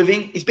 now I'm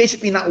living. He's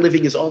basically not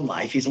living his own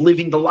life. He's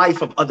living the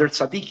life of other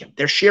tzaddikim.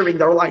 They're sharing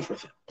their life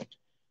with him.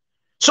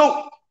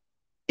 So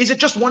Is it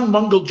just one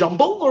mumble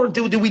jumble, or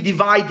do we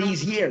divide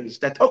these years?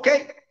 That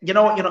okay, you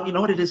know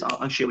what it is.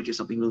 I'll share with you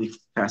something really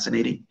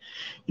fascinating.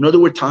 There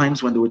were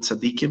times when there were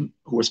tzaddikim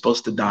who were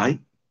supposed to die,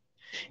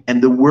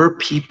 and there were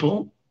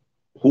people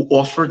who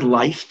offered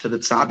life to the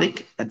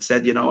tzaddik and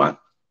said, you know what,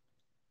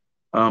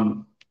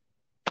 I'm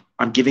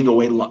giving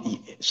away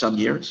some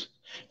years.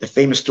 The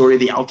famous story of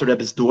the Alter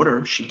Rebbe's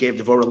daughter, she gave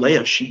Devorah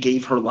Leah, she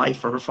gave her life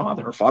for her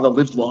father. Her father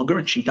lived longer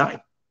and she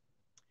died.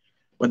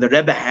 When the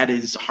Rebbe had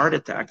his heart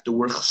attack, there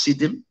were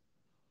Chassidim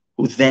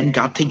who then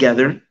got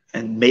together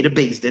and made a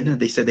Beis Din, and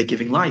they said they're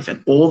giving life.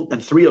 And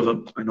three of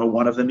them, I know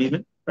one of them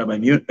even,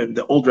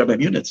 the old Rebbe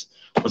Munitz,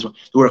 there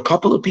were a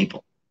couple of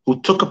people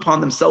who took upon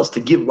themselves to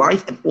give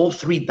life, and all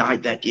three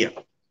died that year.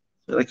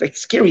 Like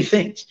scary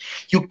things.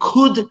 You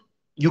could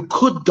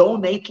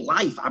donate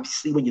life,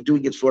 obviously, when you're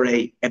doing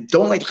it and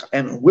donate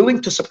and willing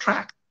to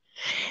subtract.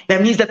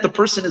 That means that the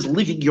person is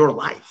living your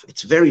life.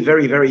 It's very,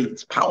 very, very,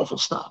 it's powerful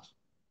stuff.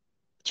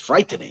 It's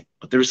frightening,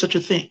 but there is such a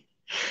thing.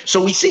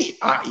 So we see,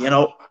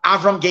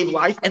 Avram gave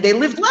life and they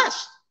lived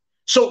less.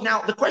 So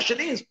now the question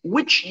is,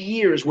 which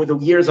years were the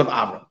years of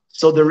Avram?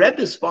 So the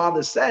Rebbe's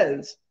father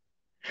says,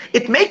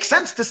 it makes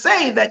sense to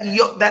say that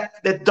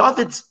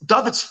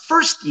David's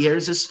first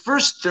years, his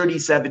first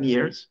 37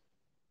 years,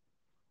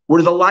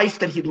 were the life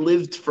that he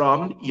lived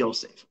from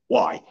Yosef.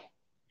 Why?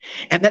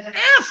 And then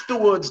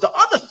afterwards, the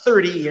other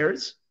 30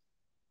 years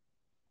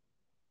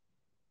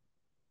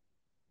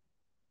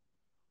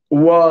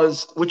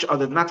was,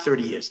 not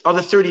 30 years,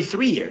 other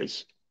 33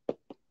 years,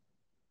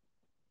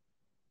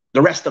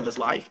 the rest of his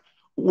life,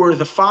 were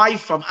the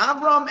 5 from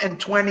Avram and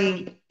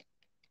 20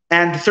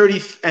 and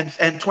 30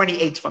 and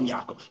 28 from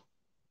Yaakov.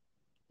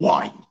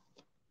 Why?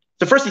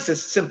 So first he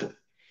says, simple.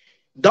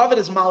 David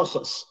is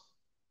Malchus.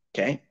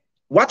 Okay?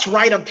 What's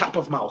right on top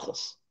of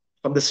Malchus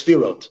from the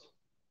Sfirot?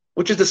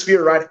 Which is the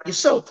Sfirot right?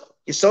 Yesod.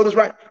 Yesod is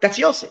right. That's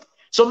Yosef.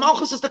 So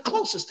Malchus is the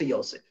closest to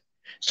Yosef.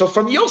 So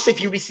from Yosef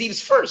he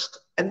receives first.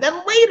 And then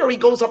later he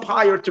goes up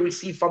higher to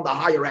receive from the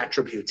higher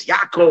attributes.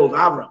 Yaakov,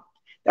 Avram.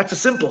 That's a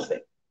simple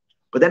thing.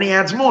 But then he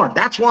adds more.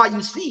 That's why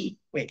you see,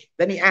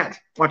 then he adds,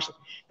 watch this.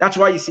 That's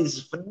why you see, this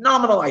is a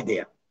phenomenal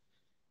idea.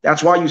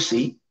 That's why you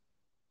see,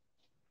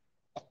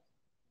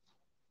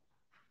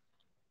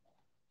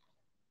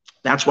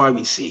 that's why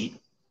we see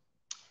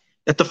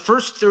that the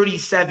first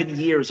 37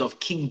 years of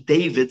King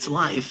David's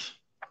life,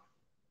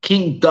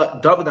 King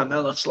David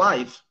HaMelech's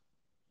life,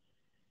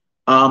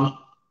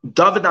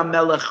 David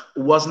HaMelech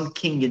wasn't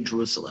king in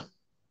Jerusalem.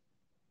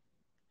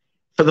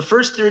 For the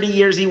first 30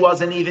 years, he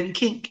wasn't even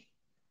king.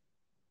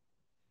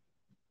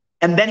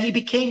 And then he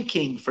became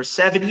king. For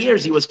 7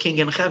 years, he was king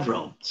in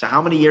Hebron. So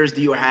how many years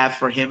do you have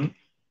for him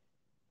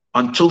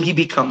until he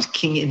becomes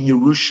king in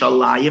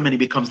Yerushalayim and he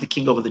becomes the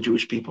king over the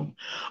Jewish people?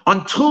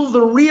 Until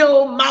the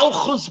real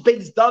Malchus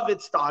Beis David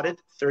started,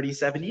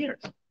 37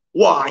 years.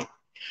 Why?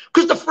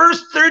 Because the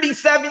first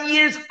 37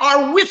 years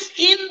are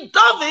within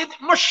David,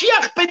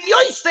 Moshiach ben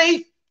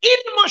Yosef, in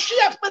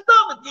Moshiach ben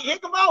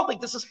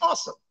David. This is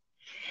awesome.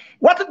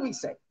 What did we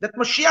say? That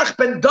Moshiach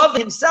ben David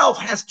himself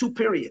has 2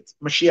 periods.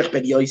 Moshiach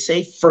ben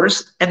Yosef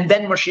first, and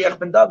then Moshiach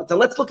ben David. So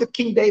let's look at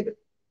King David.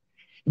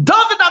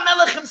 David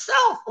HaMelech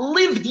himself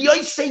lived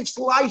Yosef's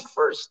life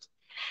first.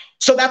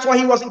 So that's why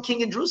he wasn't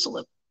king in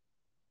Jerusalem.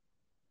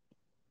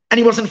 And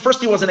he wasn't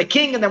a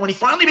king, and then when he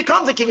finally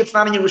becomes a king, it's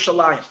not in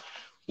Yerushalayim.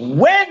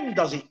 When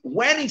does he?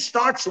 When he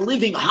starts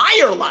living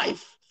higher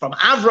life from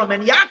Avram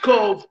and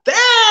Yaakov,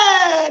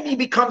 then he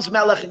becomes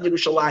Melech in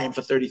Yerushalayim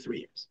for 33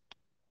 years.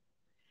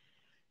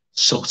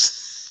 So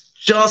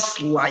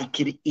just like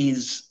it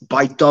is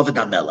by David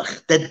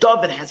HaMelech, that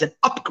David has an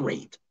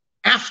upgrade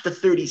after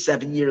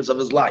 37 years of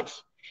his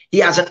life. He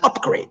has an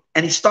upgrade,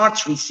 and he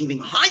starts receiving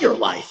higher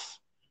life.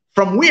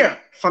 From where?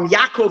 From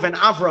Yaakov and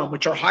Avram,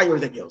 which are higher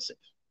than Yosef.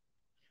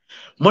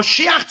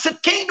 Moshiach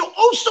Tzidkenu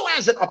also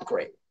has an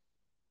upgrade.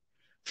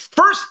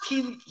 First,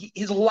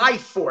 his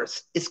life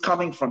force is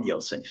coming from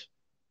Yosef.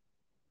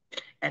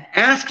 And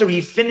after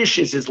he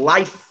finishes his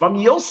life from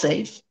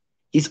Yosef,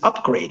 he's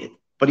upgraded.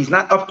 But he's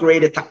not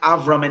upgraded to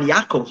Avram and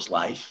Yaakov's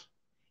life.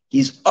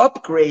 He's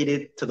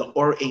upgraded to the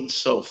Or Ein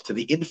Sof, to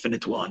the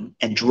Infinite One,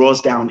 and draws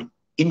down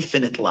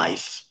infinite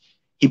life.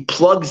 He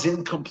plugs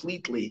in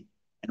completely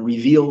and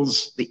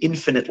reveals the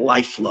infinite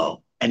life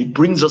flow. And he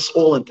brings us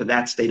all into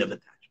that state of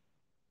attachment.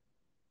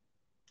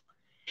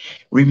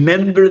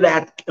 Remember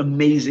that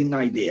amazing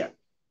idea,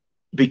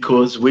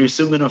 because we're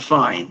soon going to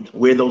find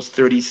where those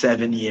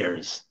 37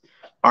 years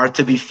are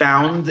to be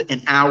found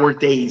in our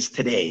days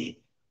today,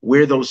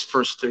 where those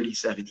first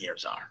 37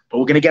 years are. But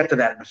we're going to get to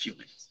that in a few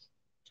minutes.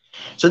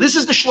 So this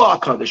is the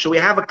Shloah Kodesh. So we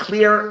have a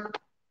clear,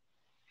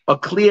 now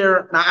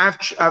I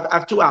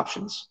have 2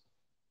 options.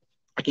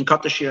 I can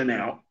cut the share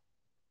now,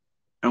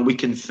 and we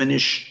can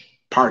finish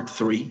part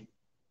 3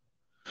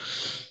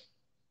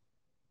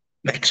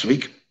 next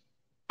week.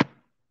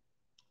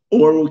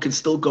 Or we can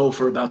still go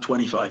for about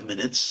 25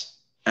 minutes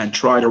and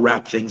try to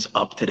wrap things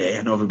up today.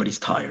 I know everybody's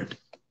tired.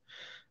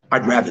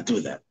 I'd rather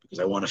do that because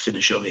I want to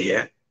finish over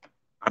here.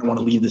 I don't want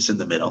to leave this in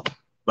the middle.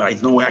 but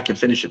there's no way I can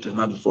finish it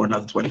for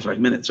another 25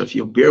 minutes. So if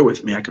you bear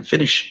with me, I can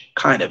finish,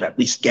 kind of, at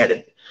least get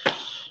it.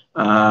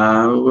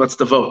 What's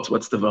the vote?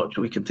 What's the vote?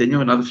 Can we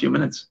continue another few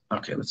minutes?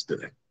 Okay, let's do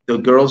that. The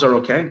girls are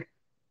okay?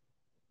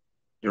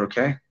 You're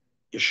okay?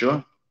 You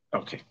sure?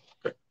 Okay,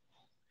 good.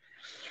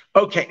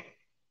 Okay,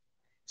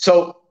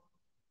 so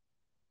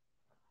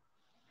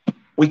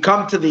we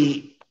come to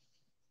the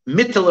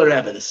Mittler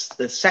Rebbe,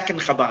 the second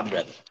Chabad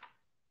Rebbe.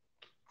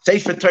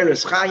 Sefer Torah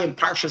Chaim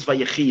Parshas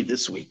Vayechi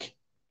this week.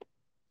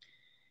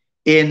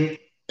 In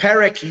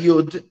Perek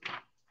Yud,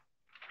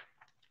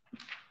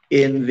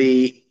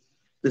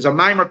 there's a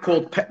mimer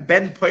called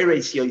Ben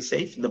Poires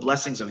Yosef, the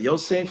blessings of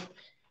Yosef.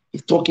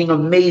 He's talking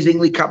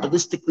amazingly,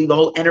 Kabbalistically, the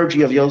whole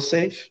energy of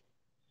Yosef.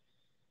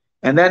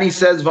 And then he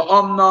says,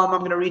 Va'omnam, I'm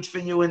going to read for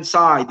you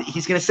inside.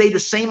 He's going to say the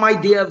same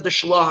idea of the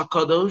Shalach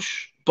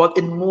HaKadosh, but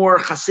in more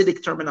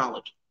Hasidic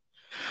terminology.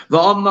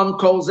 Va'omnam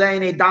kol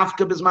zeine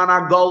dafka bizman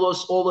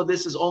agolos. All of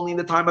this is only in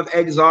the time of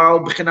exile.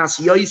 B'chinas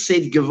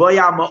Yosef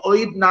gevoya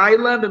ma'oid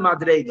naila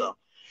b'madrega.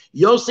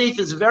 Yosef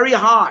is very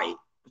high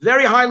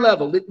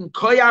level. Litin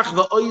koyach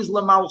va'oiz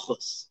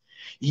lemalchus.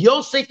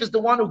 Yosef is the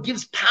one who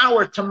gives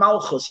power to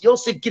Malchus.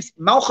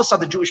 Malchus are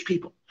the Jewish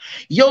people.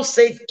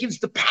 Yosef gives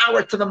the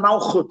power to the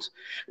Malchut.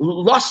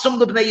 Lasum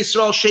l'bnei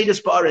Yisrael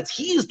sheidas ba'aretz.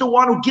 He is the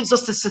one who gives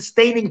us the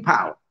sustaining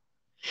power.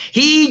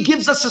 He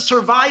gives us a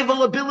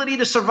survival ability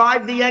to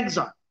survive the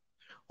exile.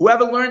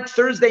 Whoever learned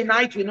Thursday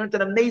night, we learned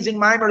an amazing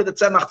mimer of the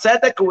Tzemach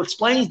Tzedek who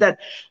explains that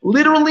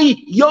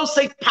literally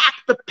Yosef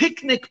packed the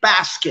picnic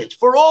basket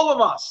for all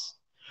of us.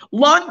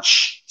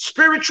 Lunch,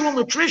 spiritual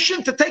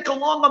nutrition to take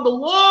along on the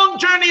long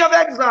journey of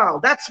exile.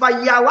 That's why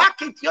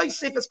Yalakit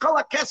Yosef is Kol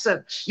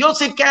HaKesed.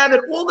 Yosef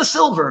gathered all the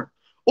silver.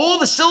 All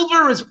the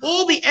silver is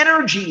all the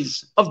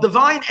energies of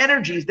divine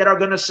energies that are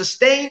going to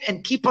sustain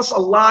and keep us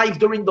alive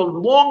during the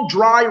long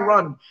dry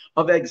run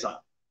of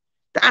exile.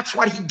 That's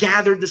why he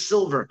gathered the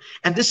silver.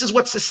 And this is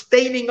what's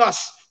sustaining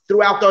us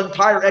throughout the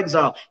entire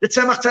exile. The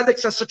Tzemach Tzedek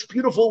says such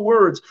beautiful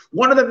words.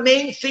 One of the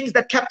main things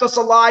that kept us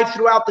alive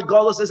throughout the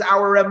Golus is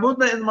our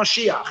emunah in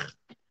Moshiach,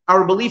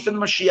 our belief in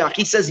Moshiach.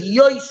 He says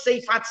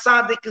Yosef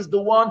HaTzadik is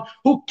the one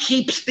who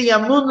keeps the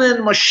emunah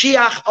in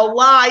Moshiach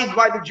alive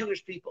by the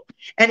Jewish people.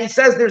 And he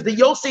says there's the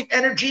Yosef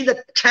energy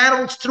that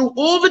channels through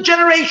all the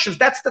generations.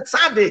 That's the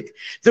Tzadik.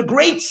 The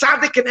great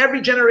Tzadik in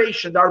every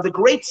generation are the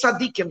great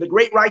Tzadikim, the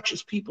great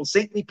righteous people,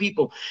 saintly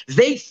people.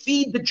 They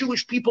feed the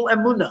Jewish people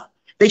emunah.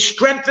 They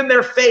strengthen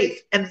their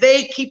faith, and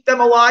they keep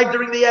them alive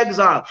during the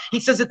exile. He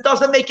says it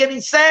doesn't make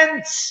any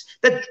sense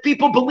that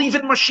people believe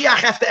in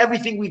Mashiach after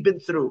everything we've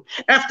been through.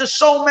 After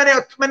so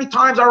many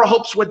times our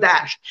hopes were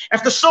dashed.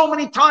 After so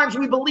many times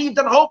we believed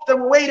and hoped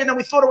and waited and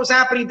we thought it was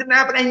happening, it didn't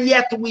happen, and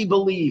yet we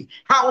believe.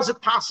 How is it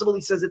possible?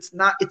 He says it's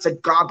a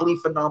godly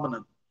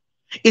phenomenon.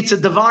 It's a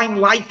divine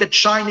light that's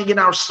shining in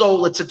our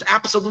soul. It's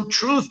absolute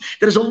truth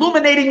that is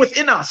illuminating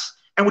within us,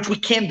 and which we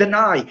can't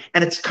deny.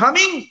 And it's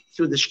coming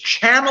through this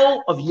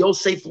channel of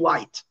Yosef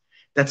light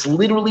that's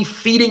literally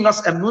feeding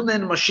us emunah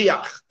and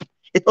Mashiach.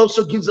 It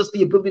also gives us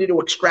the ability to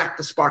extract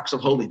the sparks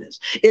of holiness.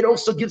 It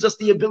also gives us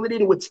the ability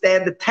to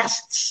withstand the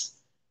tests,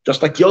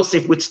 just like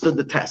Yosef withstood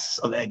the tests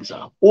of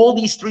exile. All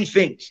these three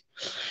things.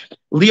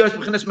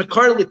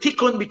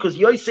 Because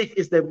Yosef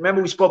is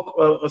remember we spoke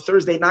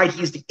Thursday night,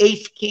 he's the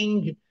 8th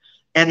king,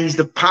 and he's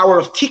the power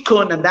of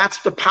tikkun, and that's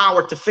the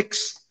power to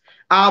fix.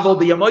 Once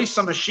we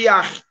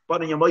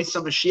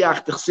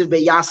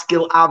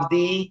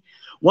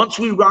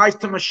rise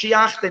to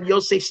Mashiach, then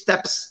Yosef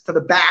steps to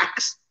the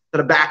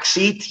back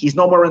seat. He's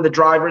no more in the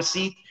driver's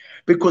seat,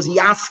 because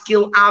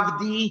Yaskil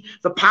Avdi,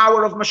 the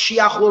power of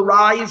Mashiach, will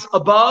rise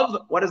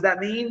above. What does that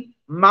mean?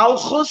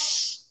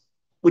 Malchus,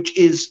 which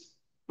is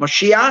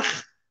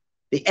Mashiach,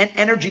 the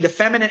energy, the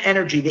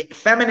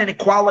feminine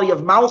equality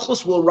of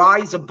Malchus will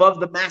rise above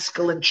the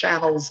masculine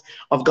channels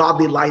of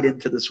godly light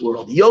into this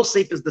world.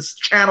 Yosef is this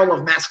channel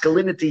of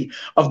masculinity,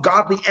 of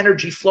godly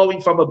energy flowing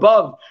from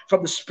above,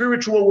 from the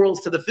spiritual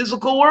worlds to the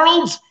physical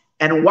worlds.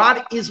 And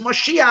what is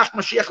Mashiach?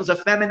 Mashiach is a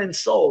feminine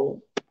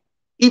soul.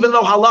 Even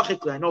though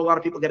halachically, I know a lot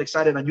of people get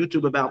excited on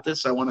YouTube about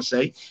this, I want to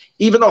say,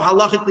 even though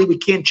halachically we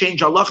can't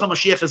change halacha,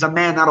 Mashiach is a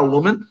man, not a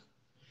woman.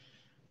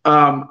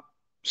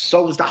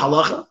 So is the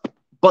halacha.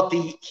 But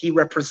he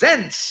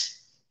represents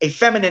a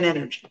feminine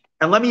energy.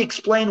 And let me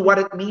explain what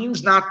it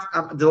means.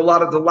 There's a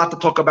lot to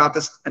talk about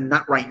this, and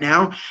not right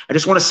now. I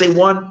just want to say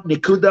one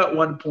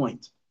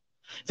point.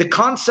 The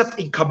concept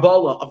in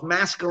Kabbalah of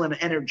masculine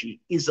energy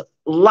is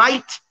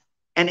light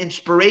and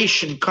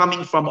inspiration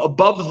coming from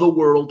above the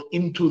world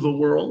into the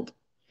world.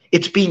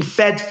 It's being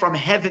fed from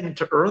heaven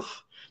to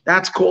earth.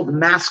 That's called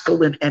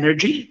masculine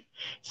energy.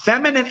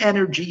 Feminine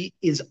energy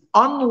is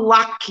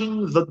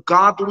unlocking the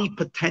godly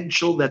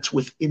potential that's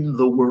within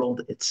the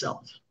world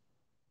itself.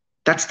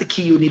 That's the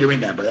key you need to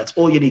remember. That's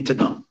all you need to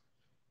know,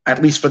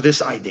 at least for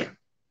this idea.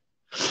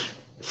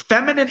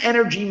 Feminine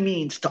energy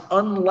means to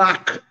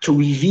unlock, to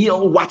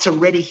reveal what's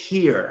already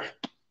here,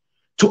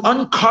 to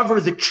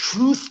uncover the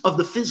truth of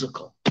the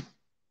physical.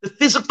 The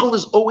physical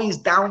is always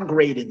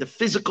downgraded. The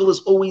physical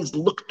is always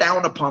looked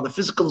down upon. The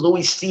physical is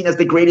always seen as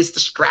the greatest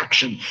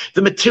distraction.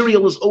 The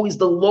material is always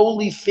the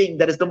lowly thing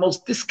that is the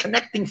most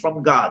disconnecting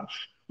from God.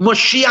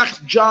 Moshiach's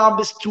job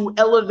is to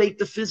elevate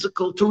the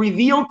physical, to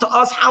reveal to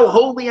us how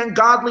holy and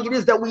godly it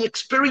is that we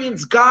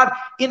experience God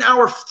in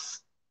our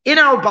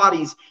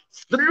bodies,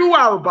 through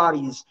our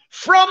bodies,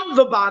 from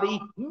the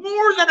body,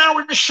 more than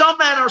our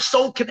neshama and our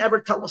soul can ever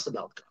tell us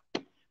about God.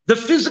 The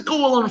physical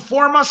will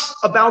inform us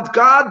about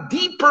God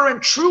deeper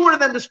and truer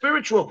than the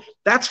spiritual.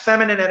 That's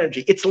feminine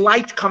energy. It's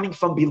light coming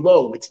from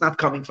below. It's not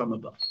coming from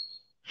above.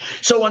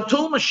 So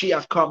until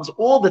Mashiach comes,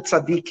 all the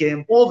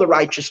tzaddikim, all the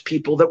righteous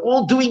people, they're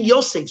all doing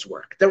Yosef's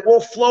work. They're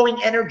all flowing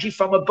energy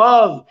from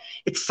above.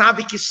 It's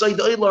tzaddik yesod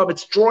olam.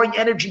 It's drawing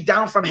energy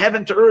down from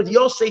heaven to earth.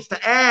 Yosef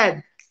to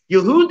add.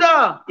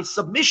 Yehuda is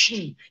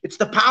submission. It's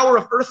the power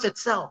of earth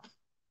itself.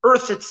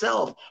 Earth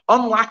itself.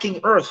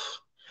 Unlocking earth.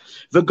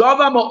 The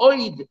Gava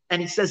Ma'oid,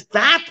 and he says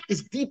that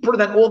is deeper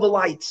than all the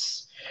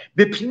lights.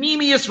 It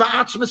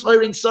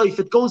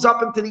goes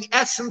up into the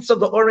essence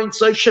of the Orin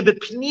Sof.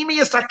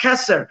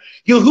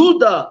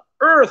 Yehuda,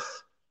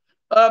 earth,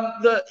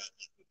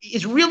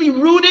 is really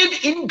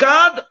rooted in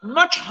God,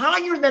 much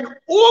higher than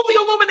all the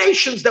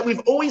illuminations that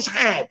we've always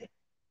had.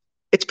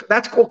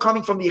 That's called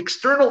coming from the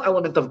external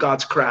element of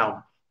God's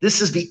crown. This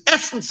is the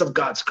essence of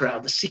God's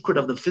crown, the secret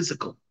of the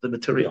physical, the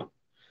material.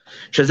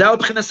 Higher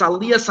than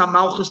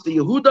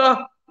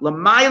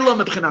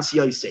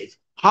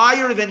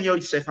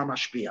Yosef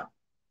HaMashpia.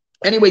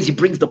 Anyways, he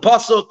brings the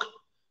pasuk,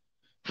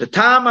 the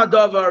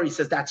Tamadavar. He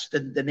says that's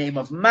the name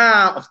of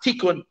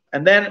Tikkun,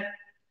 and then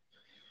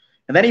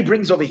he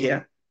brings over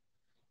here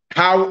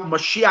how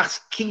Mashiach's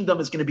kingdom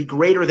is going to be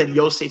greater than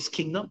Yosef's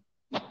kingdom.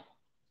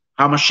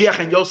 How Mashiach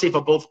and Yosef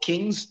are both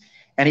kings,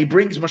 and he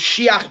brings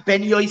Mashiach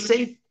ben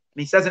Yosef, and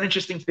he says an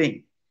interesting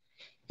thing.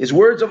 His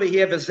words over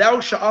here, that's why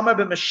it says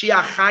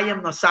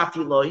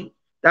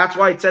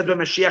by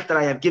Mashiach that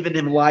I have given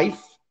him life.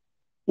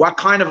 What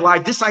kind of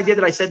life? This idea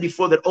that I said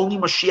before, that only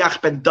Mashiach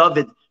ben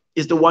David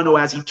is the one who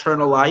has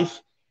eternal life.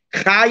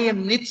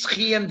 Chayim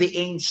nitzchiyim the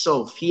Ein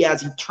Sof. He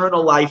has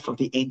eternal life of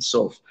the Ein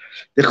Sof.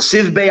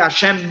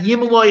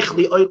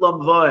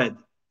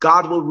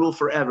 God will rule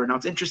forever. Now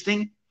it's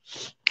interesting.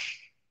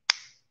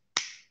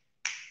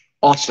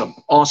 Awesome.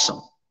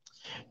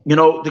 You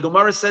know, the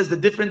Gemara says the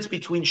difference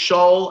between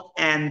Shaul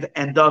and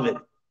David.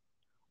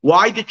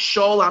 Why did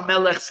Shaul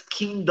HaMelech's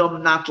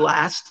kingdom not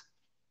last?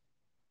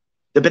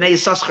 The Bnei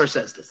Yisachar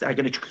says this. I'm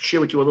going to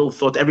share with you a little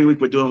thought. Every week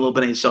we're doing a little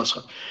Bnei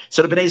Yisachar.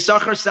 So the Bnei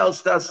Yisachar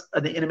tells us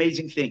an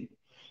amazing thing.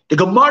 The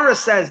Gemara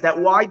says that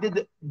why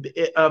did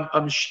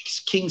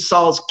King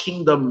Saul's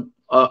kingdom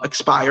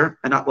expire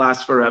and not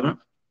last forever?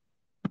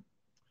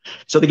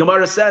 So the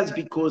Gemara says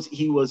because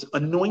he was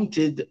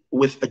anointed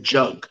with a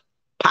jug.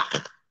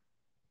 Pach.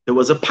 There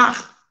was a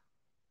pach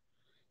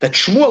that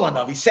Shmuel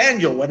Hanavi,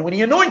 Samuel, when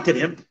he anointed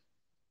him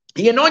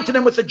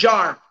with a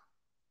jar,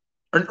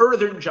 an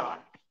earthen jar.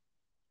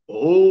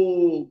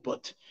 Oh,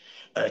 but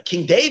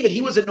King David,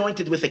 he was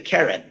anointed with a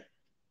keren,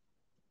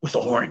 with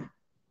a horn.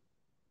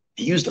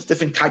 He used a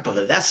different type of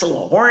a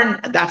vessel, a horn,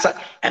 and that's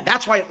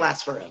why it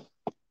lasts forever.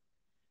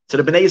 So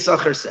the Bnei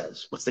Yisachar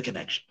says, what's the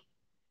connection?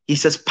 He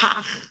says,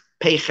 pach,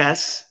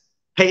 peches,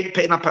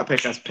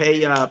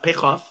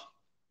 pechaf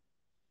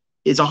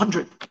is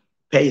 100.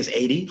 Pei is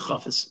 80,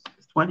 chaf is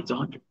 20, it's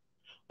 100.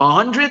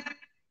 100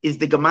 is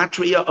the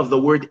gematria of the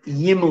word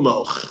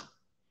Yimloch.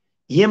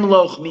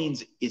 Yimloch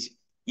means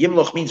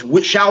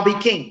which shall be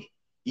king.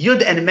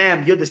 Yud and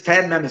Mem, Yud is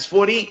 10, Mem is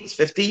 40, is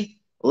 50.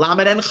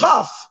 Lamed and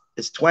Chaf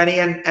is 20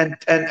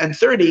 and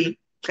 30,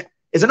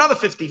 is another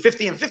 50.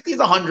 50 and 50 is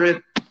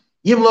 100.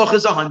 Yimloch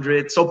is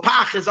 100. So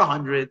Pach is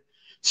 100.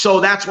 So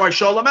that's why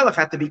Shaul HaMelech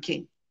had to be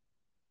king.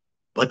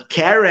 But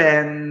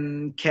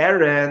Keren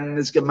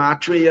is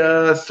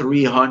gematria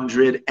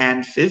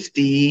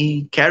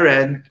 350.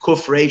 Keren,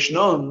 Kuf Reish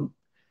Nun.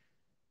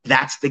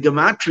 That's the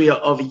gematria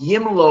of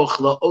Yimloch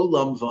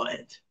la'olam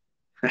va'ed.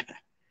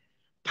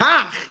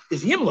 Pach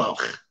is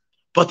Yimloch,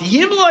 but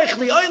Yimloch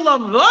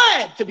la'olam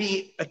va'ed, to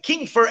be a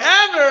king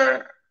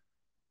forever,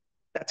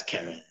 that's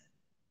Keren.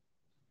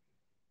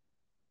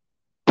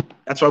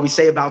 That's why we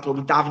say about when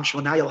we daven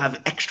Shemona, you'll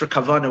have extra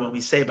kavanah when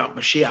we say about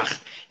Mashiach.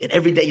 And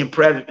every day in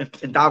prayer,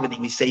 in davening,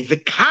 we say,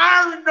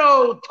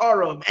 V'karno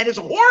Torum, and his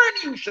horn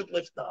you should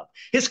lift up.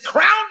 His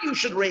crown you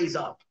should raise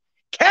up.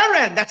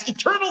 Keren, that's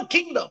eternal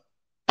kingdom.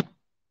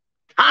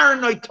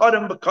 Karno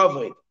Torum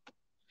b'kavod.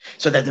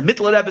 So that the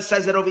Mittler Rebbe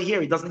says that over here.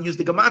 He doesn't use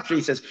the gematria.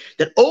 He says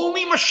that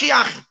only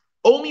Mashiach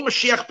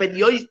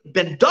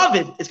ben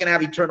David is going to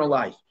have eternal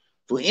life.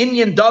 For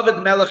Inyan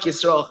David Melech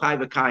Yisrael Chai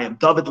V'Kayim.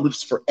 David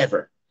lives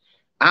forever.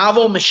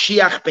 Avo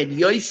Mashiach ben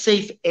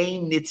Yosef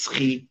ein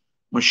nitzchi.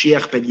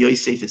 Mashiach ben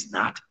Yosef is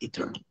not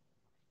eternal.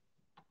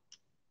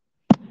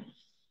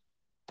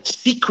 The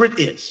secret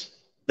is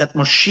that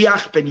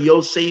Mashiach ben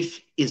Yosef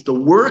is the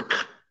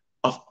work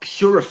of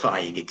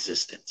purifying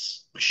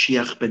existence.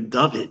 Mashiach ben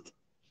David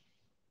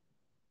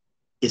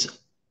is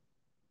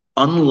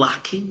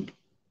unlocking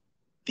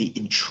the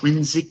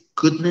intrinsic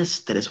goodness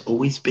that has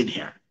always been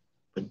here.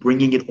 but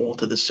bringing it all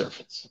to the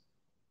surface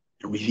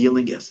and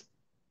revealing it.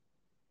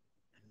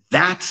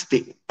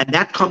 And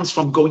that comes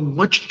from going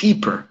much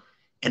deeper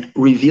and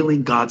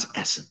revealing God's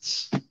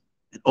essence.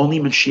 And only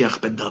Moshiach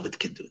ben David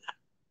can do that.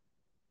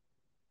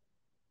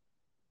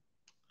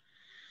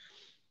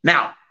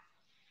 Now,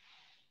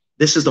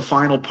 this is the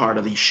final part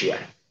of the Shia.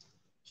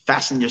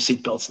 Fasten your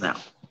seatbelts now.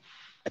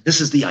 And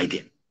this is the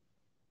idea.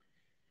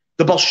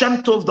 The Baal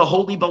Shem Tov, the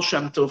holy Baal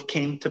Shem Tov,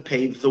 came to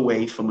pave the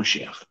way for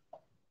Moshiach.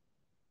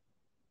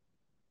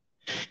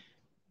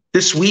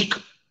 This week,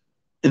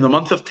 in the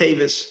month of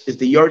Tevis, is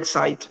the yard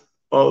site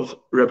of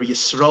Rabbi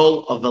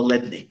Yisrael of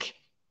Velednik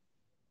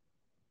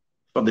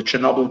from the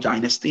Chernobyl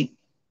dynasty.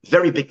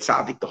 Very big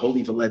tzaddik, the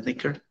holy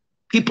Veledniker.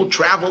 People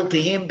travel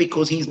to him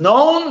because he's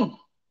known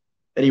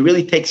that he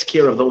really takes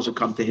care of those who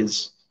come to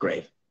his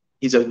grave.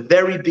 He's a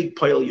very big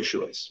Poel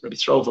Yeshuas, Rabbi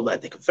Yisrael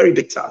Velednik, a very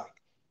big tzaddik.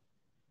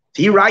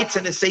 He writes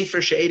in his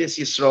Sefer She'eres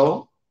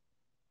Yisrael,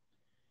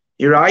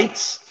 he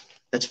writes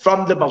that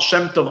from the Baal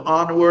Shem Tov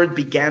onward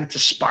began to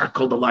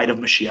sparkle the light of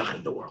Mashiach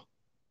in the world.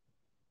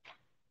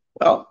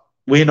 Well,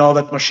 we know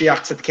that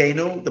Moshiach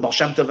Tzedkenu, the Baal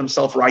Shem Tov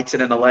himself writes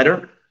it in a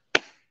letter,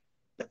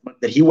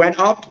 that he went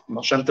up.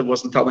 Baal Shem Tov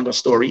wasn't telling us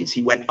stories.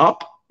 He went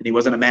up, and he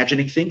wasn't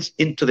imagining things,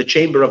 into the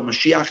chamber of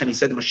Moshiach, and he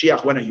said,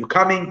 Moshiach, when are you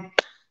coming?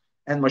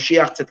 And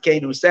Moshiach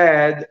Tzedkenu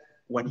said,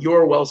 when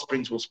your well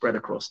springs will spread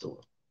across the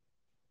world.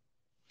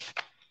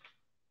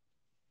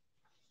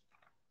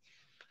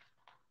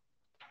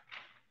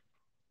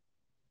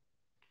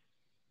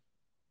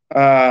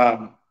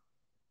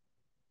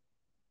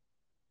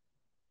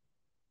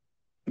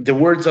 The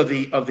words of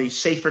the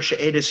Sefer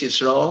She'eres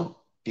Yisrael,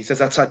 he says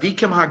that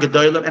tzaddikim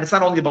ha'gedolim, and it's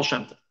not only the Baal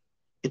Shem Tov,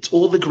 it's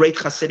all the great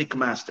Hasidic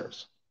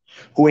masters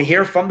who are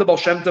here from the Baal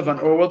Shem Tov and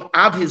Orwell,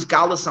 ad his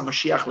galus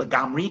HaMashiach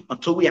legamri,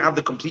 until we have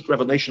the complete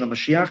revelation of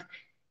Mashiach.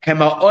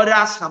 Hema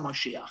oras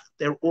HaMashiach.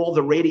 They're all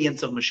the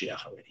radiance of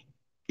Mashiach already.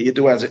 Can you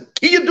do as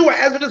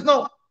it is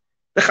known?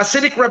 The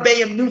Hasidic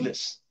Rabbeim knew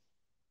this.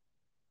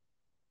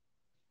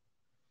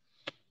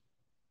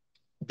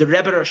 The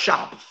Rebbe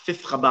Rashab,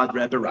 fifth Chabad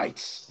Rebbe,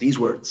 writes these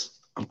words.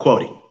 I'm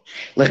quoting.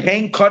 In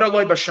heaven,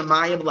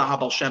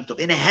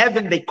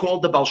 they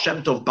called the Baal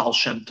Shem Tov Baal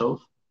Shem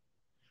Tov.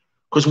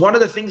 Because one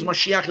of the things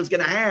Moshiach is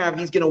going to have,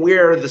 he's going to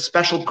wear the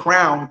special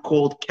crown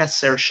called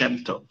Keser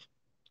Shem Tov.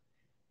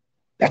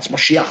 That's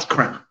Moshiach's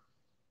crown.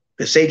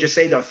 The sages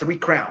say there are three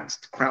crowns.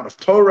 The crown of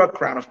Torah,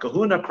 crown of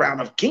Kahuna, crown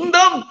of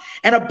kingdom.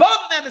 And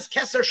above them is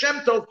Keser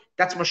Shem Tov.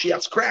 That's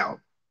Moshiach's crown.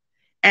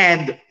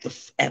 And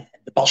the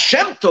Baal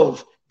Shem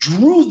Tov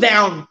drew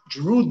down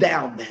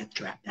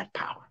that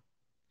power.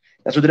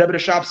 That's what the Rebbe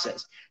Rashab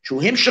says.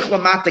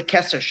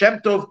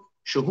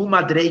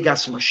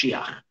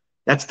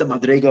 That's the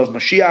Madrega of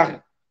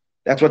Mashiach.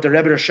 That's what the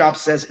Rebbe Rashab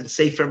says in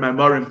Sefer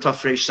Memorim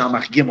Tafresh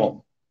Samach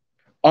Gimel.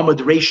 Amud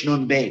Reish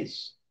Nun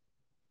Beis.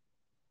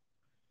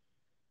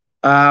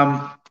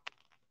 The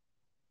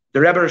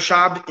Rebbe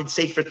Rashab in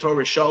Sefer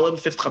Torah Shalom,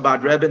 fifth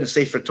Chabad Rebbe in the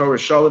Sefer Torah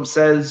Shalom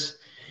says,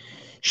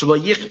 the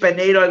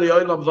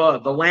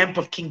lamp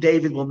of King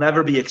David will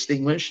never be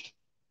extinguished.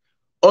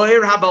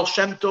 Oir HaBaal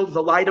Shem Tov,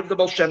 the light of the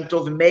Baal Shem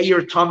Tov,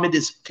 Meir Tamid,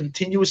 is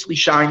continuously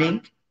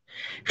shining.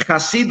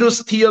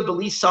 Chasidus Tia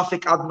B'li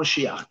Safik Ad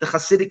Mashiach. The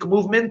Hasidic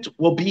movement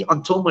will be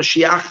until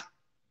Mashiach.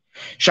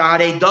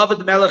 Sha'arei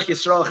David Melech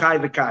Yisrael Chai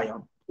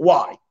V'Kayam.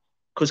 Why?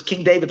 Because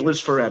King David lives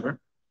forever.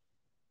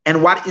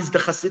 And what is the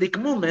Hasidic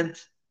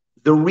movement?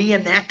 The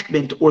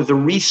reenactment or the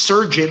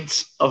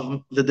resurgence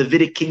of the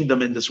Davidic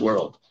kingdom in this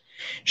world.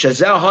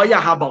 Shazeh Haya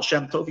HaBaal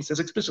Shem Tov, he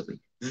says explicitly,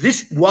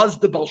 this was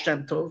the Baal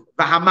Shem Tov,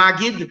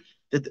 V'Hamagid,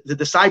 the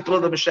disciple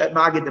of the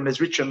Magid, the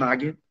Mezritcha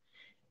Magid,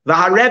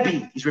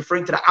 V'Harebi, he's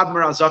referring to the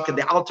Admir Azaka,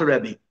 the Alter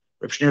Rebbe,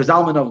 Reb Shneur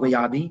Zalman of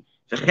Liadi,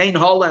 V'chein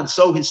Hola, and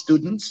so his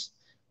students,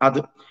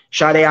 Sharei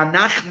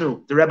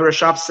Anachnu, the Rebbe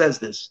Rashab says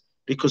this,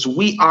 because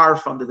we are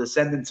from the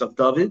descendants of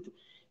David,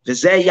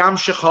 V'zeh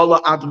Yamshech Hola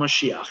Ad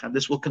Mashiach, and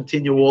this will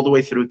continue all the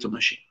way through to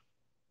Mashiach.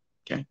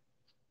 Okay?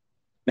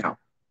 Now,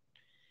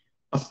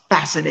 a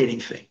fascinating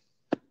thing.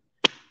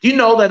 Do you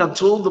know that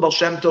until the Baal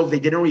Shem Tov, they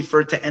didn't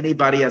refer to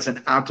anybody as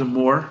an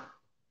Admor?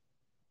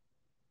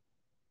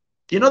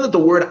 Do you know that the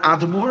word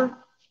Admor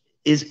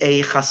is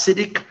a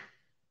Hasidic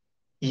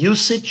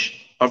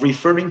usage of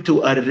referring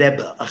to a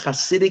Rebbe? A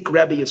Hasidic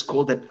Rebbe is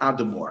called an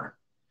Admor.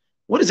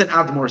 What does an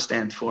Admor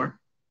stand for?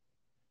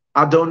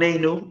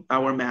 Adonenu,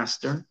 our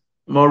master.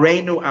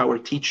 Morenu, our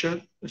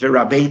teacher.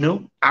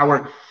 V'Rabbeinu,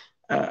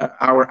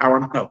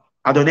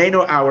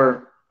 Adonenu,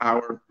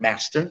 our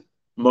master.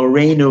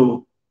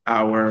 Morenu,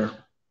 our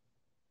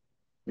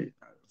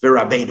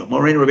V'Rabbeinu.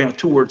 Morenu, Rabbeinu,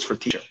 two words for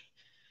teacher.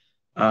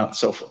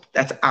 So forth.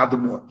 That's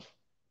Admor.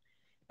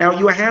 Now,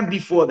 you had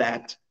before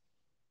that,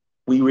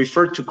 we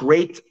referred to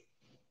great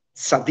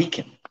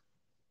tzaddikim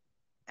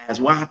as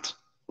what?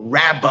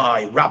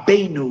 Rabbi,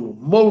 Rabbeinu,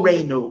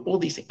 Morenu, all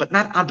these things, but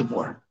not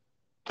Admor.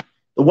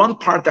 The one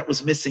part that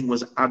was missing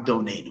was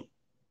Adonenu.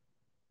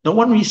 No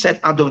one really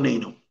said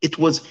Adonenu. It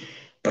was,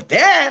 but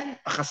then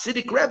a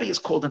Hasidic Rebbe is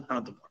called an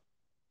Admor.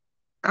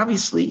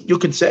 Obviously, you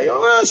can say,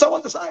 oh,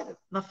 someone decided.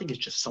 Nothing is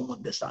just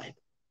someone decided.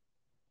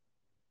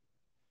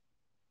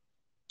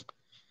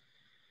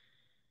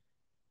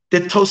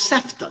 The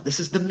Tosefta, this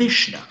is the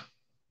Mishnah.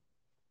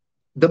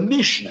 The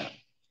Mishnah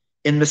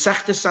in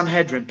Masechta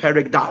Sanhedrin,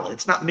 Perek Dal.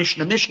 It's not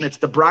Mishnah, it's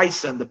the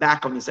Brisa in the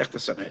back of Masechta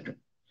Sanhedrin.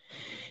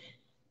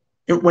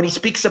 When he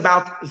speaks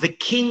about the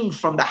king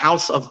from the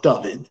house of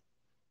David,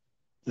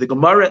 the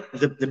Gemara,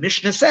 the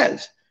Mishnah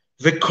says,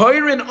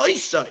 V'koirin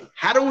oisai.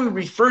 How do we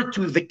refer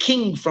to the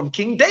king from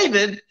King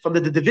David, from the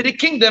Davidic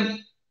kingdom?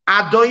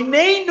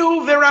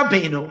 Adoneinu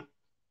v'Rabbeinu.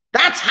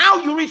 That's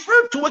how you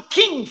refer to a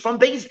king from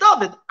Beis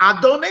David.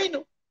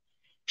 Adoneinu.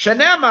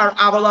 Shenemar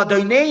aval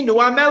Adoneinu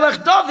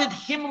amelech David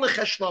himlech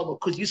Shlomo.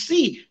 Because you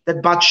see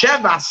that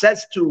Bathsheba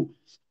says to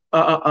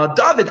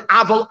David,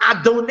 aval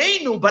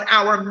Adoneinu, but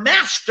our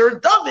master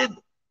David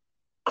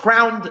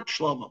crowned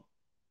Shlomo.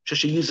 So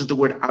she uses the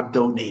word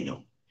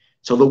Adoneinu.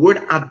 So the word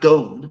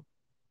Adon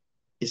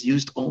is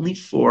used only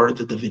for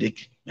the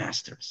Davidic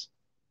masters.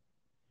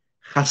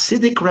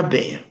 Hasidic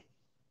Rabbeim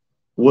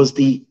was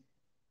the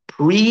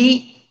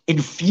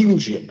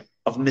pre-infusion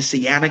of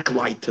messianic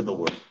light to the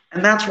world.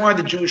 And that's why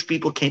the Jewish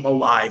people came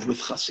alive with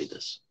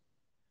Hasidus.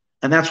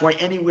 And that's why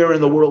anywhere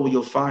in the world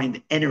you'll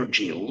find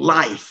energy,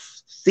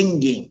 life,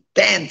 singing,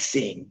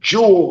 dancing,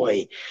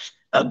 joy,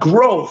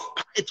 growth.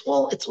 It's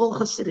all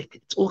Hasidic.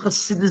 It's all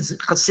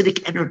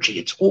Hasidic energy.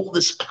 It's all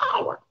this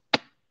power.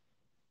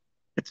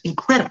 It's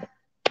incredible.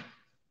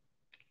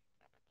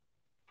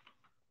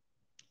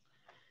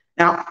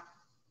 Now,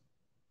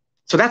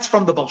 so that's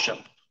from the Baal Shem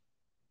Tov.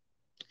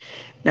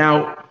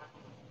 Now,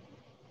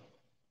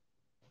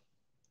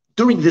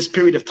 during this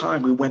period of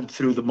time, we went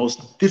through the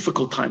most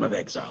difficult time of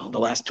exile in the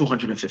last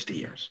 250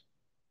 years.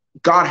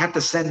 God had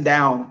to send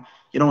down,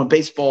 in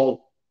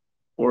baseball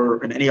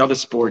or in any other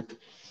sport,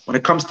 when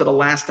it comes to the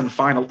last and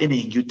final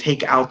inning, you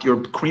take out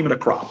your cream of the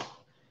crop,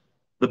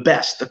 the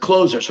best, the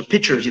closer. So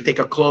pitchers, you take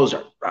a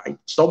closer, right?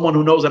 Someone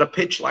who knows how to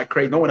pitch like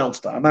crazy. No one else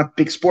does. I'm not a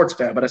big sports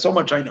fan, but so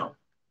much I know.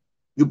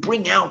 You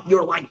bring out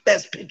your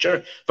best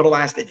pitcher for the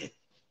last inning.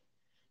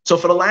 So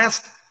for the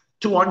last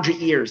 200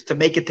 years, to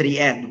make it to the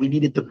end, we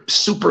needed the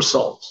super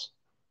souls,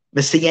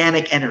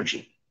 messianic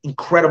energy,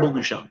 incredible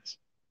neshamas.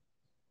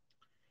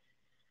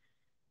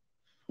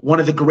 One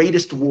of the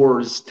greatest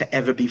wars to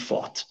ever be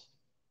fought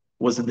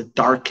was in the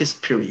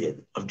darkest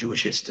period of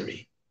Jewish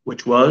history,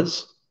 which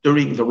was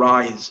during the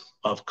rise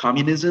of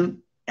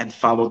communism and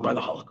followed by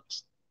the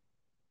Holocaust.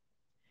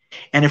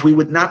 And if we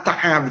would not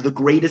have the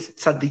greatest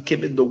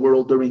tzaddikim in the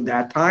world during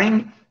that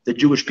time, the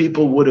Jewish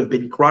people would have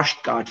been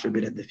crushed, God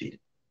forbid, and defeated.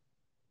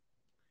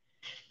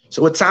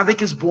 So a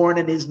tzaddik is born,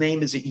 and his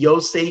name is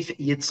Yosef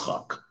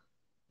Yitzchak,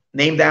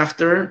 named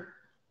after,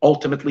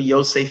 ultimately,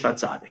 Yosef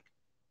HaTzadik.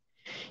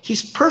 He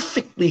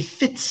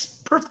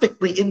fits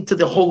perfectly into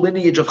the whole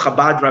lineage of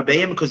Chabad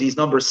Rabbeim because he's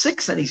number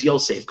 6 and he's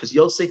Yosef, because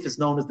Yosef is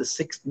known as the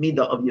 6th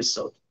midah of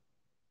Yesod.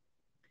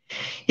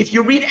 If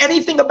you read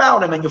anything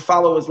about him and you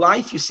follow his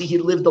life, you see he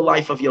lived the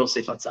life of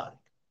Yosef HaTzadik.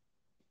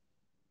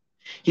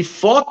 He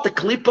fought the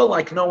Klippa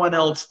like no one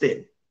else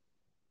did.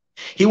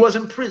 He was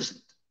imprisoned.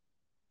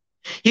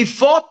 He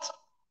fought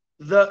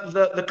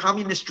the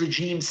communist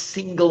regime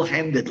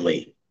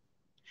single-handedly.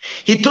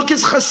 He took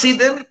his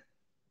Hasidim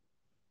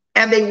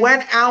and they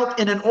went out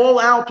in an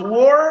all-out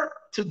war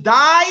to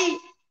die.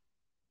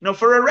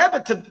 For a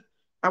Rebbe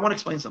I want to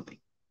explain something.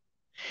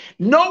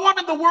 No one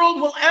in the world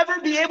will ever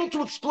be able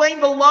to explain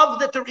the love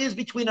that there is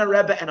between a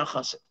Rebbe and a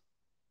Chassid.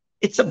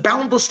 It's a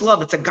boundless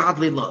love. It's a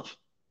godly love.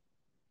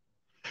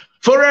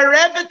 For a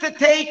Rebbe to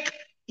take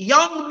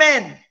young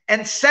men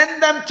and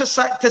send them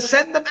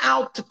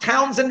out to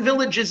towns and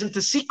villages and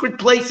to secret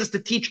places to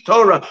teach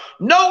Torah,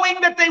 knowing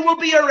that they will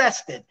be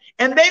arrested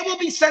and they will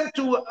be sent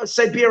to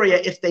Siberia.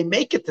 If they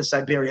make it to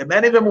Siberia,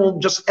 many of them will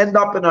just end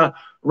up in a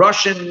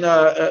Russian in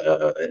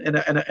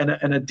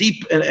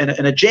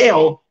a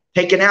jail,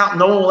 taken out.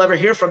 No one will ever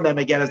hear from them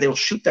again, as they will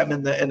shoot them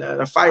in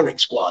a firing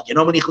squad. You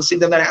know how many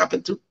Chassidim that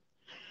happened to?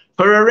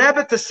 For a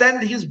Rebbe to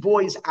send his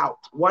boys out,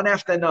 one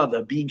after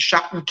another, being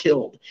shot and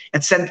killed,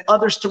 and send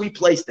others to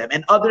replace them,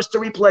 and others to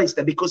replace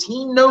them, because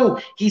he knew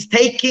he's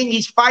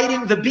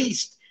fighting the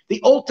beast, the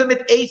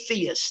ultimate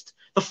atheist,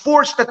 the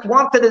force that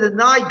wanted to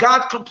deny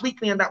God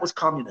completely, and that was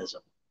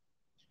communism.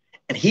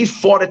 And he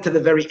fought it to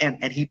the very end,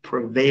 and he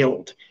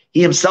prevailed.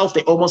 He himself,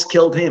 they almost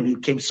killed him. He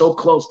came so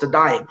close to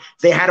dying.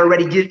 They had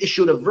already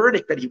issued a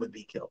verdict that he would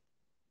be killed.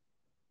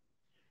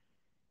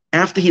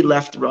 After he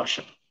left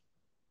Russia,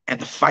 and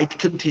the fight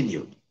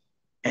continued,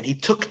 and he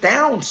took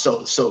down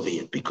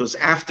Soviet, because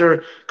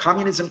after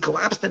communism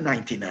collapsed in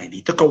 1990,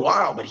 it took a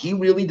while, but he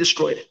really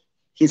destroyed it.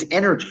 His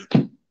energy,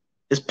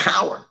 his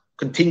power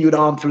continued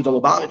on through the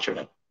Lubavitcher.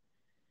 And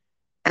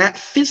that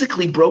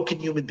physically broken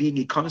human being,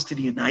 he comes to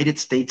the United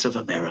States of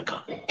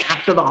America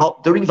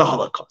during the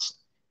Holocaust.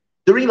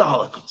 During the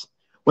Holocaust,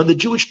 when the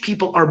Jewish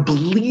people are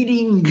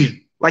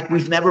bleeding like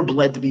we've never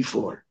bled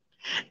before,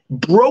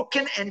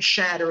 broken and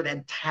shattered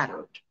and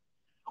tattered,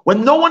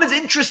 when no one is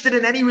interested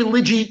in any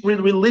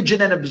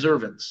religion and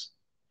observance,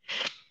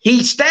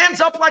 he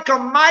stands up like a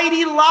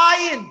mighty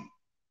lion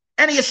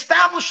And he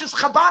establishes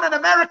Chabad in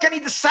America,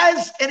 and he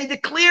says, and he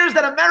declares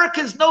that America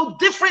is no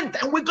different,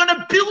 and we're going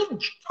to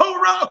build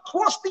Torah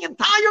across the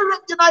entire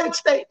United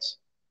States.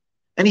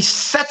 And he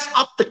sets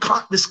up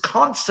this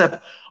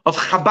concept of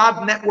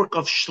Chabad network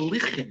of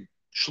shlichim.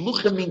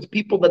 Shluchim means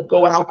people that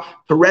go out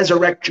to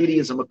resurrect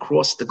Judaism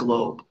across the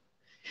globe.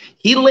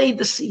 He laid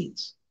the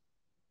seeds.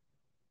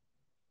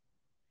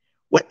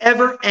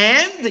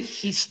 And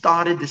he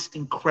started this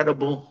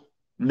incredible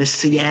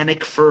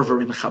Messianic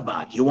fervor in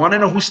Chabad. You want to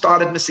know who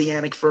started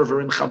Messianic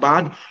fervor in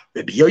Chabad?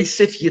 Rabbi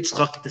Yosef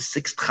Yitzchak, the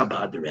sixth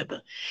Chabad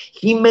Rebbe.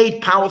 He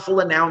made powerful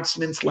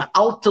announcements.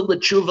 La'alta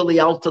l'tshuva,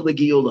 li'alta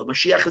l'giula.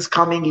 Moshiach is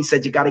coming. He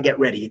said, you got to get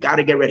ready. You got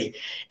to get ready.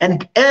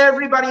 And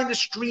everybody in the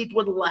street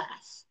would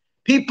laugh.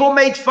 People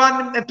made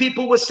fun, and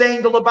people were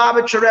saying the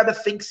Lubavitcher Rebbe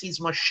thinks he's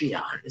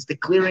Moshiach. He's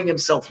declaring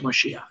himself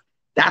Moshiach.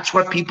 That's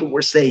what people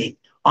were saying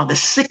on the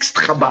sixth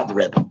Chabad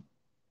Rebbe.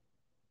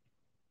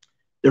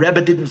 The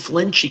Rebbe didn't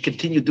flinch. He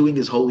continued doing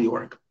his holy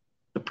work.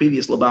 The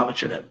previous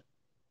Lubavitcher Rebbe.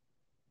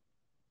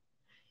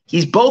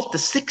 He's both the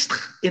sixth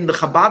in the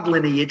Chabad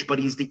lineage, but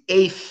he's the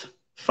eighth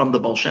from the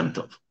Baal Shem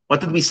Tov. What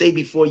did we say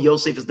before?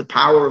 Yosef is the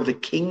power of the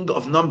king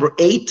of number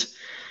 8.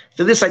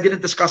 For this, I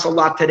didn't discuss a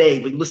lot today.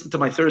 We listened to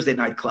my Thursday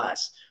night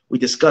class. We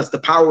discussed the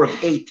power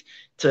of 8.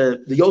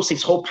 The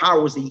Yosef's whole power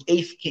was the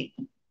 8th king.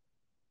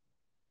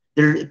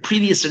 The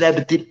previous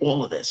Rebbe did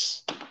all of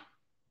this.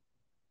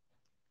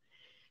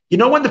 You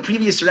know when the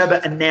previous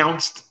Rebbe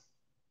announced,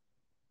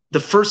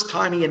 the first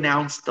time he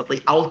announced that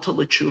Le'alta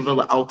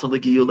l'tshuva, Le'alta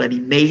l'giyul, and he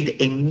made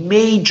a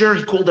major,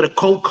 he called it a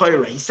kol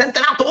koireh. He sent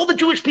it out to all the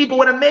Jewish people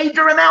with a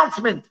major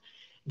announcement.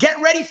 Get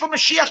ready for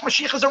Mashiach.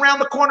 Mashiach is around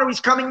the corner. He's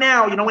coming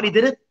now. You know when he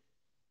did it?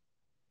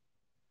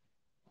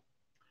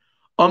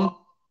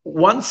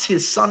 Once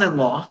his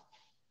son-in-law,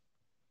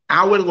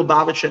 our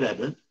Lubavitcher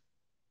Rebbe,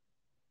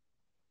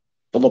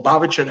 the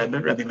Lubavitcher Rebbe,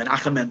 Rabbi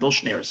Menachem Mendel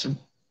Schneerson,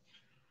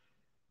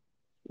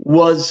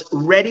 was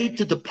ready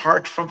to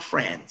depart from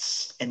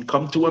France and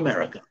come to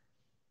America.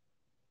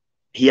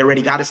 He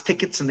already got his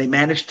tickets, and they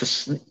managed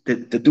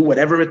to do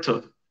whatever it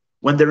took.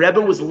 When the Rebbe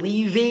was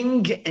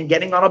leaving and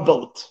getting on a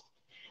boat,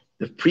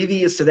 the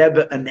previous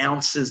Rebbe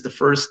announces the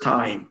first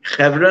time,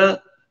 Chevra,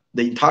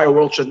 the entire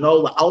world should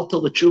know, La'alta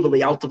l'tshuva,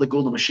 Le'alta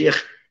l'gula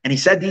Mashiach. And he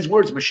said these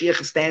words,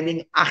 Mashiach is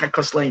standing, Acha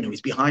Kosleinu,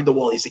 he's behind the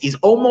wall. He's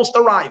almost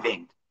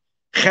arriving.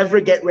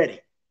 Chevra, get ready.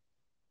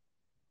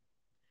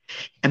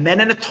 And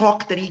then in a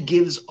talk that he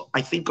gives,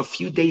 I think a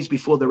few days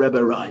before the Rebbe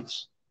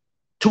arrives,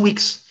 2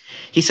 weeks,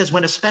 he says,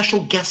 when a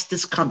special guest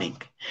is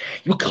coming,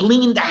 you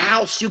clean the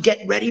house, you get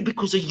ready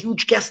because a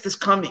huge guest is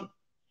coming.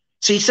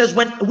 So he says,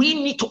 when we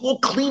need to all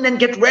clean and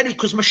get ready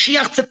because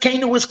Mashiach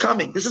Tzedkenu is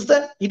coming.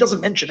 He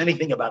doesn't mention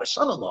anything about his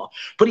son-in-law,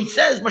 but he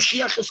says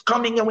Mashiach is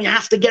coming and we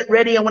have to get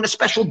ready. And when a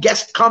special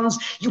guest comes,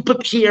 you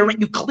prepare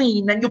and you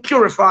clean and you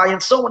purify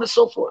and so on and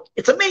so forth.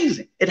 It's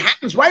amazing. It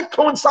happens right,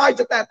 coincides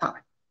at that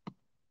time.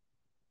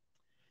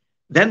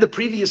 Then the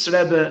previous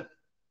Rebbe,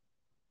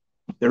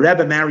 the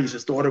Rebbe marries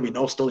his daughter, we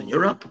know, still in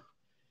Europe.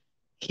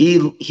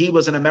 He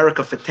was in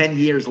America for 10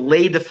 years,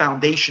 laid the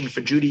foundation for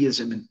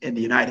Judaism in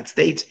the United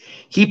States.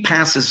 He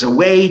passes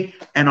away,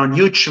 and on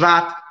Yud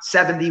Shvat,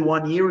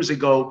 71 years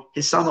ago,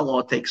 his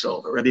son-in-law takes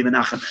over, Rabbi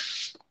Menachem.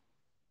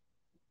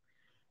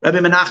 Rabbi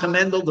Menachem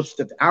Mendel,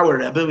 our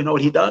Rebbe, we know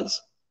what he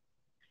does.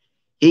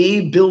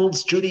 He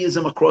builds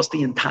Judaism across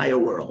the entire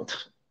world,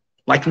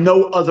 like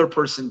no other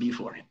person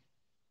before him.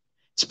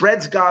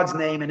 Spreads God's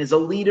name and is a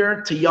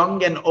leader to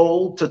young and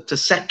old, to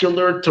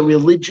secular, to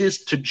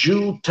religious, to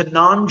Jew, to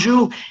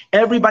non-Jew.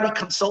 Everybody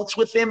consults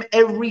with him.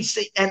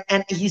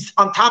 And he's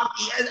on top.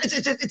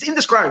 It's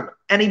indescribable.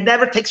 And he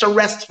never takes a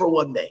rest for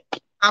one day.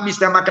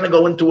 Obviously, I'm not going to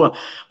go into a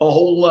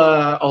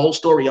whole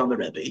story on the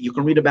Rebbe. You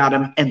can read about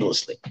him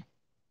endlessly. But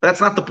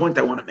that's not the point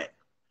I want to make.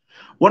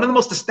 One of the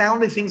most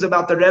astounding things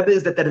about the Rebbe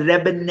is that the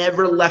Rebbe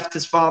never left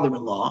his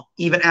father-in-law,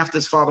 even after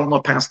his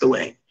father-in-law passed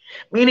away.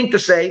 Meaning to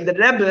say that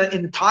Rebbe,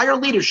 entire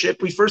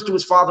leadership, refers to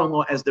his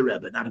father-in-law as the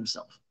Rebbe, not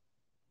himself.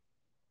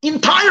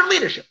 Entire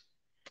leadership.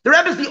 The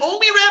Rebbe is the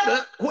only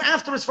Rebbe who,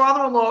 after his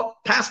father-in-law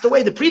passed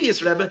away, the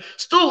previous Rebbe,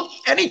 still,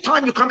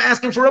 anytime you come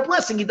asking for a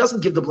blessing, he doesn't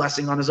give the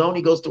blessing on his own,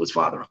 he goes to his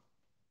father-in-law.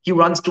 He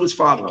runs to his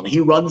father-in-law. He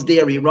runs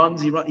there, he runs.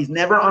 He's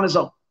never on his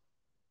own.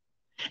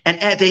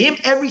 And to him,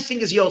 everything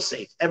is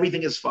Yosef.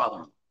 Everything is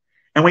father-in-law.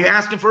 And when you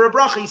ask him for a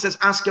bracha, he says,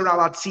 Asker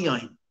ala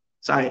Tzion.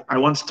 So I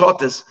once taught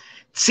this.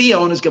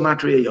 Tzion is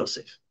Gematria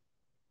Yosef.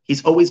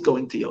 He's always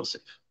going to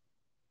Yosef.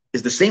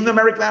 Is the same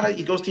numeric letter,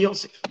 he goes to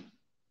Yosef.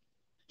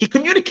 He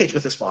communicates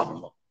with his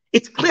father-in-law.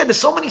 It's clear, there's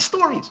so many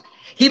stories.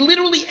 He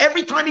literally,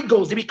 every time he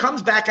goes, he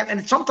comes back,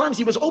 and sometimes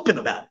he was open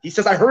about it. He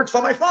says, I heard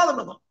from my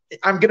father-in-law.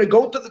 I'm going to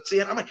go to the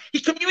Tzion. He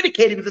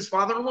communicated with his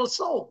father-in-law's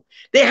soul.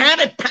 They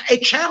had a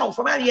channel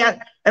from out.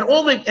 And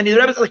the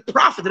Rebbe, like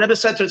prophet, the Rebbe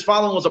said to his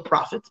father-in-law was a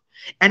prophet.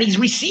 And he's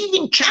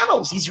receiving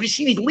channels. He's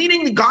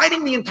leading,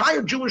 guiding the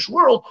entire Jewish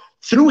world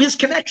through his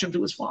connection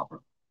to his father.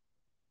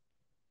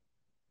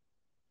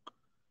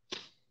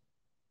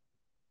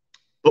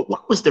 But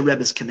what was the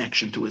Rebbe's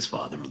connection to his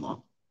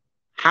father-in-law?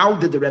 How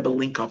did the Rebbe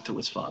link up to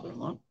his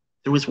father-in-law?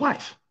 Through his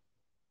wife.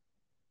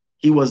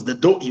 He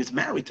was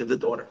married to the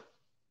daughter.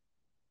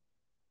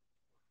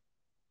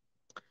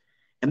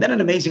 And then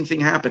an amazing thing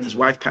happened. His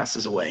wife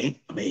passes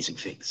away. Amazing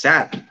thing.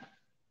 Sad.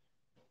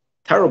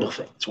 Terrible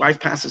thing. His wife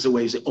passes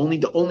away. He's the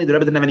Rebbe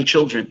didn't have any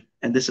children.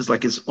 And this is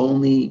like his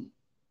only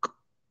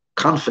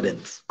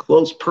confidant,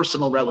 close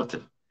personal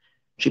relative.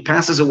 She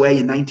passes away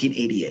in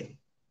 1988.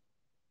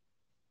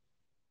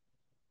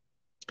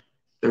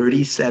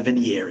 37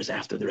 years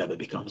after the Rebbe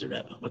becomes a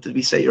Rebbe. What did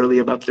we say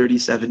earlier about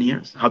 37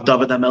 years? How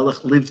David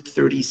HaMelech lived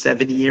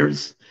 37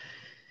 years.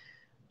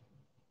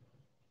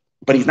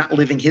 But he's not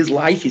living his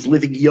life. He's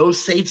living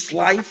Yosef's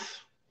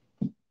life.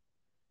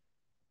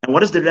 And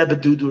what does the Rebbe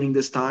do during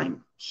this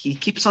time? He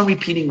keeps on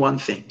repeating one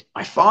thing.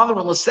 My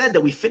father-in-law said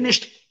that we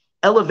finished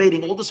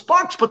elevating all the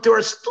sparks, but there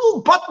are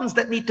still buttons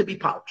that need to be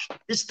polished.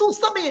 There's still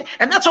something,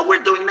 and that's what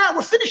we're doing now.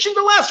 We're finishing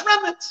the last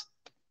remnants.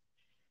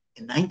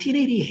 In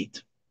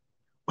 1988,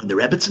 when the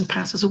Rebbetzin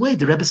passes away,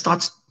 the Rebbe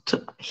starts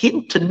to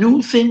hint to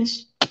new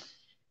things.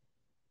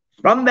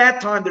 From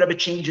that time, the Rebbe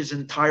changes his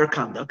entire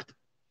conduct.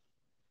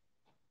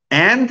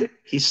 And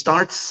he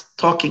starts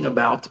talking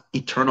about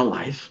eternal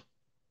life.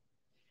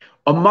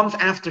 A month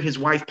after his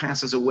wife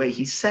passes away,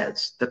 he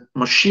says that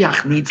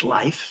Moshiach needs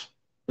life.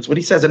 That's what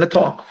he says in a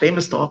talk,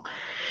 famous talk.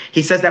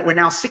 He says that we're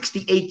now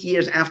 68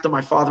 years after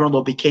my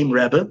father-in-law became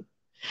Rebbe.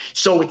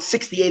 So it's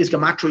 68 is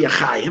Gematria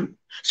Chaim.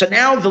 So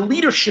now the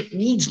leadership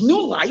needs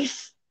new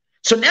life.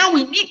 So now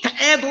we need to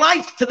add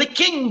life to the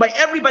king by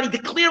everybody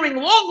declaring,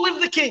 long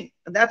live the king.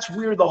 And that's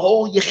where the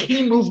whole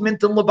Yechi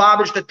movement in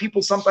Lubavitch that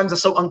people sometimes are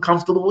so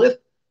uncomfortable with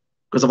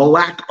because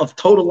of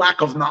total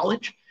lack of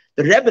knowledge.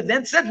 The Rebbe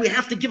then said, we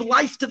have to give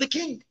life to the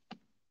king.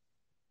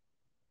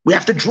 We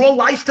have to draw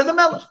life to the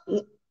Melech.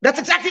 That's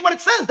exactly what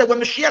it says, that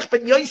when Moshiach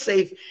ben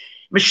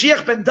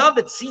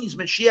David sees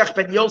Moshiach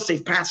ben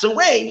Yosef pass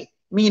away,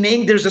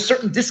 meaning there's a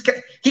certain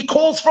disconnect, he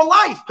calls for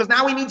life because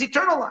now he needs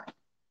eternal life.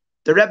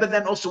 The Rebbe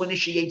then also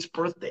initiates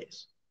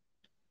birthdays.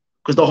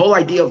 Because the whole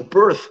idea of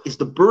birth is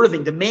the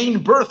birthing, the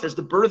main birth is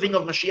the birthing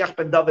of Moshiach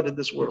ben David in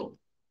this world.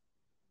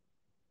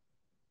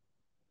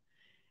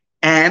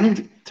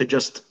 And to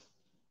just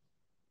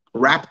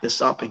wrap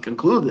this up and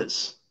conclude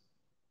this,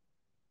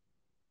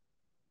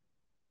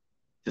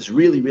 is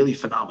really, really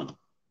phenomenal.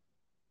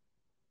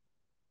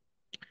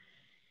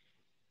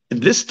 In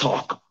this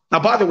talk, now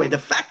by the way, the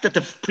fact that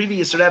the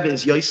previous Rebbe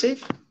is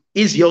Yosef,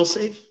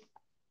 the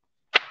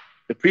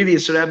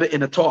previous Rebbe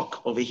in a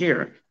talk over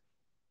here,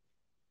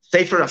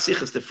 Sefer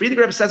Asichas, the Friedrich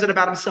Rebbe says it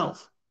about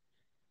himself.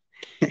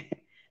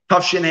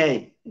 Tavshin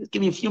Hey.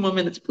 Give me a few more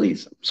minutes,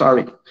 please. I'm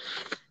sorry.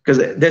 Because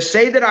they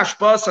say that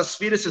Ashpas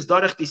Asfiris is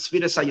Darech the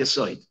Sfiris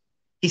HaYesoid.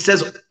 He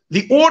says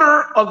the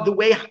order of the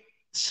way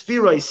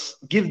Spherois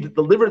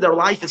deliver their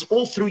life is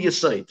all through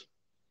Yesoid.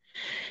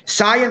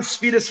 Science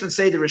Spheris and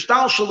say the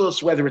Rishtal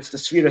Shalus, whether it's the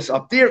Spheris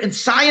up there, and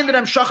Science that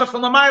I'm Shachar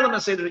from the Mailam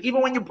and say that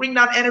even when you bring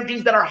down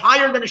energies that are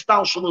higher than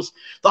Rishtal Shalus,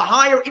 the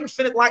higher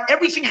infinite light,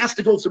 everything has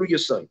to go through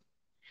Yesoid.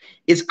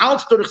 Is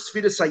out durch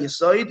Spheris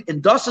HaYesoid,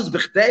 and das is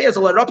Bechdei as a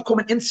Larab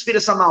kommen in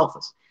Spheris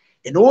HaMalchus.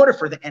 In order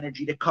for the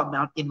energy to come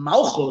out in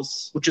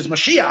Malchus, which is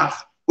Mashiach,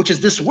 which is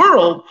this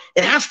world,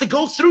 it has to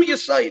go through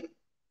Yesoid.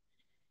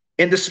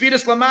 In the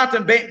Spheris Lamat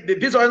and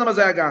Bizo Elam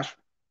Hazagash.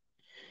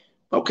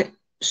 Okay.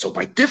 So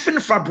by different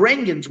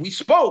Farbrengens, we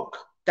spoke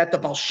that the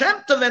Baal Shem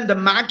Tov and the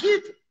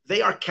Magid,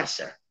 they are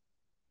Keser.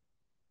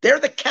 They're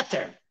the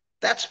Keter.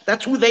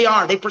 That's who they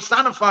are. They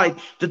personified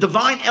the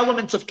divine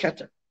elements of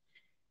Keter.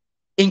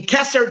 In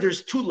Keser,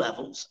 there's two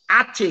levels,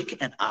 Atik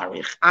and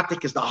Arich.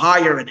 Atik is the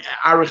higher and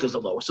Arich is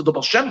the lower. So the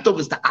Baal Shem Tov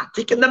is the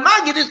Atik and the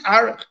Magid is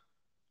Arich.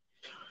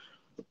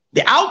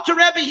 The Alter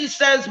Rebbe, he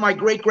says, my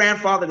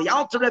great-grandfather, the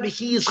Alter Rebbe,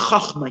 he is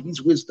Chachma,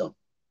 he's wisdom.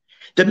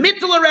 The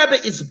Mittler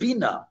Rebbe is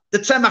Bina. The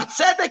Tzemach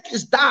Tzedek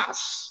is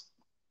Das.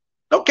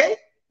 Okay,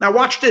 now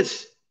watch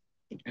this.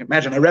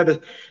 Imagine a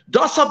Rebbe.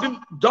 Das hab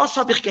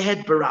ich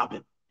gehed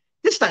berabim.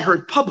 This I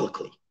heard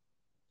publicly.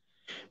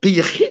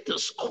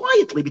 B'yechidus,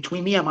 quietly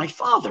between me and my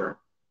father.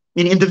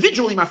 I mean,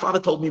 individually, my father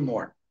told me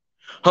more.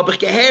 Hab ich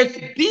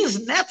gehed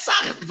bis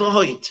netzach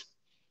v'hoit.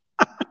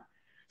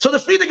 So the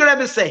Friedrich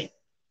Rebbe is saying,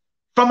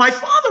 from my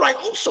father, I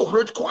also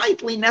heard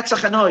quietly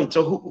netzach and hoit.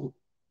 So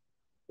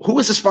who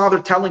is his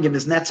father telling him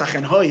is Netzach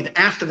and Hoid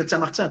after the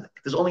Tzemach Tzedek?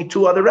 There's only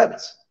two other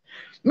Rebbes.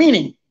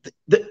 Meaning,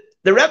 the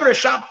Rebbe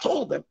Rashab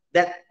told him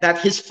that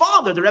his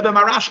father, the Rebbe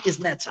Marash, is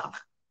Netzach.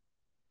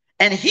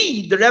 And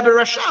he, the Rebbe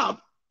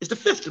Rashab, is the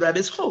fifth Rebbe,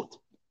 is Chod.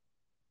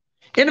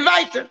 In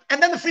weiter. And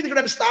then the Friedrich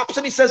Rebbe stops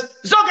and he says,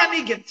 Zog a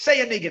Nigen,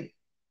 say a Nigen.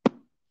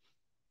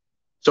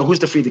 So who's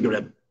the Friedrich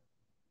Rebbe?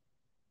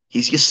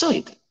 He's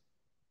Yesoid.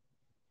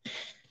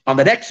 On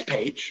the next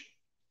page,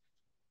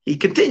 he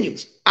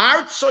continues.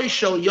 The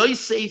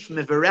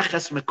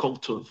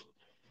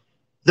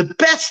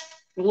best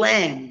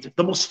land,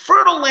 the most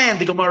fertile land,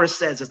 the Gemara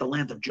says, is the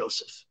land of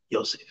Joseph.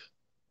 Yosef.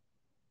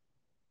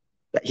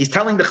 He's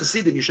telling the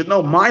Chassidim, you should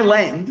know, my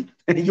land,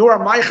 and you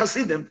are my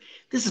Chassidim,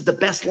 this is the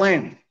best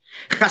land.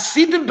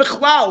 Chassidim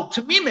bechlal,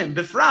 Tamimim,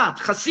 befrat,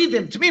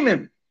 Chassidim,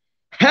 Tamimim,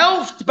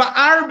 helped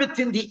ba'arbet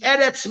in the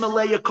Eretz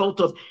Maleya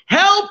Koltov,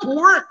 help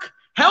work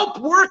help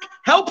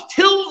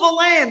till the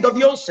land of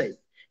Yosef.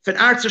 Von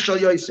Arze shel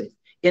Yosef.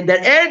 In der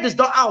Erde is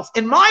da aus.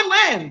 In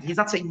my land, he's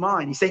not saying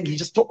mine, he's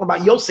just talking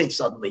about Yosef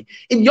suddenly.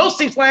 In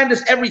Yosef's land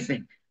is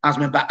everything. As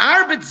men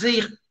bearbeitet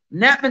sich,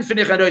 netmen von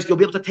ich arois, you'll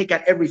be able to take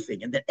out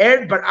everything. And the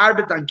Erde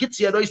bearbeitet dann gitz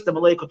arois the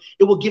Maleko,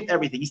 it will give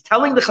everything. He's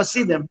telling the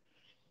Hasidim,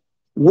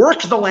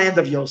 work the land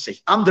of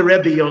Yosef. I'm the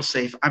Rebbe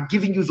Yosef. I'm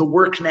giving you the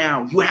work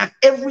now. You have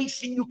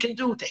everything you can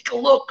do. Take a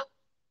look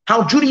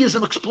how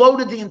Judaism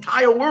exploded the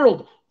entire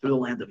world through the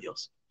land of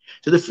Yosef.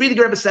 So the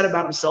Frierdiker Rebbe said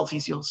about himself,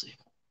 he's Yosef.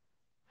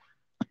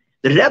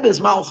 The Rebbe is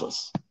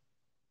Malchus.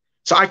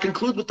 So I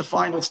conclude with the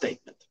final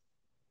statement.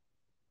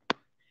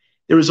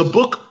 There is a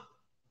book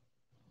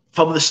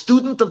from the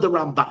student of the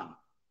Ramban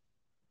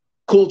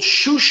called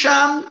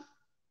Shushan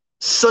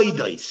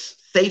Soidos,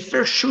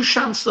 Sefer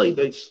Shushan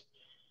Soidos.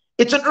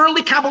 It's an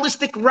early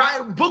Kabbalistic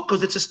book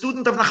because it's a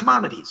student of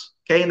Nachmanides,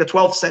 okay, in the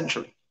 12th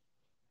century.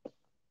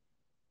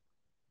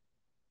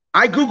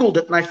 I Googled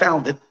it and I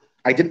found it.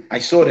 I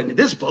saw it in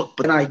this book,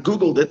 but when I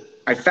Googled it,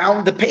 I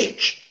found the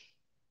page.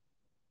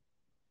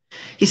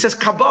 He says,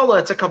 Kabbalah,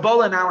 it's a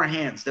Kabbalah in our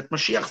hands, that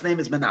Moshiach's name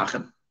is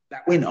Menachem,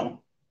 that we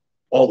know,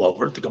 all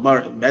over, the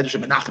Gemara, Medrash,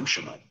 Menachem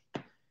Shemai.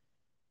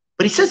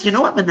 But he says, you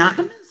know what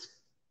Menachem is?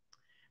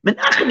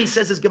 Menachem, he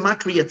says, is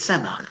Gematria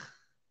Tzemach.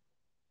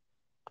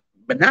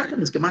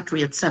 Menachem is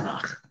Gematria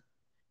Tzemach.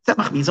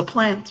 Tzemach means a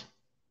plant.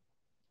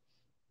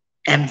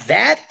 And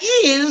that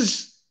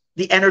is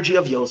the energy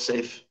of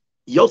Yosef.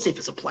 Yosef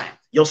is a plant.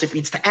 Yosef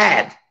means to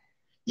add.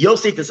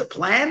 Yosef is a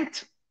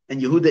plant,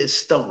 and Yehuda is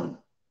stone.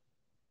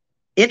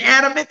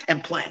 Inanimate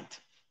and plant.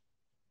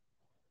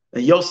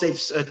 The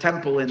Yosef's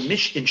temple in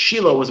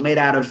Shiloh was made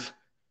out of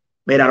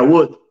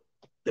wood.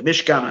 The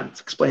Mishkan,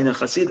 it's explained in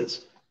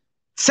Chassidus.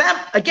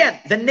 Again,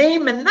 the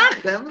name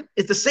Menachem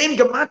is the same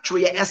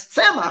gematria as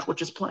Tzemach,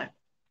 which is plant.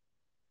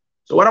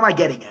 So what am I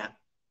getting at?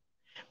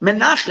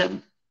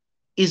 Menachem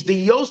is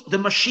the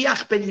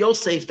Mashiach ben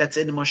Yosef that's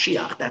in the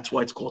Moshiach. That's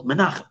why it's called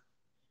Menachem.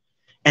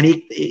 And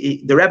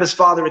the Rebbe's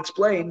father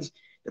explains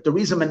that the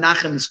reason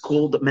Menachem is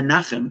called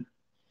Menachem,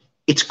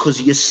 it's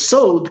because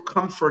Yesod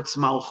comforts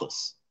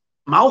Malchus.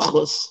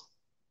 Malchus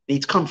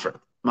needs comfort.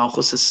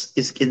 Malchus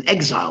is in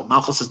exile.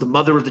 Malchus is the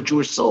mother of the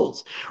Jewish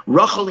souls.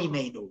 Rachel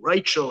Imenu,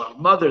 Rachel, our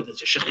mother,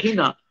 there's a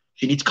Shekhinah,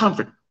 she needs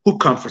comfort. Who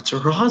comforts her?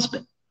 Her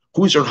husband.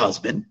 Who's her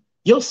husband?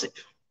 Yosef.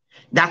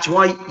 That's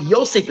why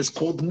Yosef is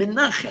called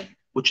Menachem,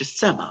 which is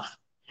Tzemach.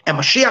 And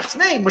Mashiach's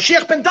name,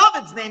 Mashiach ben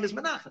David's name is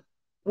Menachem.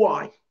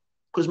 Why?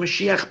 Because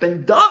Mashiach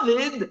ben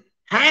David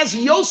has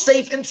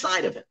Yosef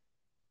inside of it.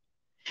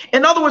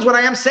 In other words, what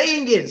I am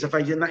saying is, if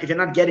you're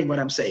not getting what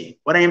I'm saying,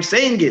 what I am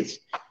saying is,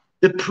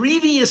 the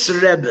previous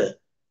Rebbe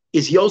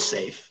is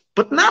Yosef,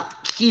 but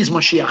not he's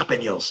Mashiach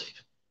ben Yosef.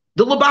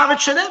 The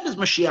Lubavitcher Rebbe is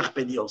Mashiach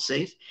ben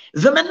Yosef.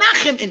 The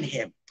Menachem in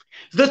him.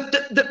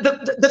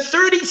 The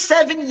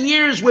 37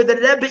 years where the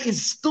Rebbe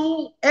is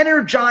still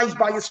energized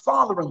by his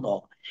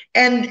father-in-law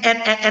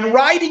and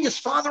riding his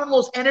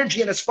father-in-law's energy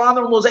and his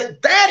father-in-law's energy,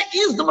 that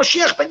is the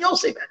Mashiach ben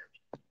Yosef energy.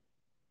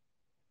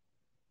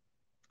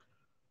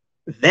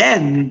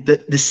 Then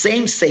the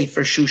same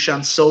Sefer Shushan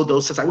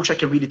Sodo says, I wish I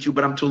could read it to you,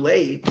 but I'm too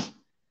late,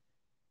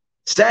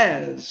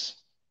 says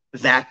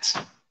that,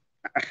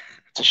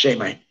 it's a shame,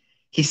 right?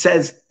 He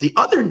says the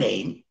other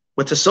name,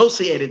 what's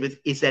associated with,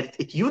 is that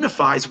it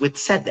unifies with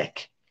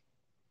Tzedek,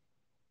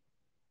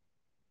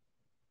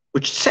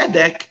 which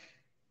Tzedek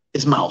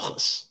is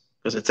Malchus,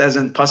 because it says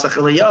in Pasach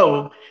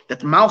Eliyahu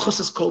that Malchus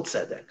is called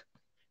Tzedek.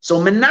 So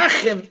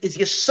Menachem is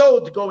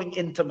Yesod going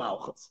into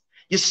Malchus.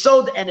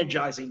 Yesod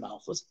energizing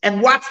Malchus.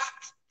 And what's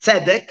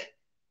Tzedek?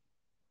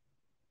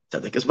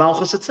 Tzedek is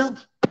Malchus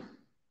itself.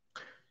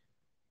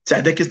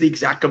 Tzedek is the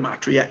exact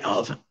gematria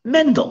of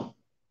Mendel.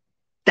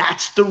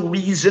 That's the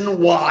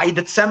reason why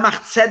the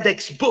Tzemach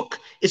Tzedek's book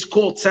is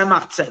called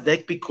Tzemach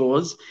Tzedek,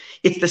 because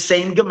it's the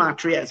same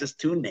gematria as his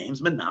two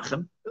names,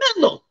 Menachem,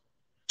 Mendel.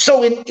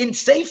 So in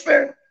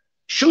Sefer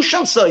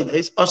Shushan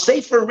Soides, a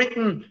Sefer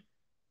written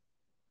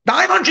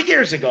 900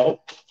 years ago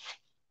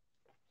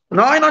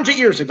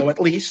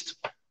at least,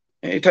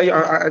 I tell you,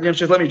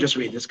 let me just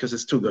read this because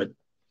it's too good.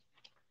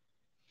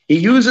 He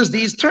uses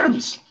these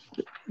terms.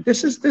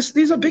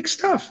 These are big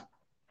stuff.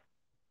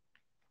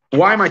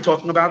 Why am I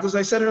talking about this?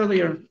 I said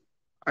earlier,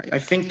 I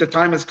think the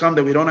time has come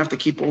that we don't have to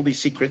keep all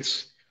these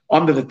secrets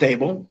under the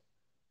table.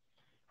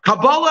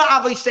 Kabbalah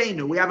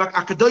Avoseinu, we have a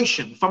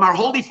Kadoshim from our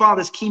holy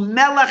fathers. Ki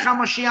Melech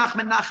HaMashiach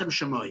Menachem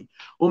Shemoi,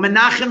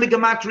 uMenachem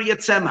Begematria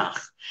Tzemach.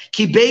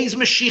 Ki Beis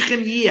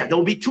Mashiachim Yeh. There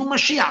will be two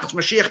Mashiachs,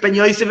 Mashiach ben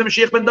Yosef and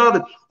Mashiach ben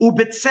David.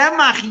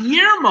 UBetzemach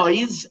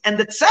Yirmois, and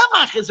the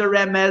Tzemach is a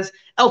remez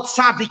El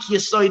Tzadik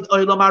Yesod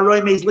Olam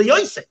HaRoimez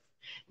LeYosef.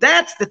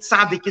 That's the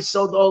Tzadik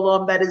Yesod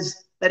Olam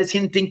that is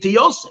hinting to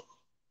Yosef.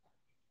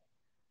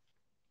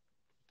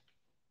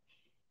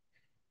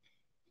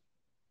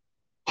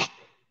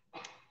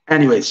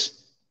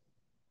 Anyways,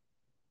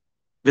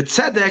 the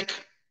Tzedek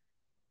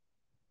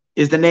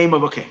is the name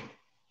of a king.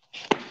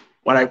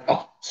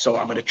 So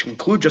I'm going to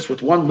conclude just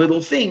with one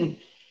little thing.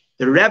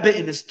 The Rebbe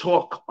in his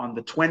talk on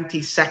the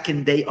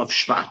 22nd day of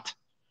Shvat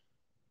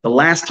The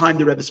last time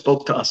the Rebbe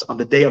spoke to us on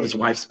the day of his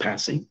wife's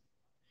passing,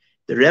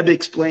 the Rebbe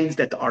explains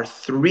that there are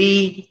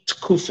three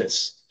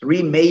tkufas,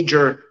 three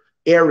major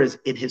eras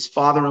in his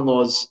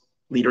father-in-law's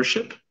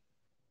leadership.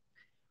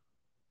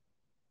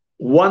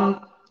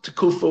 One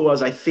tkufa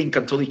was, I think,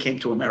 until he came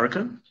to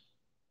America.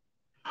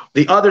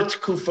 The other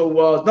tkufa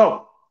was,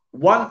 no,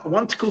 one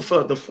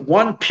tkufa, the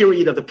one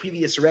period of the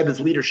previous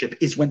Rebbe's leadership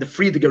is when the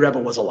Friediger Rebbe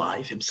was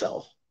alive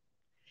himself.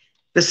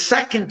 The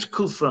second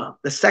tkufa,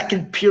 the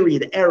second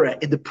period era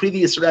in the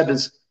previous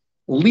Rebbe's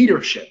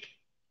leadership,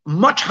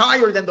 much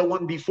higher than the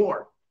one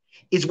before,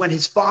 is when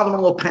his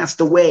father-in-law passed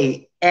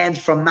away, and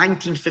from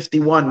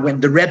 1951,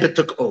 when the Rebbe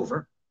took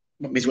over,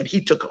 means when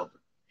he took over.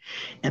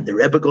 And the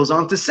Rebbe goes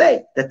on to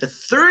say that the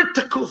third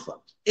tekufa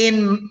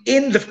in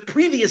the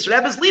previous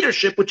Rebbe's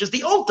leadership, which is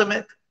the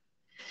ultimate,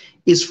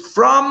 is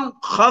from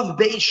Chav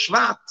Bei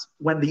Shvat,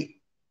 when the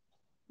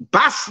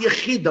Bas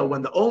Yechida,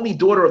 when the only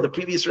daughter of the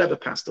previous Rebbe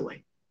passed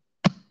away.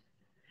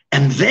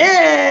 And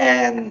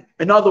then,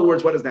 in other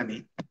words, what does that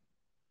mean?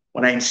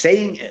 What I'm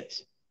saying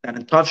is that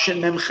in Tavshin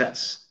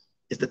Memches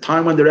is the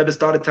time when the Rebbe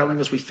started telling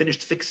us we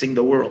finished fixing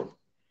the world.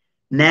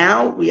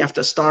 Now we have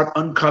to start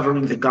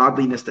uncovering the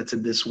godliness that's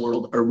in this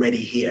world already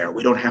here.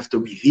 We don't have to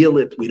reveal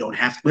it. We don't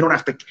have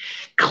to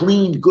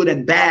clean good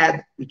and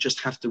bad. We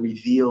just have to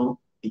reveal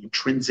the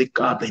intrinsic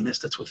godliness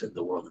that's within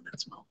the world in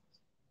its moment.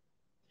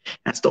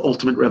 That's the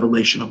ultimate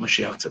revelation of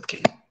Moshiach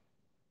Tzidkenu.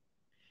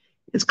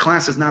 This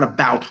class is not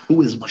about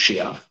who is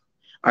Moshiach.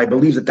 I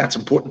believe that that's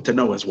important to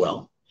know as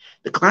well.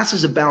 The class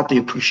is about the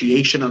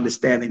appreciation,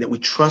 understanding that we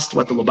trust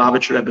what the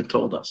Lubavitcher Rebbe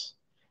told us,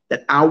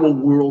 that our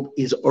world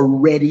is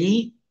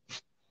already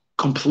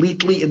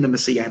completely in the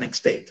messianic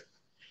state.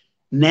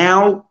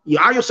 Now,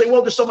 you'll say,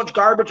 well, there's so much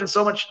garbage and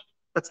so much.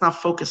 Let's not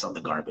focus on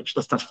the garbage.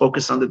 Let's not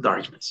focus on the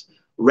darkness.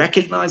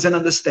 Recognize and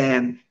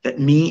understand that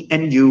me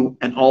and you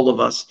and all of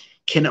us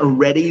can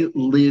already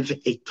live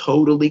a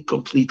totally,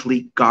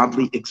 completely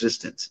godly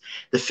existence.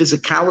 The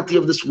physicality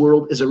of this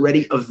world is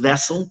already a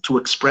vessel to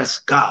express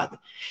God.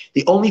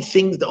 The only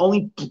reason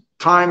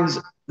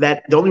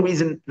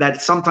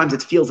that sometimes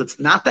it feels it's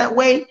not that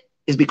way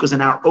is because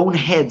in our own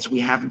heads, we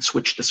haven't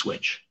switched the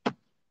switch.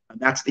 And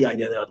that's the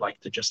idea that I'd like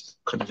to just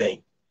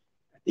convey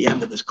at the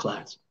end of this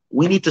class.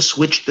 We need to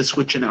switch the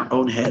switch in our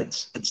own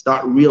heads and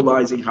start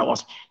realizing how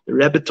awesome. The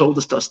Rebbe told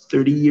us to us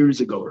 30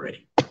 years ago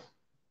already.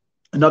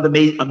 Another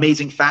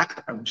amazing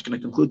fact, I'm just going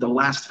to conclude the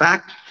last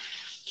fact.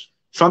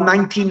 From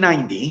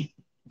 1990,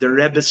 the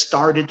Rebbe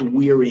started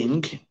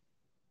wearing,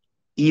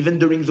 even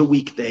during the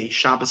weekday,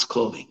 Shabbos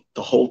clothing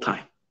the whole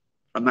time.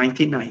 From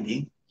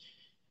 1990,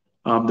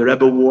 the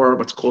Rebbe wore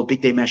what's called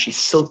Big Day Meshi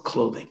silk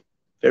clothing.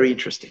 Very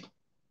interesting.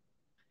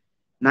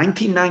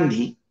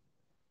 1990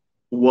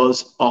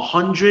 was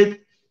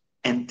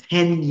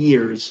 110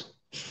 years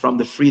from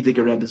the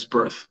Friediger Rebbe's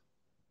birth.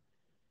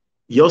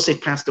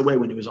 Yosef passed away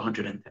when he was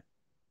 110.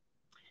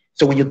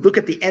 So when you look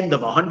at the end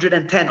of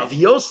 110 of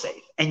Yosef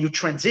and you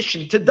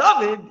transition to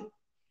David,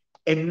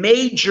 a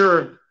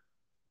major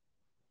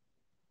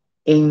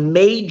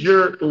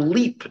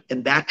leap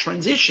in that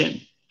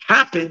transition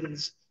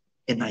happens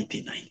in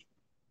 1990.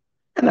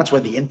 And that's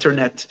when the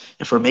internet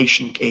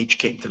information age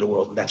came to the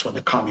world. And that's when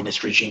the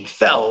communist regime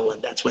fell.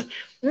 And that's when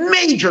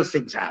major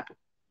things happened.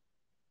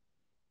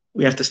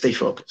 We have to stay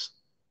focused.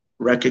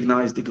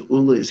 Recognize the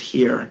Geula is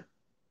here.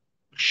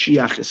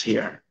 Mashiach is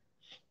here.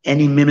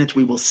 Any minute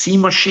we will see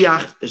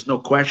Mashiach, there's no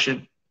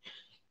question.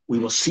 We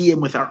will see him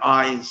with our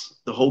eyes.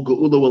 The whole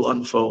Geula will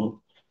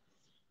unfold.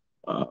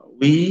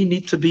 We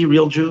need to be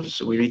real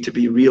Jews. We need to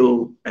be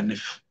real. And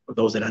if for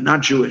those that are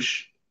not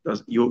Jewish,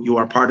 you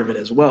are part of it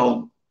as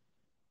well.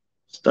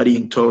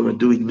 Studying Torah,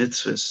 doing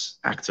mitzvahs,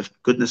 acts of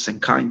goodness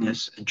and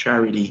kindness and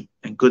charity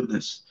and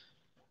goodness,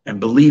 and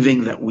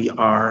believing that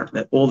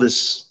that all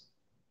this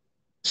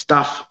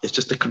stuff is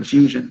just a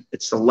confusion.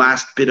 It's the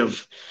last bit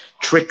of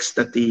tricks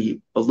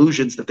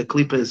illusions that the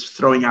Klippa is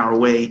throwing our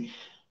way.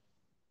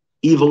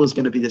 Evil is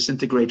going to be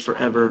disintegrate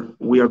forever.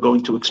 We are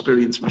going to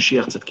experience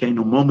Mashiach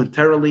Tzidkenu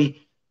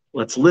momentarily.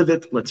 Let's live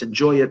it. Let's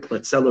enjoy it.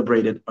 Let's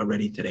celebrate it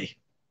already today.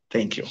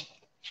 Thank you.